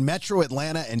 Serving Metro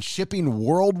Atlanta and shipping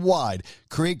worldwide.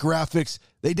 Create Graphics,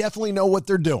 they definitely know what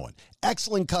they're doing.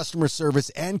 Excellent customer service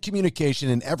and communication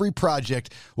in every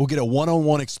project. Will get a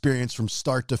one-on-one experience from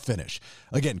start to finish.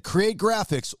 Again, Create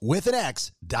Graphics with an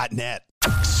X.net.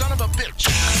 Son of a bitch.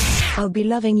 I'll be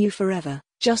loving you forever,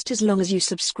 just as long as you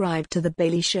subscribe to The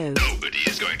Bailey Show. Nobody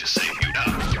is going to save you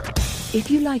now. If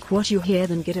you like what you hear,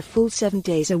 then get a full 7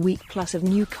 days a week plus of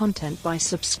new content by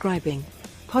subscribing.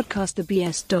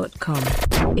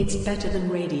 PodcastTheBS.com. It's better than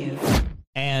radio.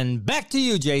 And back to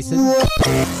you, Jason.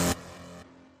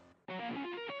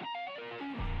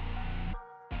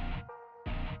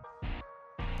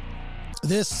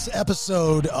 This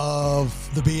episode of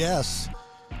The BS,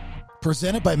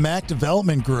 presented by Mac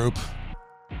Development Group.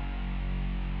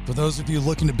 For those of you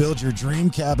looking to build your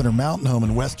dream cabin or mountain home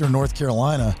in Western North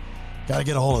Carolina, got to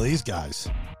get a hold of these guys.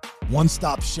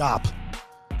 One-stop shop.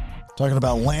 Talking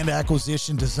about land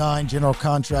acquisition, design, general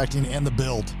contracting, and the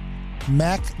build.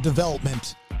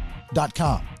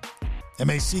 MacDevelopment.com.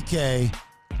 M-A-C-K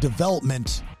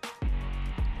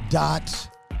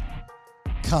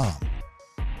development.com.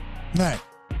 All right,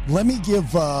 let me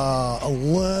give a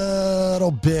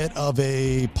little bit of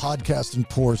a Podcast and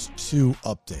Pours 2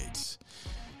 update.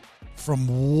 From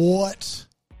what?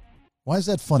 Why is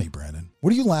that funny, Brandon?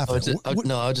 What are you laughing at?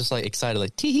 No, I was just like excited,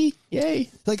 like tee yay!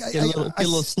 Like get a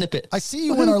little snippet. I see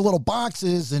you in our little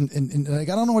boxes, and like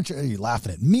I don't know what are you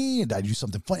laughing at me? Did I do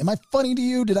something funny? Am I funny to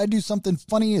you? Did I do something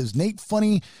funny? Is Nate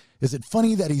funny? Is it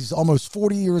funny that he's almost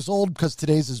 40 years old because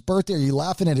today's his birthday? Are you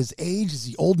laughing at his age? Is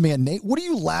he old man Nate? What are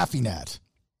you laughing at?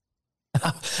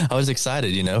 I was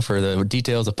excited, for the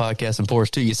details of Podcast and Pours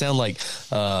 2. You sound like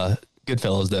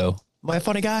Goodfellas, though. Am I a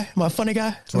funny guy? Am I a funny guy?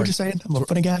 That's what you're saying? I'm a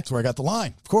funny guy? That's where I got the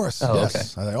line, of course. Oh,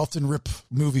 yes. Okay. I often rip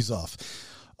movies off.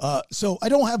 So I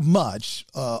don't have much.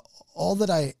 All that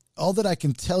I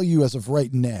can tell you as of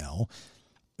right now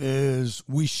is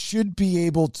we should be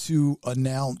able to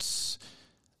announce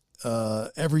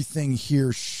everything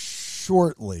here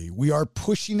shortly. We are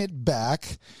pushing it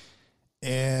back,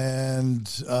 and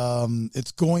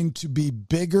it's going to be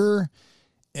bigger.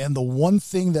 And the one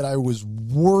thing that I was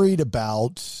worried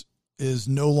about is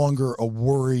no longer a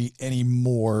worry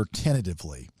anymore,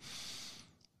 tentatively.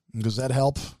 Does that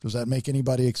help? Does that make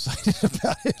anybody excited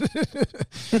about it?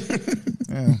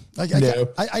 Yeah.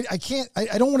 I can't.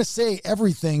 I don't want to say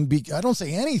everything. I don't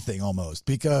say anything almost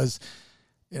because,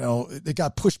 it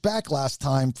got pushed back last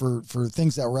time for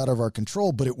things that were out of our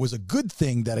control. But it was a good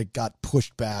thing that it got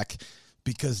pushed back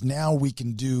because now we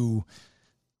can do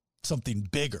something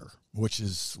bigger, which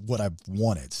is what I've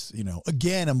wanted.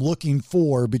 Again, I'm looking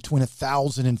for between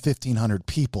 1,000 and 1,500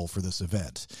 people for this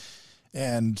event,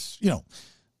 and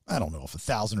I don't know if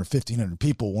 1,000 or 1,500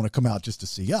 people want to come out just to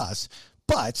see us,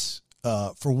 but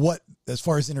as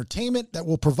far as entertainment that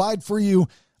we'll provide for you,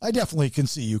 I definitely can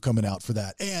see you coming out for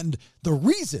that. And the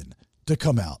reason to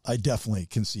come out, I definitely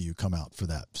can see you come out for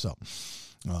that. So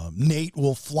Nate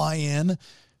will fly in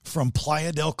from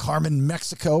Playa del Carmen,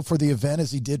 Mexico for the event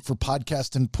as he did for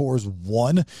Podcast and Pours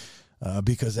 1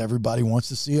 because everybody wants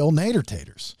to see old Nader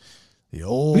Taters. The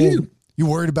old... You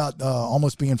worried about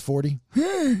almost being 40?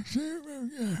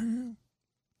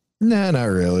 Nah, not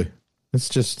really. It's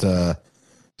just I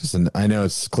know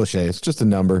it's cliche. It's just a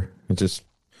number. It just,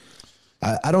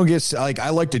 I don't get I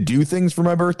like to do things for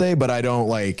my birthday, but I don't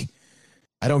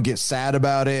get sad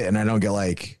about it. And I don't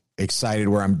get excited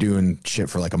where I'm doing shit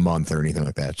for a month or anything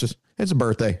like that. It's a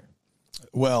birthday.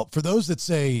 Well, for those that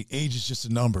say age is just a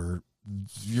number,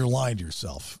 you're lying to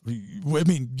yourself. I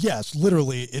mean, yes,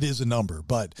 literally it is a number,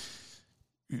 but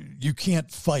you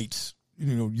can't fight,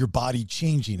 your body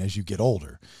changing as you get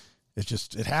older.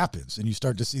 It happens and you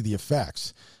start to see the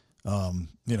effects. I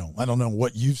don't know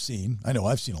what you've seen. I know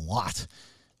I've seen a lot.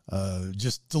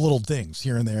 Just the little things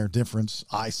here and there, difference,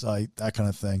 eyesight, that kind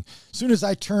of thing. As soon as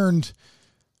I turned,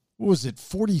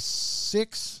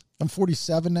 46? I'm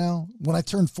 47 now. When I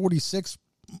turned 46,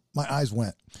 my eyes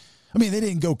went. I mean, they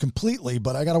didn't go completely,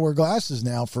 but I got to wear glasses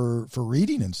now for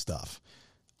reading and stuff.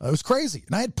 It was crazy.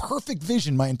 And I had perfect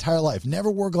vision my entire life.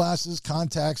 Never wore glasses,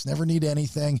 contacts, never need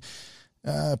anything.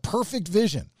 Perfect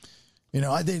vision.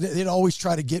 They'd always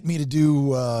try to get me to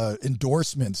do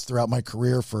endorsements throughout my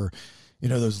career for,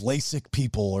 those LASIK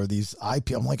people or these eye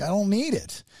people. I'm like, I don't need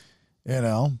it.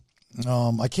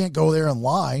 I can't go there and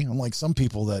lie. I'm like some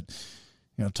people that,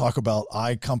 talk about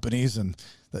eye companies and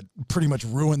that pretty much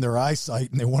ruined their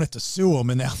eyesight and they wanted to sue them.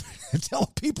 And now they're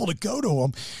telling people to go to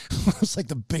them. It's like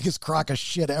the biggest crock of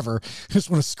shit ever. I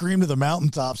just want to scream to the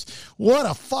mountaintops. What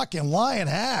a fucking lying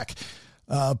hack.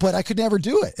 But I could never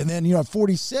do it. And then, at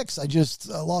 46, I just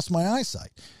lost my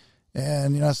eyesight.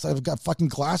 And, I've got fucking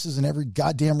glasses in every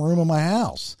goddamn room in my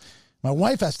house. My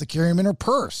wife has to carry them in her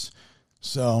purse.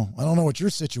 So I don't know what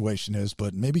your situation is,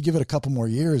 but maybe give it a couple more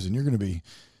years and you're going to be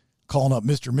calling up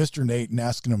Mr. Nate and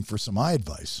asking him for some eye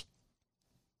advice.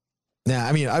 Yeah,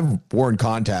 I mean, I've worn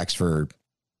contacts for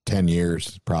 10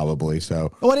 years probably.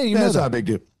 So I didn't even know that's that. not a big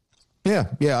deal.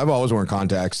 Yeah, I've always worn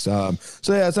contacts. So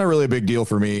yeah, it's not really a big deal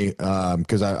for me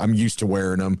because I'm used to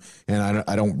wearing them, and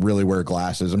I don't really wear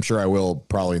glasses. I'm sure I will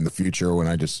probably in the future when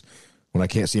I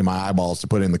can't see my eyeballs to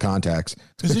put in the contacts.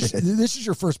 This is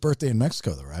your first birthday in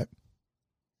Mexico, though, right?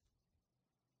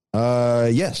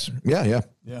 Yes, yeah.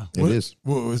 It is.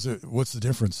 What was it? What's the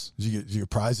difference? Did you get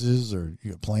prizes or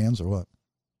you get plans or what?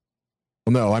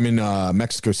 Well, no, I'm in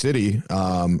Mexico City,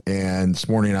 and this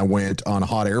morning I went on a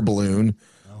hot air balloon.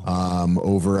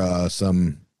 Over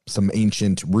some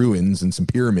ancient ruins and some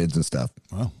pyramids and stuff.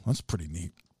 Well, that's pretty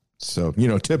neat. So,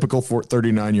 typical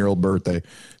 39-year-old birthday.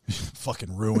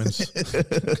 Fucking ruins.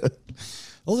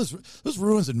 Well, those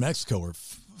ruins in Mexico are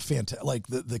fantastic. Like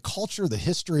the culture, the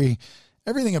history,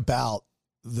 everything about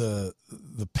the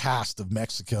past of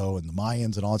Mexico and the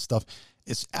Mayans and all that stuff.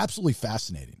 It's absolutely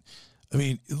fascinating. I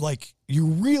mean, you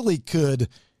really could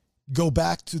go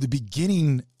back to the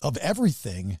beginning of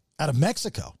everything out of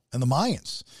Mexico and the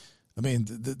Mayans. I mean,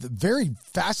 the very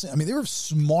fascinating. I mean, they were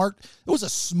smart. It was a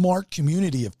smart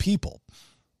community of people.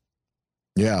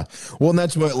 Yeah. Well, and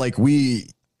that's what we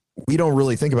don't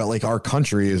really think about. Our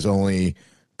country is only a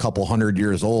couple hundred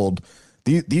years old.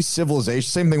 These civilizations,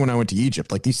 same thing when I went to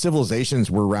Egypt, these civilizations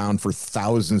were around for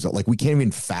thousands of, we can't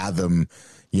even fathom,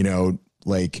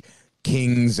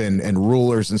 kings and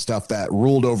rulers and stuff that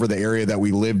ruled over the area that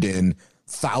we lived in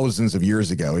thousands of years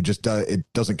ago. It just it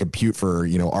doesn't compute for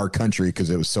our country because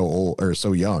it was so old or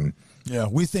so young. Yeah,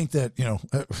 we think that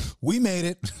we made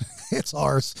it. It's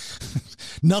ours.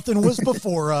 Nothing was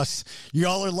before us.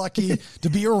 Y'all are lucky to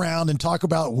be around and talk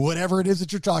about whatever it is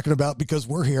that you're talking about because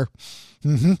we're here.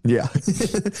 Yeah.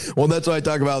 Well, that's why I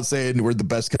talk about saying we're the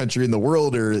best country in the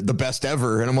world or the best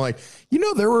ever. And I'm like,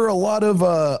 there were a lot of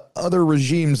other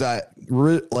regimes that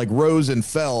rose and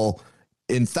fell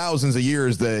in thousands of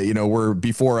years that, were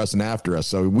before us and after us.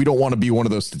 So we don't want to be one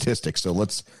of those statistics. So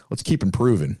let's keep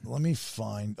improving. Let me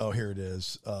find. Oh, here it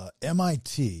is.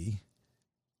 MIT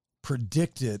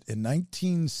predicted in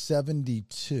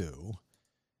 1972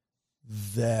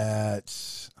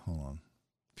 that, hold on,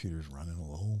 computer's running a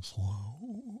little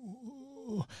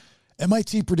slow.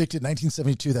 MIT predicted in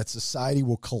 1972 that society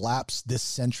will collapse this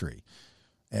century,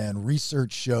 and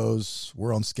research shows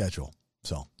we're on schedule.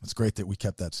 So it's great that we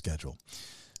kept that schedule.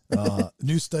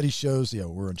 New study shows,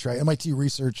 we're on track. MIT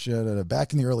research,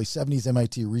 back in the early 70s,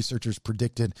 MIT researchers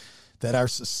predicted that our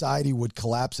society would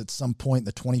collapse at some point in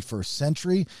the 21st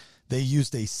century. They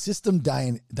used a system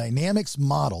dynamics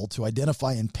model to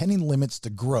identify impending limits to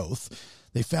growth.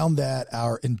 They found that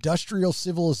our industrial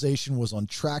civilization was on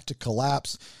track to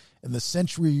collapse in the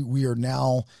century we are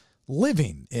now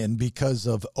living in because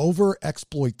of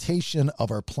over-exploitation of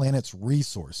our planet's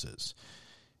resources.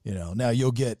 Now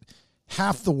you'll get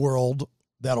half the world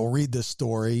that'll read this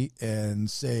story and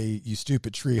say, you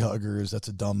stupid tree huggers, that's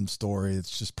a dumb story.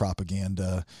 It's just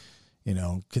propaganda.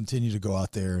 Continue to go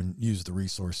out there and use the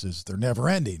resources. They're never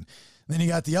ending. And then you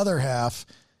got the other half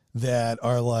that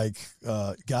are like,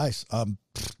 guys,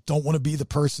 don't want to be the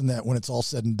person that when it's all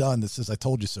said and done that says, I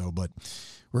told you so, but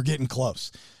we're getting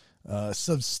close.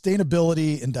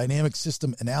 Sustainability and dynamic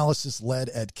system analysis led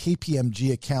at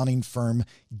KPMG accounting firm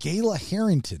Gayla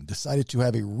Harrington decided to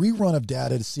have a rerun of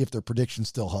data to see if their predictions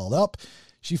still held up.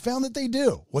 She found that they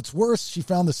do. What's worse, she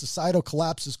found the societal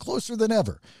collapse is closer than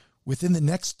ever within the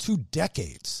next 2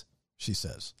 decades, she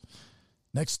says.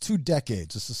 Next 2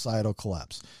 decades of societal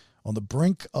collapse. On the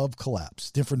brink of collapse.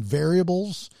 Different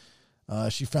variables.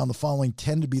 She found the following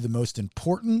 10 to be the most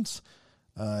important.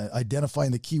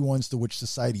 Identifying the key ones to which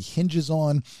society hinges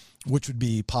on, which would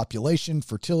be population,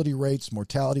 fertility rates,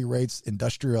 mortality rates,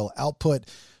 industrial output,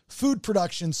 food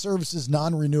production, services,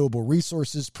 non-renewable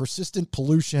resources, persistent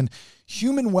pollution,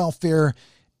 human welfare,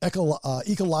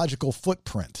 ecological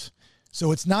footprint.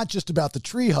 So it's not just about the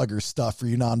tree hugger stuff for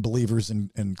you non-believers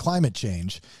in climate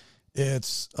change.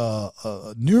 It's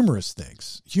numerous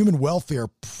things. Human welfare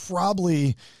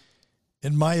probably,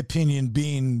 in my opinion,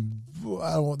 being,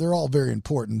 they're all very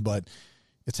important, but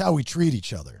it's how we treat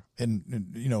each other. And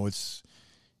it's,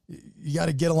 you got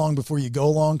to get along before you go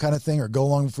along kind of thing, or go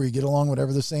along before you get along,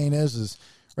 whatever the saying is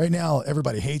right now,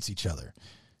 everybody hates each other.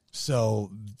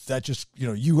 So that just,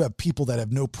 you have people that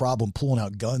have no problem pulling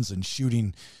out guns and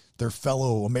shooting their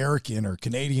fellow American or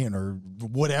Canadian or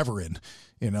whatever in,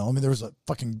 there was a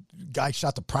fucking guy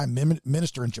shot the prime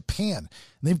minister in Japan, and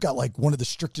they've got like one of the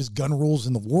strictest gun rules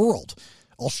in the world.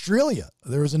 Australia,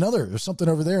 there's something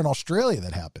over there in Australia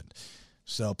that happened.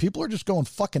 So people are just going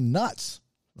fucking nuts,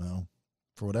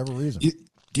 for whatever reason.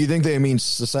 Do you think they mean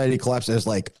society collapse as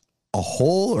like a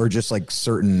whole or just like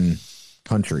certain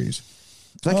countries?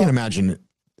 I can't imagine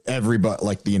everybody,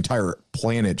 like the entire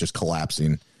planet just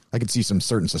collapsing. I could see some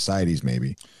certain societies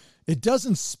maybe. It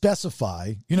doesn't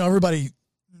specify, everybody,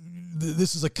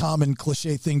 this is a common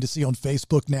cliche thing to see on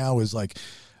Facebook now is like,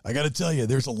 I got to tell you,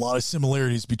 there's a lot of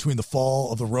similarities between the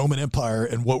fall of the Roman Empire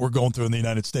and what we're going through in the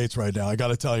United States right now. I got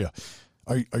to tell you,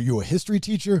 are you a history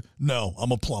teacher? No,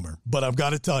 I'm a plumber, but I've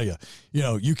got to tell you,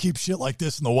 you keep shit like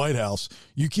this in the White House,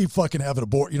 you keep fucking having a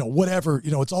board, whatever,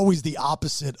 it's always the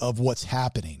opposite of what's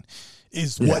happening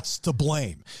is what's to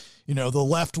blame. The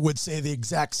left would say the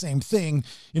exact same thing,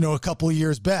 a couple of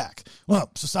years back.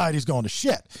 Well, society's going to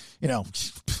shit,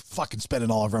 fucking spending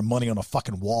all of our money on a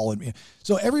fucking wall. And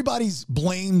so everybody's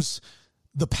blames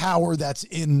the power that's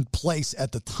in place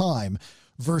at the time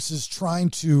versus trying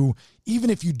to, even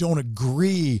if you don't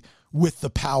agree with the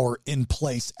power in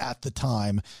place at the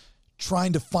time,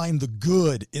 trying to find the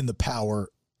good in the power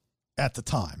at the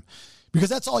time, because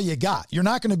that's all you got. You're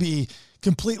not going to be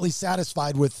completely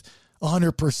satisfied with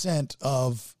 100%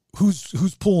 of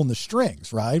who's pulling the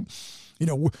strings, right?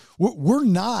 We're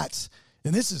not,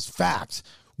 and this is fact,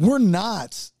 we're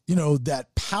not, that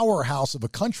powerhouse of a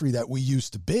country that we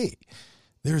used to be.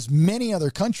 There's many other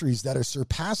countries that are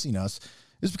surpassing us.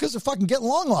 It's because they're fucking getting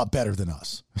along a lot better than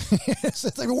us.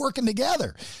 They're working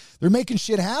together. They're making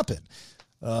shit happen.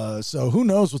 So who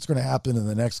knows what's going to happen in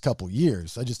the next couple of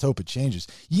years. I just hope it changes.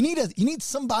 You need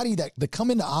somebody that come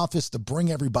into office to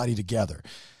bring everybody together,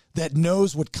 that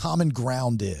knows what common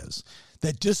ground is,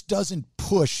 that just doesn't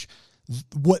push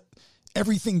what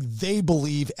everything they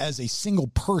believe as a single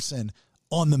person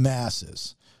on the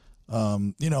masses.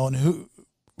 And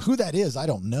who that is, I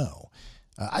don't know.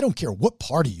 I don't care what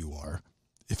party you are.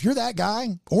 if you're that guy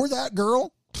or that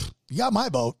girl, you got my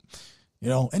vote. You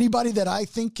know, anybody that I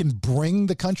think can bring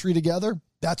the country together,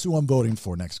 that's who I'm voting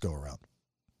for next go around.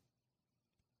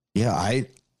 Yeah, I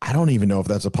don't even know if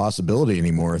that's a possibility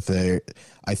anymore.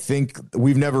 I think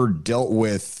we've never dealt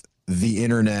with the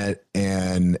internet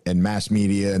and mass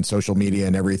media and social media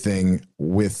and everything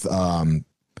with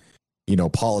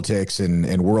politics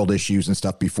and world issues and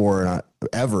stuff before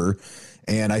ever.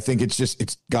 And I think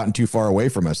it's gotten too far away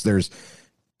from us. There's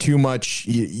too much.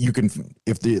 You can,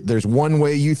 there's one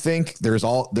way you think, there's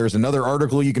another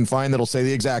article you can find that'll say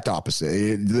the exact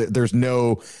opposite. There's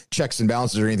no checks and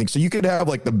balances or anything. So you could have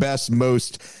like the best,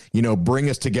 most, bring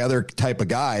us together type of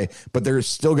guy, but there's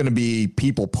still going to be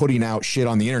people putting out shit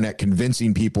on the internet,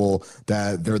 convincing people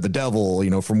that they're the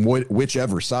devil, from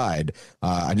whichever side.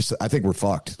 I think we're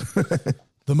fucked.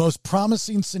 The most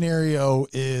promising scenario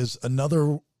is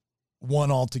another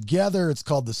one altogether. It's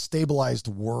called the stabilized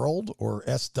world, or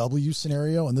SW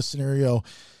scenario. In this scenario,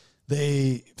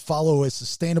 they follow a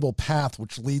sustainable path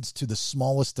which leads to the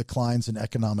smallest declines in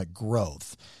economic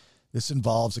growth. This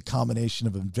involves a combination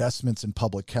of investments in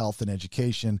public health and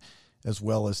education, as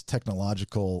well as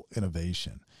technological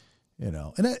innovation.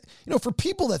 For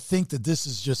people that think that this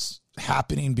is just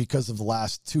happening because of the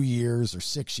last 2 years or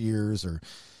 6 years or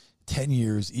 10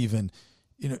 years even,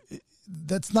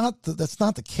 that's not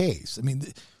the case. I mean,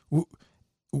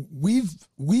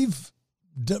 we've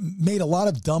made a lot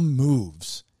of dumb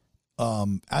moves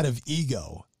out of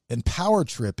ego and power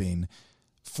tripping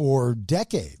for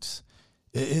decades.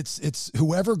 It's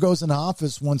whoever goes in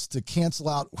office wants to cancel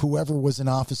out whoever was in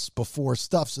office before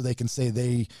stuff so they can say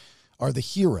they are the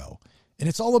hero. And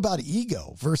it's all about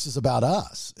ego versus about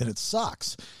us. And it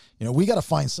sucks. We got to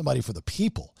find somebody for the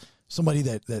people, somebody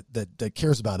that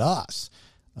cares about us.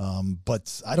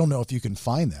 But I don't know if you can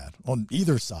find that on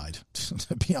either side,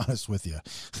 to be honest with you.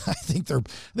 I think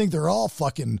they're all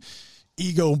fucking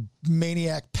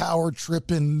egomaniac, power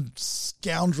tripping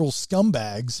scoundrel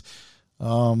scumbags.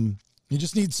 You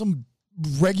just need some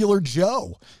regular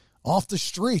Joe off the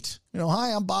street.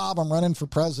 Hi, I'm Bob. I'm running for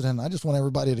president. I just want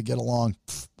everybody to get along.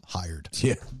 Hired.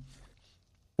 Yeah.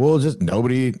 Well, just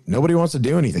nobody wants to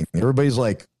do anything. Everybody's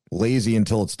like lazy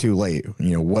until it's too late,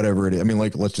 whatever it is. I mean,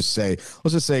 like, let's just say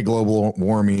global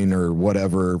warming or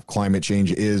whatever, climate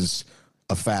change is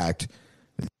a fact.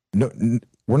 No,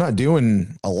 we're not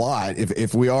doing a lot.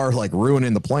 If we are like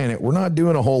ruining the planet, we're not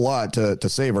doing a whole lot to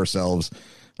save ourselves.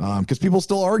 Because people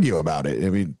still argue about it. I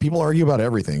mean, people argue about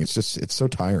everything. It's so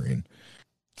tiring.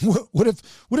 What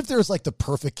if there's like the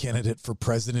perfect candidate for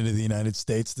president of the United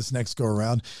States this next go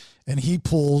around, and he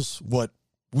pulls what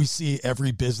we see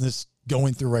every business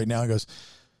going through right now and goes,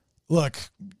 look,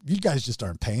 you guys just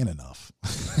aren't paying enough.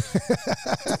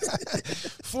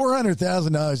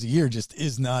 $400,000 a year just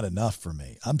is not enough for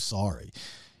me. I'm sorry.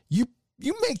 You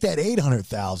make that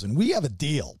 $800,000. We have a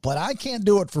deal, but I can't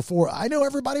do it for $4. I know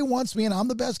everybody wants me and I'm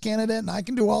the best candidate and I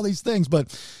can do all these things,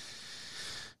 but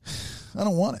I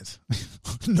don't want it.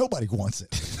 Nobody wants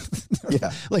it.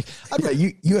 Yeah.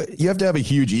 You have to have a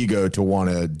huge ego to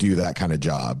want to do that kind of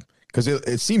job. Because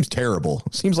it seems terrible.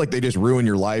 It seems like they just ruin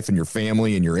your life and your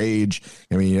family and your age.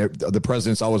 I mean, the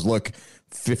presidents always look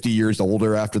 50 years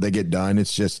older after they get done.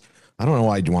 It's just, I don't know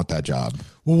why I'd want that job.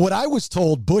 Well, what I was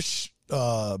told, Bush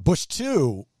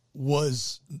 2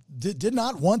 did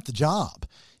not want the job.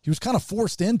 He was kind of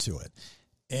forced into it.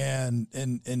 And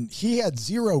he had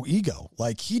zero ego.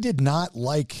 Like, he did not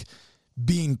like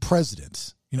being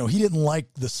president. He didn't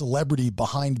like the celebrity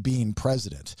behind being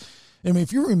president. I mean,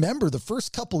 if you remember, the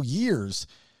first couple years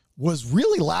was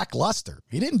really lackluster.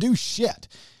 He didn't do shit.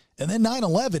 And then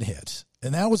 9/11 hit,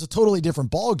 and that was a totally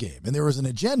different ballgame. And there was an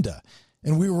agenda,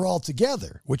 and we were all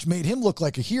together, which made him look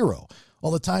like a hero. All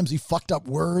the times he fucked up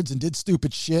words and did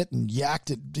stupid shit and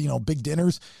yacked at, big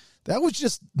dinners, that was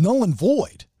just null and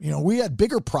void. We had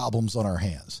bigger problems on our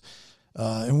hands,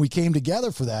 and we came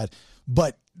together for that.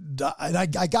 But I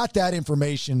got that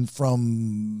information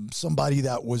from somebody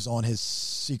that was on his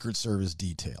Secret Service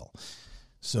detail.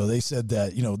 So they said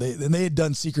that, they had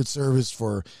done Secret Service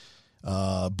for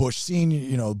Bush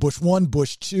Senior, Bush 1,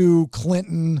 Bush 2,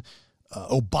 Clinton,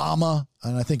 Obama,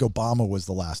 and I think Obama was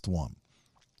the last one.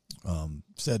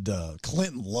 Said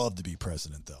Clinton loved to be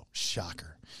president, though.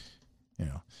 Shocker.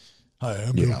 Hi,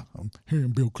 I'm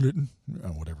Bill Clinton.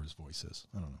 Whatever his voice is.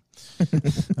 I don't know.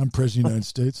 I'm president of the United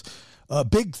States.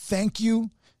 Big thank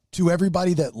you to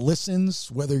everybody that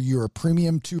listens, whether you're a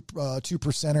premium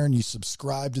 2%er and you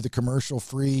subscribe to the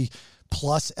commercial-free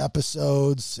plus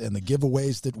episodes and the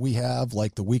giveaways that we have,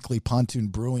 like the weekly Pontoon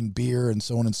Brewing beer and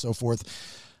so on and so forth,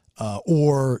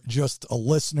 or just a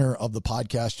listener of the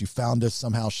podcast. You found us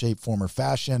somehow, shape, form, or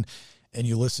fashion. and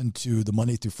you listen to the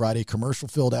Monday through Friday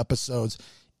commercial-filled episodes,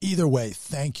 either way,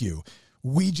 thank you.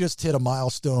 We just hit a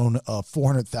milestone of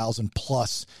 400,000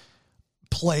 plus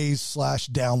plays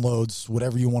 / downloads,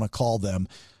 whatever you want to call them,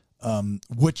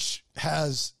 which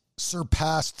has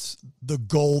surpassed the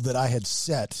goal that I had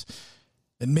set.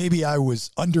 And maybe I was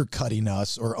undercutting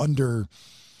us or I don't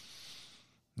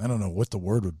know what the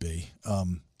word would be.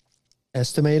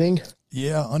 Estimating?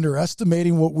 Yeah,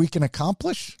 underestimating what we can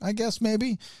accomplish, I guess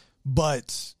maybe.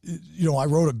 But, I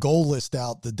wrote a goal list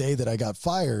out the day that I got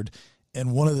fired.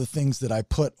 And one of the things that I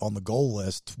put on the goal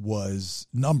list was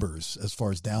numbers as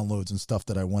far as downloads and stuff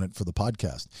that I wanted for the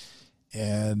podcast.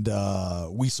 And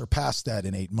we surpassed that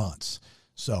in 8 months.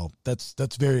 So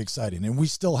that's very exciting. And we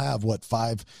still have four.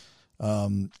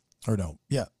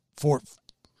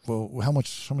 Well, how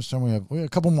much time we have? We have a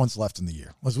couple months left in the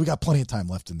year. We got plenty of time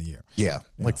left in the year. Yeah.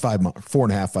 Like 5 months,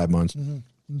 4.5, 5 months.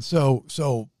 Mm-hmm.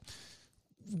 So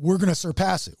we're going to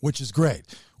surpass it, which is great,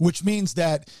 which means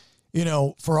that,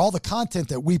 for all the content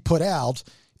that we put out,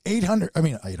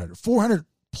 400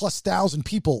 plus thousand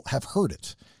people have heard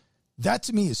it. That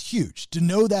to me is huge. To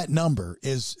know that number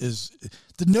is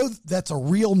to know that's a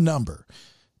real number.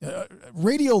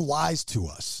 Radio lies to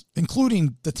us,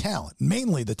 including the talent,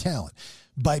 mainly the talent,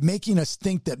 by making us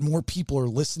think that more people are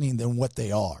listening than what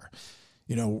they are.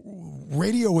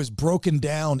 Radio is broken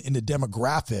down into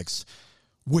demographics,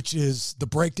 which is the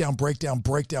breakdown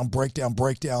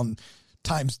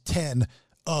times 10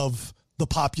 of the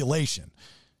population.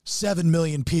 7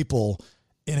 million people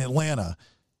in Atlanta,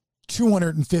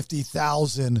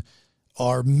 250,000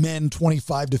 are men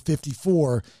 25 to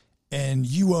 54, and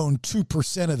you own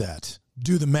 2% of that.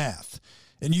 Do the math.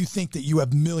 And you think that you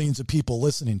have millions of people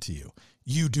listening to you.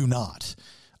 You do not.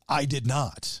 I did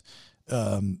not.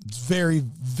 It's very,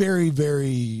 very,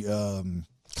 very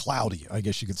cloudy, I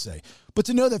guess you could say. But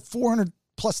to know that 400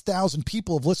 plus thousand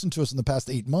people have listened to us in the past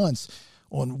 8 months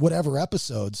on whatever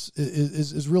episodes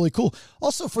is really cool.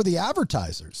 Also for the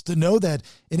advertisers to know that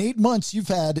in 8 months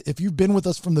if you've been with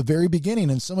us from the very beginning,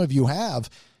 and some of you have,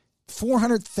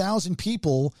 400,000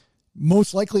 people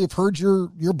most likely have heard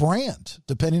your brand,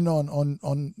 depending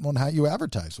on how you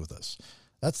advertise with us.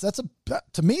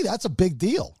 To me, that's a big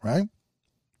deal, right?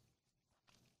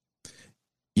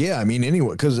 Yeah, I mean,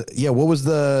 anyway, because what was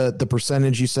the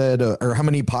percentage you said, or how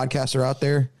many podcasts are out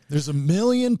there? There's 1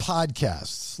 million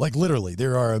podcasts. Like literally,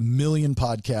 there are 1 million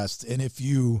podcasts, and if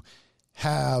you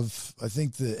have, I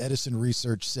think the Edison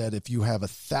research said, if you have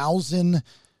 1,000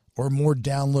 or more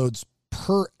downloads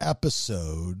per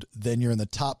episode, then you're in the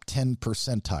top 10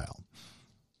 percentile.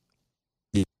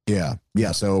 Yeah.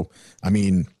 So, I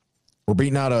mean, we're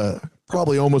beating out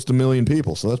probably almost 1 million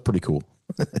people. So that's pretty cool.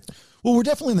 Well, we're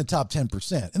definitely in the top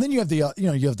 10%. And then you have the,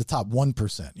 you have the top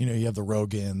 1%, you have the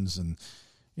Rogans and,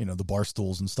 the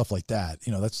Barstools and stuff like that.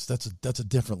 That's a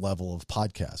different level of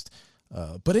podcast.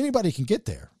 But anybody can get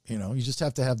there. You just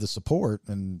have to have the support,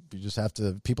 and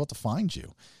people have to find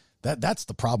you. That's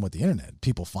the problem with the internet,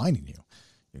 people finding you.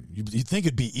 You'd think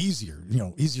it'd be easier,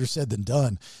 easier said than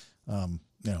done. And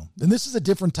this is a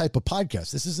different type of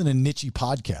podcast. This isn't a niche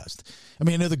podcast. I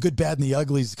mean, I know the good, bad, and the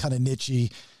ugly is kind of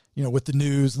niche, with the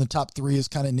news, and the top 3 is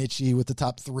kind of niche with the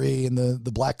top 3, and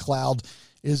the Black Cloud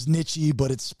is niche, but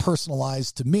it's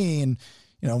personalized to me. And,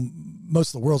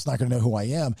 most of the world's not going to know who I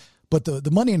am, but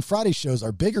the Monday and Friday shows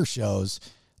are bigger shows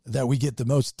that we get the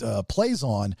most plays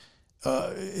on.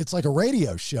 It's like a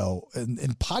radio show, and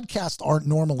podcasts aren't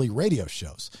normally radio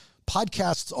shows.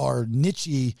 Podcasts are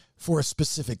niche for a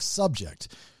specific subject.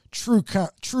 True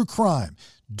crime,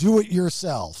 do it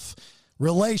yourself,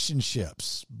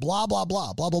 relationships, blah, blah,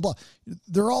 blah, blah, blah, blah.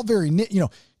 They're all very,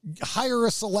 hire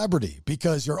a celebrity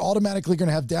because you're automatically going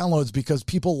to have downloads because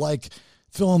people like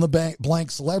fill in the blank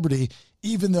celebrity,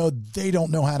 even though they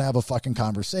don't know how to have a fucking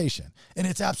conversation. And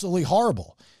it's absolutely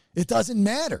horrible. It doesn't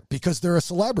matter because they're a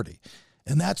celebrity.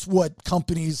 And that's what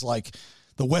companies like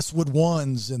the Westwood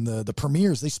Ones and the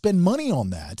Premiers, they spend money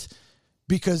on that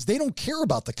because they don't care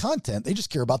about the content. They just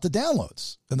care about the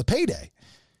downloads and the payday.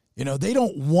 They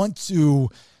don't want to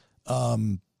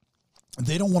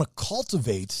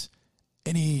cultivate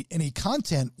any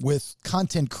content with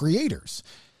content creators.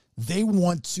 They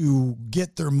want to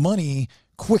get their money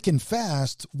quick and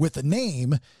fast with a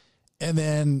name and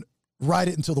then ride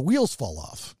it until the wheels fall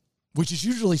off, which is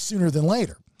usually sooner than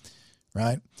later,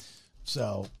 right?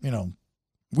 So,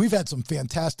 we've had some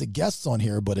fantastic guests on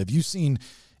here, but have you seen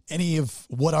any of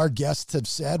what our guests have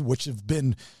said, which have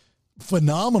been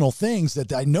phenomenal things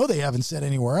that I know they haven't said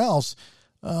anywhere else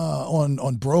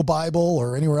on Bro Bible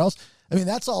or anywhere else? I mean,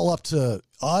 that's all up to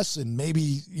us and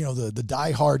maybe, the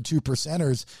diehard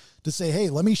 2%ers to say, hey,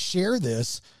 let me share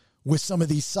this with some of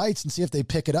these sites and see if they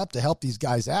pick it up to help these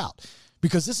guys out.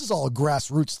 Because this is all a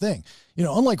grassroots thing. You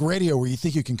know, unlike radio where you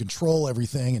think you can control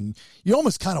everything and you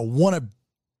almost kind of want to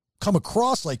come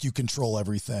across like you control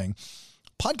everything.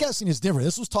 Podcasting is different.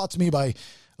 This was taught to me by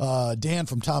Dan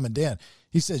from Tom and Dan.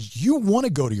 He says, you want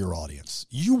to go to your audience.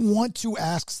 You want to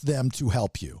ask them to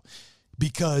help you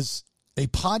because a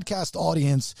podcast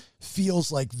audience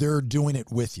feels like they're doing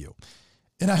it with you.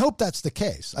 And I hope that's the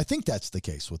case. I think that's the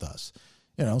case with us.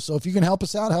 You know, so if you can help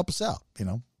us out, you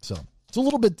know. So it's a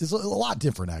lot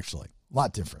different, actually. A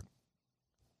lot different.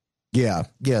 Yeah.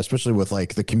 Yeah. Especially with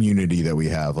like the community that we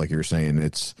have, like you're saying,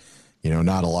 it's, you know,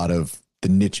 not a lot of the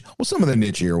niche. Well, some of the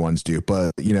nichier ones do,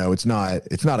 but you know, it's not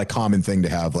a common thing to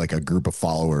have like a group of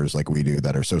followers like we do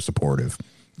that are so supportive.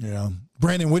 Yeah.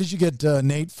 Brandon, what did you get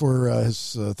Nate for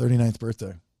his 39th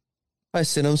birthday? I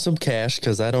sent him some cash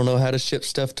because I don't know how to ship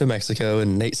stuff to Mexico,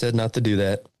 and Nate said not to do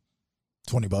that.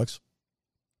 $20.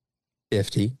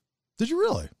 50. Did you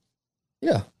really?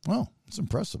 Yeah. Wow, that's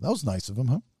impressive. That was nice of him,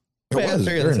 huh? I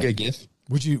figured that's a good gift.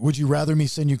 Would you rather me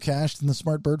send you cash than the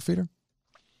smart bird feeder?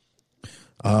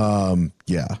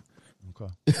 Yeah.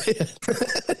 Okay.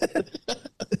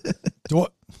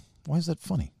 Why is that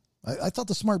funny? I thought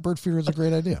the smart bird feeder was a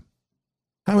great idea.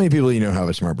 How many people do you know have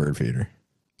a smart bird feeder?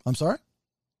 I'm sorry?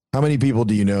 How many people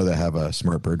do you know that have a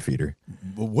smart bird feeder?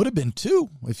 Well, would have been 2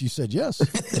 if you said yes.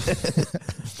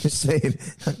 Just saying,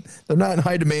 they're not in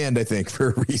high demand, I think,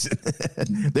 for a reason.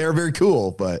 They're very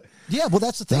cool, but yeah, well,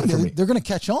 that's the thing. They're going to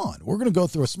catch on. We're going to go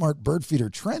through a smart bird feeder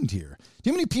trend here. Do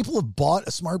you know how many people have bought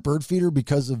a smart bird feeder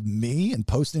because of me and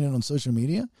posting it on social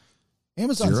media?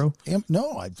 Amazon. 0?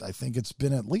 No, I think it's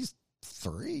been at least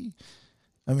 3.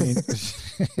 I mean,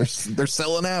 they're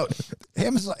selling out.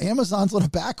 Amazon's on a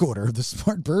back order of the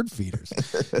smart bird feeders.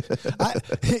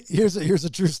 Here's a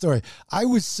true story. I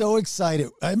was so excited.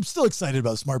 I'm still excited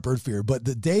about smart bird feeder, but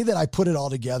the day that I put it all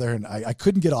together and I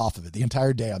couldn't get off of it the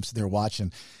entire day, I'm sitting there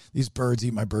watching these birds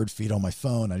eat my bird feed on my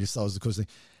phone. I just thought it was the coolest thing.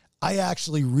 I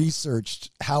actually researched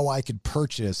how I could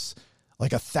purchase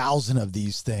like 1,000 of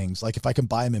these things, like if I can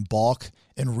buy them in bulk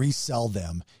and resell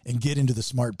them and get into the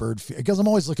smart bird feeder, because I'm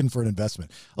always looking for an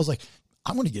investment. I was like,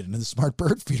 I want to get into the smart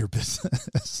bird feeder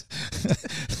business.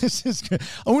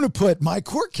 I want to put my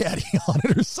Court Caddy on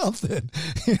it or something.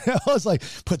 You know, I was like,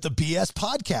 put the BS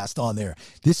podcast on there.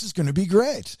 This is going to be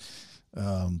great.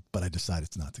 But I decided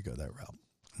not to go that route.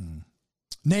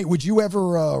 Nate, would you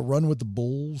ever run with the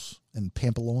Bulls in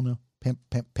Pamplona?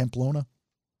 Pamplona?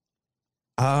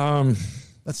 That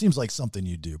seems like something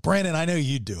you do. Brandon, I know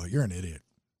you do it. You're an idiot.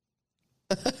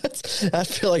 I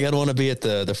feel like I'd want to be at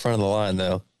the front of the line,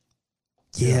 though.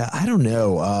 Yeah, I don't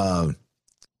know.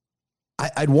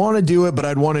 I'd want to do it, but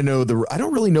I'd want to know I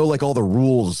don't really know like all the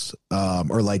rules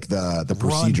or like the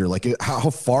procedure. Like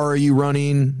how far are you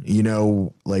running? You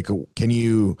know, like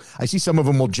I see some of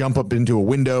them will jump up into a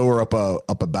window or up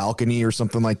a balcony or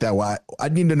something like that. Well,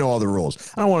 I'd need to know all the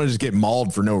rules. I don't want to just get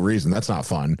mauled for no reason. That's not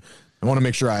fun. I want to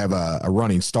make sure I have a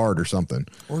running start or something.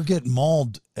 Or get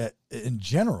mauled in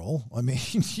general. I mean,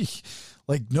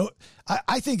 like, no,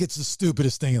 I think it's the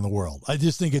stupidest thing in the world. I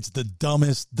just think it's the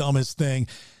dumbest thing.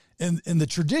 And the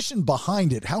tradition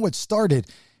behind it, how it started,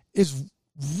 is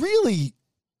really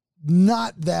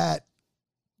not that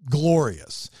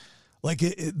glorious. Like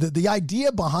the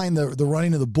idea behind the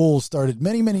running of the bulls started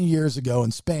many, many years ago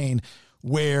in Spain,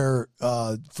 where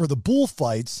for the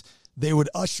bullfights, they would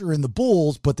usher in the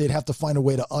bulls, but they'd have to find a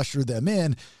way to usher them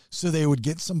in. So they would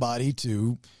get somebody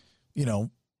to, you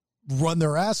know, run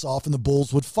their ass off and the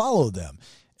bulls would follow them.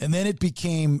 And then it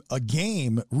became a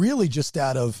game really just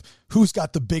out of who's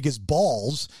got the biggest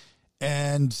balls.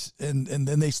 And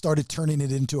then they started turning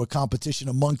it into a competition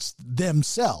amongst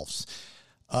themselves.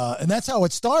 And that's how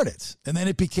it started. And then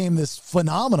it became this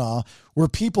phenomena where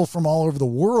people from all over the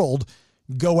world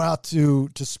go out to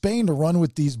Spain to run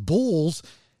with these bulls.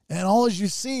 And all as you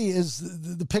see is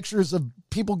the pictures of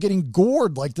people getting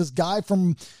gored, like this guy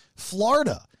from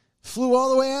Florida flew all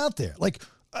the way out there. Like,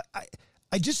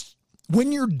 I just,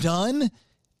 when you're done,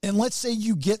 and let's say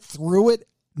you get through it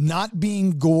not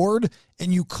being gored,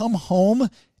 and you come home,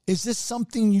 is this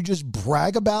something you just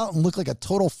brag about and look like a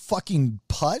total fucking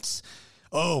putz?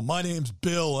 Oh, my name's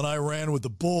Bill, and I ran with the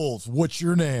bulls. What's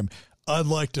your name? I'd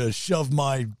like to shove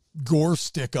my gore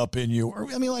stick up in you.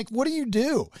 Or, I mean, like, what do you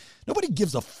do? Nobody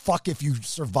gives a fuck if you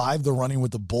survive the running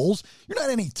with the bulls. You're not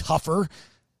any tougher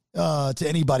to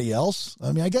anybody else.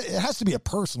 I mean, I guess it has to be a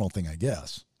personal thing, I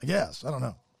guess. I don't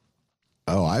know.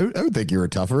 Oh, I would think you were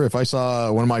tougher. If I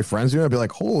saw one of my friends doing it, I'd be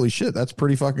like, holy shit, that's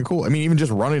pretty fucking cool. I mean, even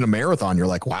just running a marathon, you're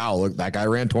like, wow, look, that guy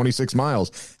ran 26 miles.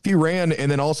 If he ran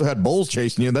and then also had bulls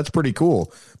chasing you, that's pretty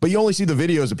cool. But you only see the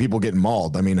videos of people getting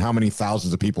mauled. I mean, how many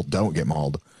thousands of people don't get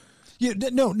mauled? Yeah,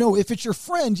 no. If it's your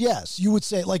friend, yes, you would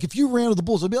say, like, if you ran with the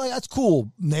bulls, I'd be like, that's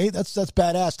cool, Nate. That's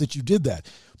badass that you did that.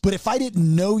 But if I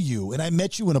didn't know you and I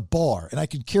met you in a bar and I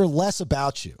could care less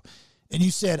about you, and you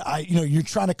said, you're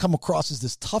trying to come across as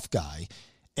this tough guy,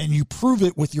 and you prove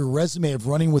it with your resume of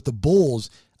running with the bulls,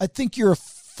 I think you're a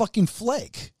fucking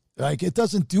flake. Like, it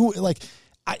doesn't do it. Like,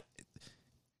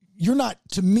 you're not,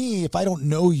 to me, if I don't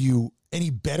know you, any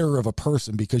better of a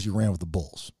person because you ran with the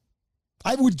bulls.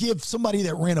 I would give somebody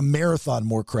that ran a marathon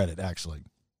more credit, actually.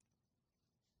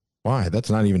 Why? That's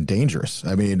not even dangerous.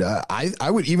 I mean, I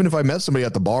would, even if I met somebody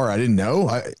at the bar I didn't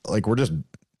know, we're just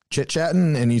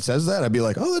chit-chatting and he says that, I'd be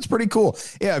like, oh, that's pretty cool.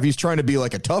 Yeah, if he's trying to be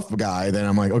like a tough guy, then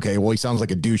I'm like, okay, well, he sounds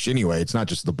like a douche anyway. It's not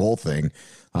just the bull thing.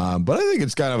 But I think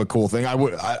it's kind of a cool thing. I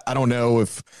don't know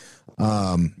if,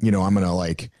 I'm going to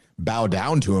like bow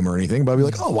down to him or anything, but I'd be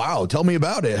like, oh, wow, tell me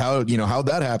about it. How'd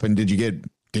that happen? Did you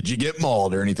get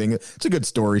mauled or anything? It's a good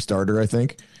story starter, I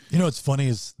think. You know what's funny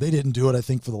is they didn't do it, I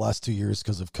think, for the last 2 years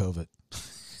because of COVID.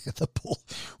 The bull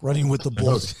running with the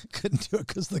bulls couldn't do it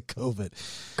because of the COVID.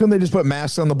 Couldn't they just put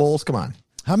masks on the bulls? Come on.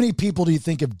 How many people do you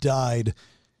think have died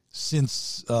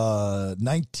since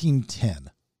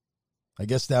 1910? I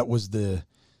guess that was the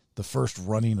first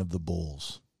running of the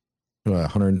bulls.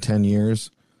 110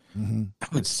 years. Mm-hmm. I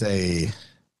would say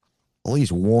at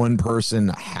least one person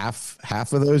half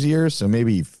of those years. So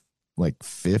maybe like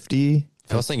 50.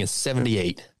 I was thinking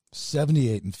 78.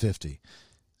 78 and 50.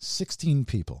 16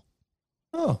 people.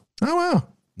 Oh wow.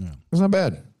 Yeah. That's not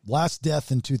bad. Last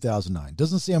death in 2009.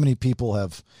 Doesn't say how many people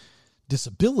have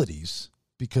disabilities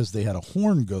because they had a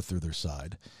horn go through their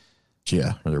side.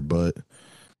 Yeah, or their butt.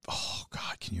 Oh,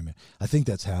 God, can you imagine? I think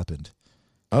that's happened.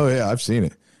 Oh, yeah, I've seen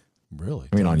it. Really?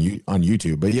 I mean, on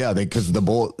YouTube. But yeah, because the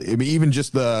bull, I mean, even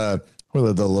just the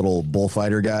little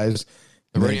bullfighter guys.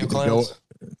 The radio clowns?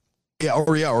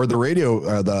 Or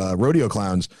the rodeo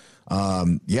clowns.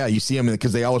 Yeah, you see them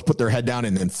because they always put their head down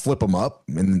and then flip them up.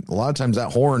 And a lot of times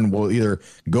that horn will either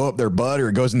go up their butt or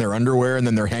it goes in their underwear and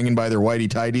then they're hanging by their whitey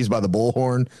tighties by the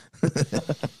bullhorn.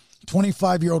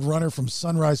 25-year-old runner from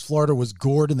Sunrise, Florida was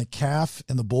gored in the calf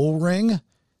in the bull ring.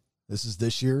 This is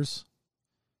this year's.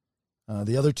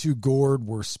 The other two gored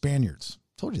were Spaniards.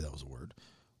 Told you that was a word.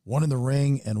 One in the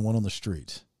ring and one on the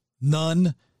street.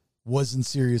 None was in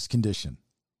serious condition.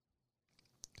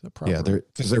 Yeah,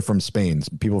 because they're from Spain.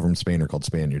 People from Spain are called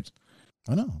Spaniards.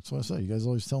 I know. That's what I say. You guys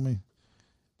always tell me.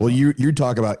 Well, you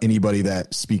talk about anybody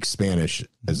that speaks Spanish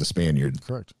as a Spaniard.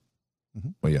 Correct.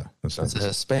 Mm-hmm. Well, yeah. That's a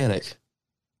Hispanic.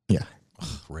 Yeah. Ugh,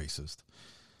 racist.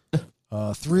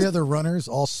 3 other runners,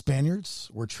 all Spaniards,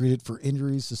 were treated for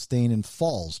injuries sustained in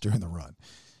falls during the run.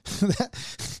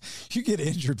 You get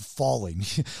injured falling.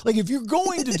 Like, if you're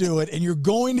going to do it and you're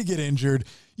going to get injured,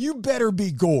 you better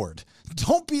be gored.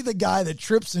 Don't be the guy that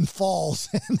trips and falls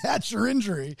and that's your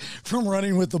injury from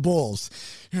running with the bulls.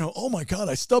 Oh my God,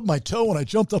 I stubbed my toe when I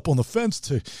jumped up on the fence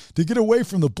to get away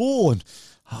from the bull, and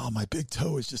my big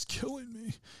toe is just killing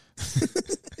me.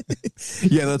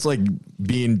 Yeah, that's like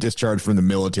being discharged from the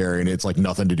military and it's like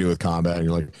nothing to do with combat. And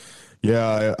you're like,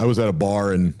 yeah, I was at a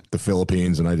bar in the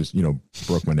Philippines and I just,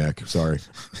 broke my neck. Sorry.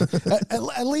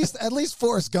 at least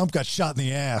Forrest Gump got shot in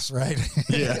the ass, right?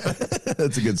 Yeah,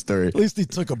 that's a good story. At least he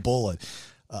took a bullet.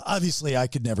 Obviously, I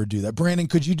could never do that. Brandon,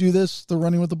 could you do this, the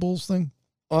running with the bulls thing?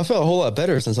 Well, I feel a whole lot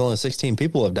better since only 16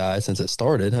 people have died since it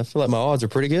started. I feel like my odds are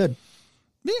pretty good.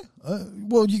 Yeah.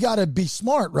 Well, you got to be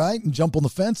smart, right? And jump on the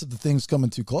fence if the thing's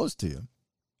coming too close to you.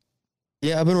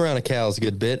 Yeah, I've been around the cows a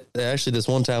good bit. Actually, this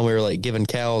one time we were like giving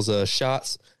cows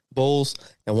shots, bulls,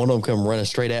 and one of them come running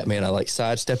straight at me, and I like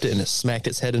sidestepped it and it smacked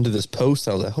its head into this post.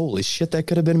 I was like, holy shit, that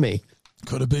could have been me.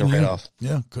 Could have been you. Off.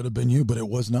 Yeah, could have been you, but it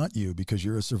was not you because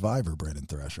you're a survivor, Brandon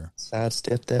Thrasher.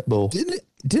 Sidestepped that bull.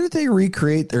 Didn't they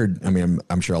recreate their,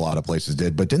 I'm sure a lot of places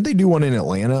did, but didn't they do one in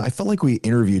Atlanta? I felt like we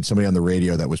interviewed somebody on the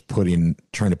radio that was trying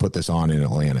to put this on in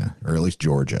Atlanta, or at least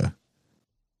Georgia.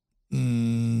 I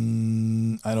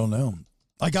don't know.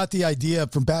 I got the idea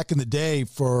from back in the day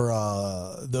for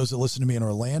those that listen to me in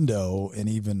Orlando, and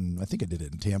even, I think I did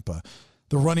it in Tampa,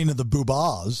 the running of the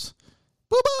Boobahs.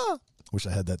 Boobah! Wish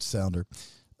I had that sounder.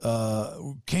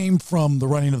 Came from the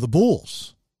running of the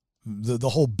bulls. The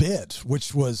whole bit,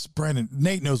 which was, Brandon,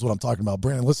 Nate knows what I'm talking about.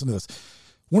 Brandon, listen to this.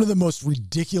 One of the most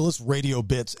ridiculous radio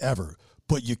bits ever,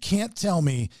 but you can't tell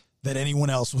me that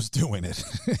anyone else was doing it.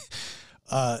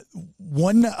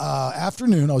 One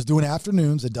afternoon, I was doing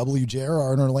afternoons at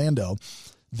WJRR in Orlando.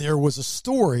 there was a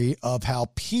story of how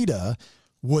PETA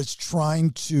was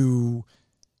trying to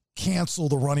cancel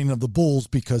the running of the bulls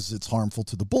because it's harmful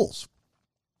to the bulls,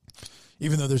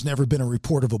 even though there's never been a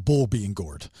report of a bull being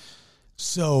gored.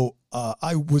 So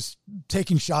I was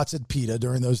taking shots at PETA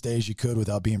during those days you could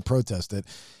without being protested.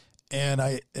 And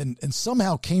I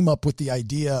somehow came up with the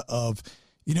idea of,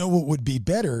 what would be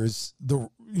better is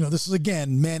this is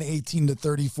again, men 18 to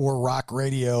 34 rock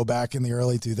radio back in the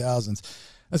early 2000s.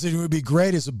 I said, it would be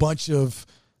great as a bunch of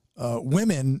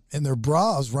women in their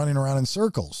bras running around in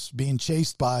circles being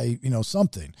chased by,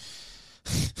 something.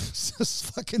 It's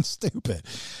just fucking stupid.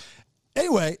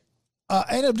 Anyway, I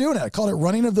ended up doing it. I called it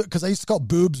running of the, because I used to call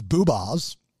boobs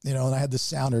boobahs, and I had this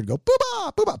sounder to go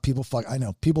boobah, boobah. People I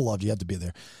know, people loved you. You had to be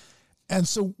there. And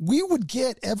so we would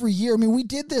get every year, we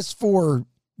did this for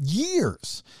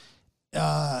years.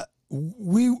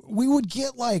 We would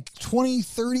get like 20,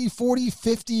 30, 40,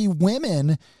 50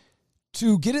 women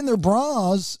to get in their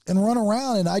bras and run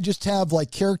around, and I just have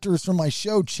like characters from my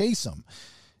show chase them.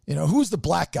 Who's the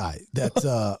black guy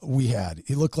that we had?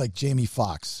 He looked like Jamie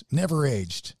Foxx, never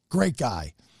aged. Great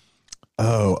guy.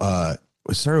 Oh,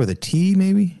 it started with a T,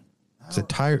 maybe? It's a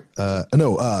tire.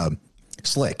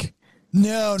 Slick.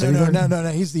 No.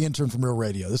 He's the intern from Real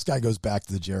Radio. This guy goes back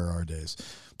to the JRR days.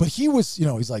 But he was,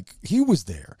 he was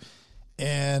there.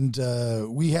 And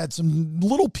we had some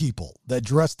little people that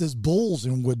dressed as bulls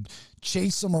and would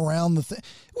chase them around the thing.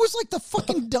 It was like the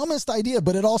fucking dumbest idea,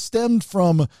 but it all stemmed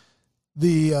from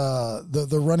the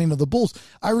running of the bulls.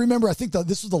 I remember, I think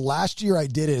this was the last year I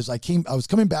did it. I was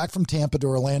coming back from Tampa to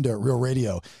Orlando at Real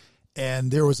Radio,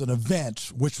 and there was an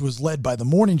event which was led by the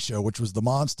morning show, which was the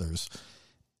Monsters.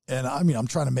 And I'm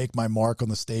trying to make my mark on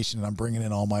the station, and I'm bringing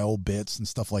in all my old bits and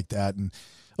stuff like that. And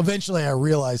eventually I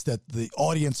realized that the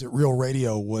audience at Real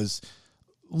Radio was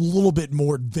a little bit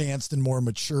more advanced and more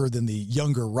mature than the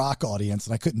younger rock audience.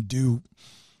 And I couldn't do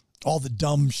all the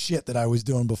dumb shit that I was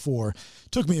doing before.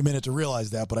 It took me a minute to realize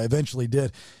that, but I eventually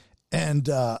did. And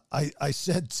I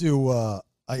said to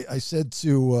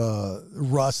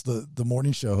Russ, the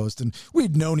morning show host, and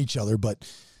we'd known each other, but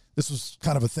this was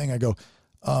kind of a thing. I go,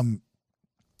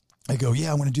 yeah,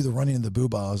 I want to do the running of the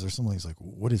boobahs or something. He's like,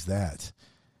 what is that?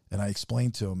 And I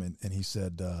explained to him, and he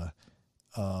said,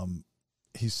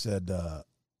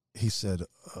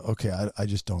 okay, I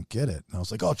just don't get it. And I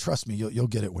was like, oh, trust me, you'll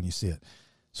get it when you see it.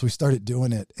 So we started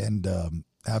doing it, and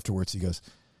afterwards he goes,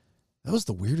 that was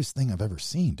the weirdest thing I've ever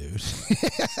seen, dude.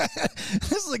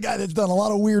 This is a guy that's done a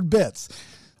lot of weird bits.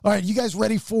 All right, you guys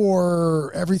ready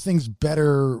for Everything's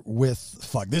Better with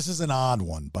Fuck? This is an odd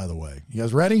one, by the way. You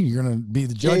guys ready? You're going to be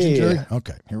the judge and jury?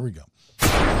 Okay, here we go.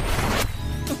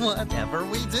 Whatever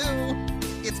we do,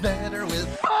 it's better with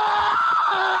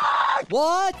fuck.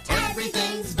 What?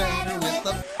 Everything's better with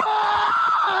the fuck.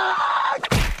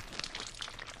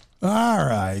 All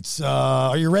right.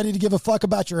 Are you ready to give a fuck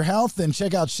about your health? Then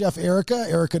check out Chef Erica,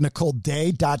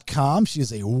 ericanicoleday.com. She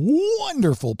is a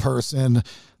wonderful person.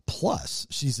 Plus,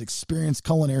 she's experienced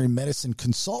culinary medicine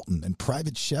consultant and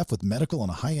private chef with medical and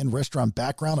a high-end restaurant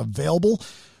background, available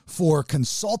for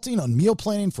consulting on meal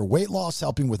planning for weight loss,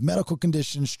 helping with medical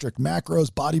conditions, strict macros,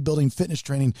 bodybuilding, fitness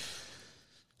training,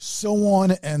 so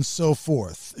on and so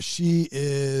forth. She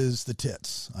is the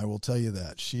tits. I will tell you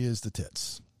that. She is the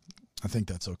tits. I think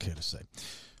that's okay to say.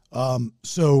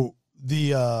 So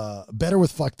the Better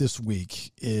with Fuck this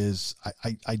week is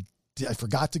I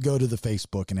forgot to go to the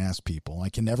Facebook and ask people. I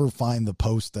can never find the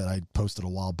post that I posted a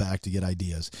while back to get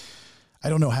ideas. I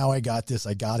don't know how I got this.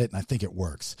 I got it, and I think it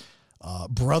works.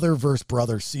 Brother vs.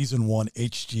 Brother, Season 1,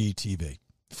 HGTV.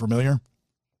 Familiar?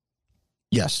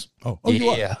 Yes. Oh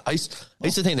yeah. I used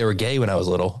to think they were gay when I was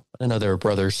little. I didn't know they were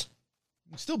brothers.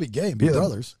 You'd still be gay and be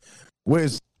brothers.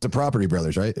 Where's the Property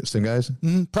Brothers, right? Same guys?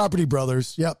 Mm-hmm. Property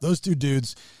Brothers. Yep, those two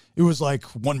dudes. It was like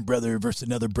one brother versus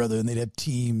another brother, and they'd have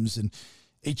teams and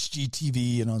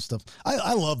HGTV and all stuff.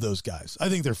 I love those guys. I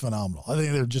think they're phenomenal. I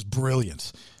think they're just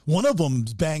brilliant. One of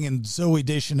them's banging Zooey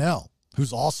Deschanel,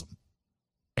 who's awesome.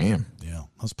 Damn. Yeah,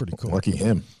 that's pretty cool. Lucky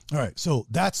him. All right, so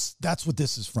that's what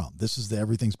this is from. This is the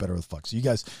Everything's Better with Fuck. So you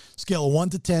guys, scale of 1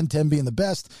 to 10, 10 being the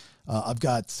best. I've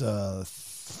got 4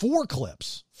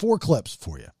 clips for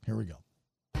you. Here we go.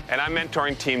 And I'm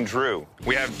mentoring Team Drew.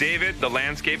 We have David, the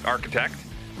landscape architect,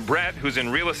 Brett, who's in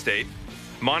real estate,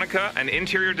 Monica, an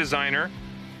interior designer,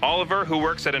 Oliver, who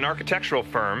works at an architectural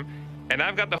firm, and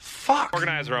I've got the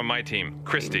organizer on my team,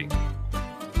 Christy.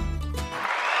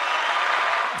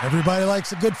 Everybody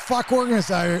likes a good fuck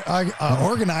organizer.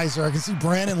 Organizer. I can see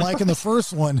Brandon liking the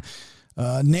first one.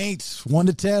 Nate, 1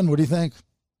 to 10. What do you think?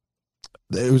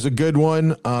 It was a good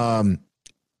one. I'm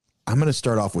going to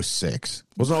start off with 6.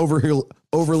 Wasn't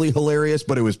overly hilarious,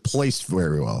 but it was placed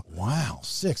very well. Wow,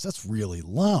 6. That's really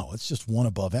low. It's just one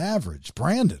above average.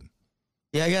 Brandon.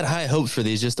 Yeah, I got high hopes for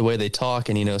these, just the way they talk,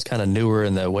 and it's kind of newer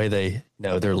in the way they,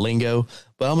 their lingo.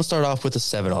 But I'm gonna start off with a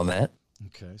 7 on that.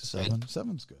 Okay, 7.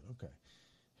 7's good. Okay,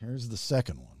 here's the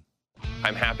second one.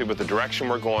 I'm happy with the direction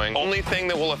we're going. Only thing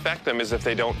that will affect them is if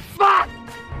they don't fuck.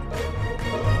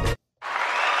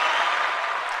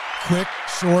 Quick,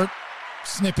 short,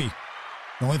 snippy.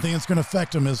 The only thing that's going to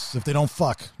affect them is if they don't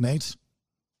fuck. Nate?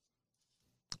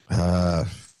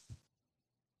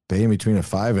 Being between a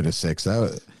 5 and a 6.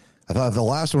 I thought the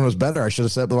last one was better. I should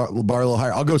have set the bar a little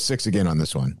higher. I'll go 6 again on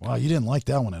this one. Wow, you didn't like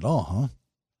that one at all, huh?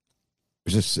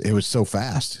 It was so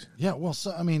fast. Yeah, well,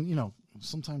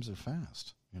 sometimes they're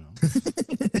fast.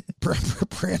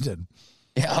 Brandon.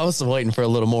 Yeah, I was waiting for a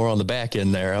little more on the back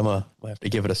end there. I'm gonna have to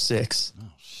give it a 6. Oh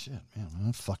shit, man,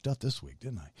 I fucked up this week,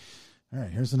 didn't I? All right,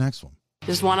 here's the next one.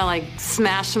 Just want to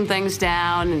smash some things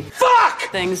down and fuck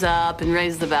things up and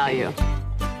raise the value.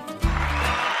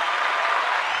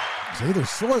 See, they're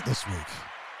short this week.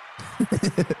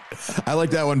 I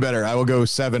like that one better. I will go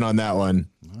 7 on that one.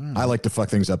 Right. I like to fuck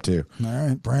things up too. All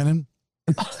right, Brandon.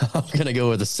 I'm gonna go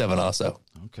with a 7 also.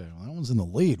 Okay, well, that one's in the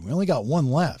lead. We only got one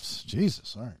left.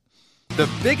 Jesus, all right. The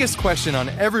biggest question on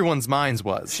everyone's minds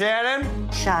was, Shannon.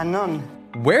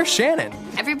 Where's Shannon?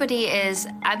 Everybody is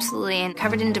absolutely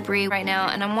covered in debris right now,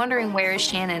 and I'm wondering, where is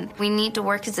Shannon? We need to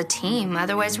work as a team,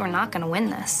 otherwise we're not going to win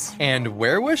this. And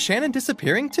where was Shannon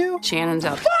disappearing to? Shannon's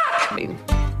up. Oh my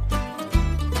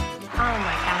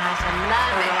gosh, I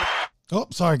love it. Oh,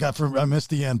 sorry, I missed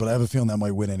the end, but I have a feeling that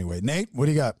might win anyway. Nate, what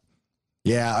do you got?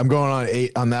 Yeah, I'm going on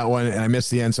 8 on that one, and I missed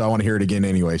the end, so I want to hear it again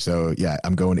anyway. So yeah,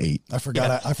 I'm going 8. I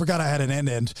forgot I had an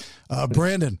end.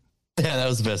 Brandon. Yeah, that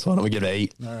was the best one. I'm gonna give it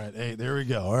 8. All right, 8. There we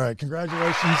go. All right,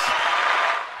 congratulations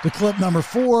to clip number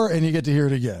 4, and you get to hear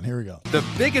it again. Here we go. The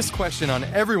biggest question on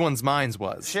everyone's minds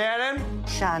was, Shannon.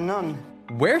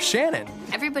 Where's Shannon?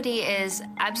 Everybody is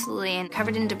absolutely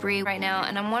covered in debris right now,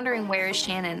 and I'm wondering, where is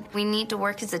Shannon? We need to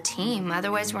work as a team,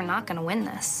 otherwise we're not going to win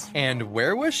this. And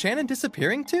where was Shannon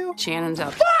disappearing to? Shannon's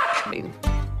up.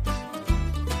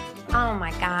 Oh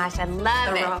my gosh, I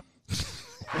love it.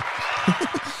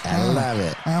 I love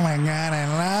it. Oh my God, I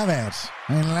love it.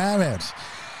 I love it.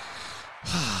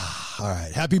 All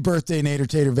right. Happy birthday, Nader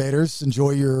Tater Vaders.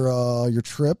 Enjoy your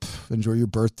trip. Enjoy your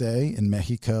birthday in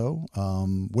Mexico.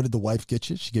 What did the wife get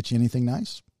you? She get you anything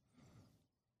nice?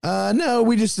 No,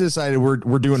 we just decided we're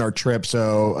doing our trip.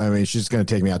 So, I mean, she's going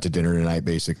to take me out to dinner tonight,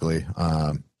 basically.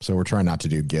 So we're trying not to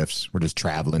do gifts. We're just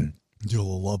traveling. Do a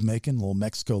little love making, a little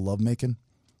Mexico love making.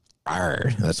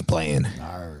 Arr, that's the plan.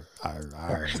 Arr, arr,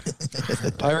 arr.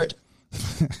 Pirate.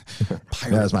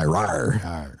 That's my rar.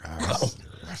 Arr, arr.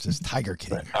 That's just Tiger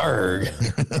King. Arr.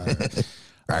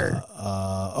 Arr.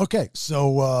 Okay,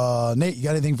 so Nate, you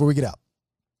got anything before we get out?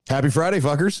 Happy Friday,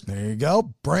 fuckers. There you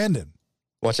go. Brandon.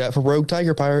 Watch out for rogue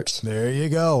tiger pirates. There you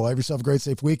go. Have yourself a great,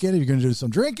 safe weekend. If you're going to do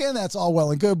some drinking, that's all well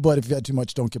and good. But if you've had too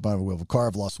much, don't get behind the wheel of a car.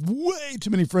 I've lost way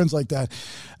too many friends like that.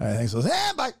 All right, thanks.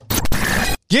 Bye.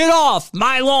 Get off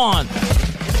my lawn!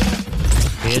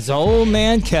 It's old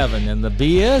man Kevin, and the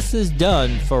BS is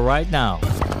done for right now.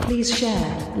 Please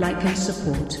share, like, and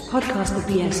support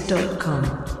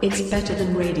podcastthebs.com. It's better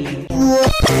than radio.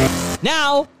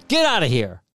 Now, get out of here.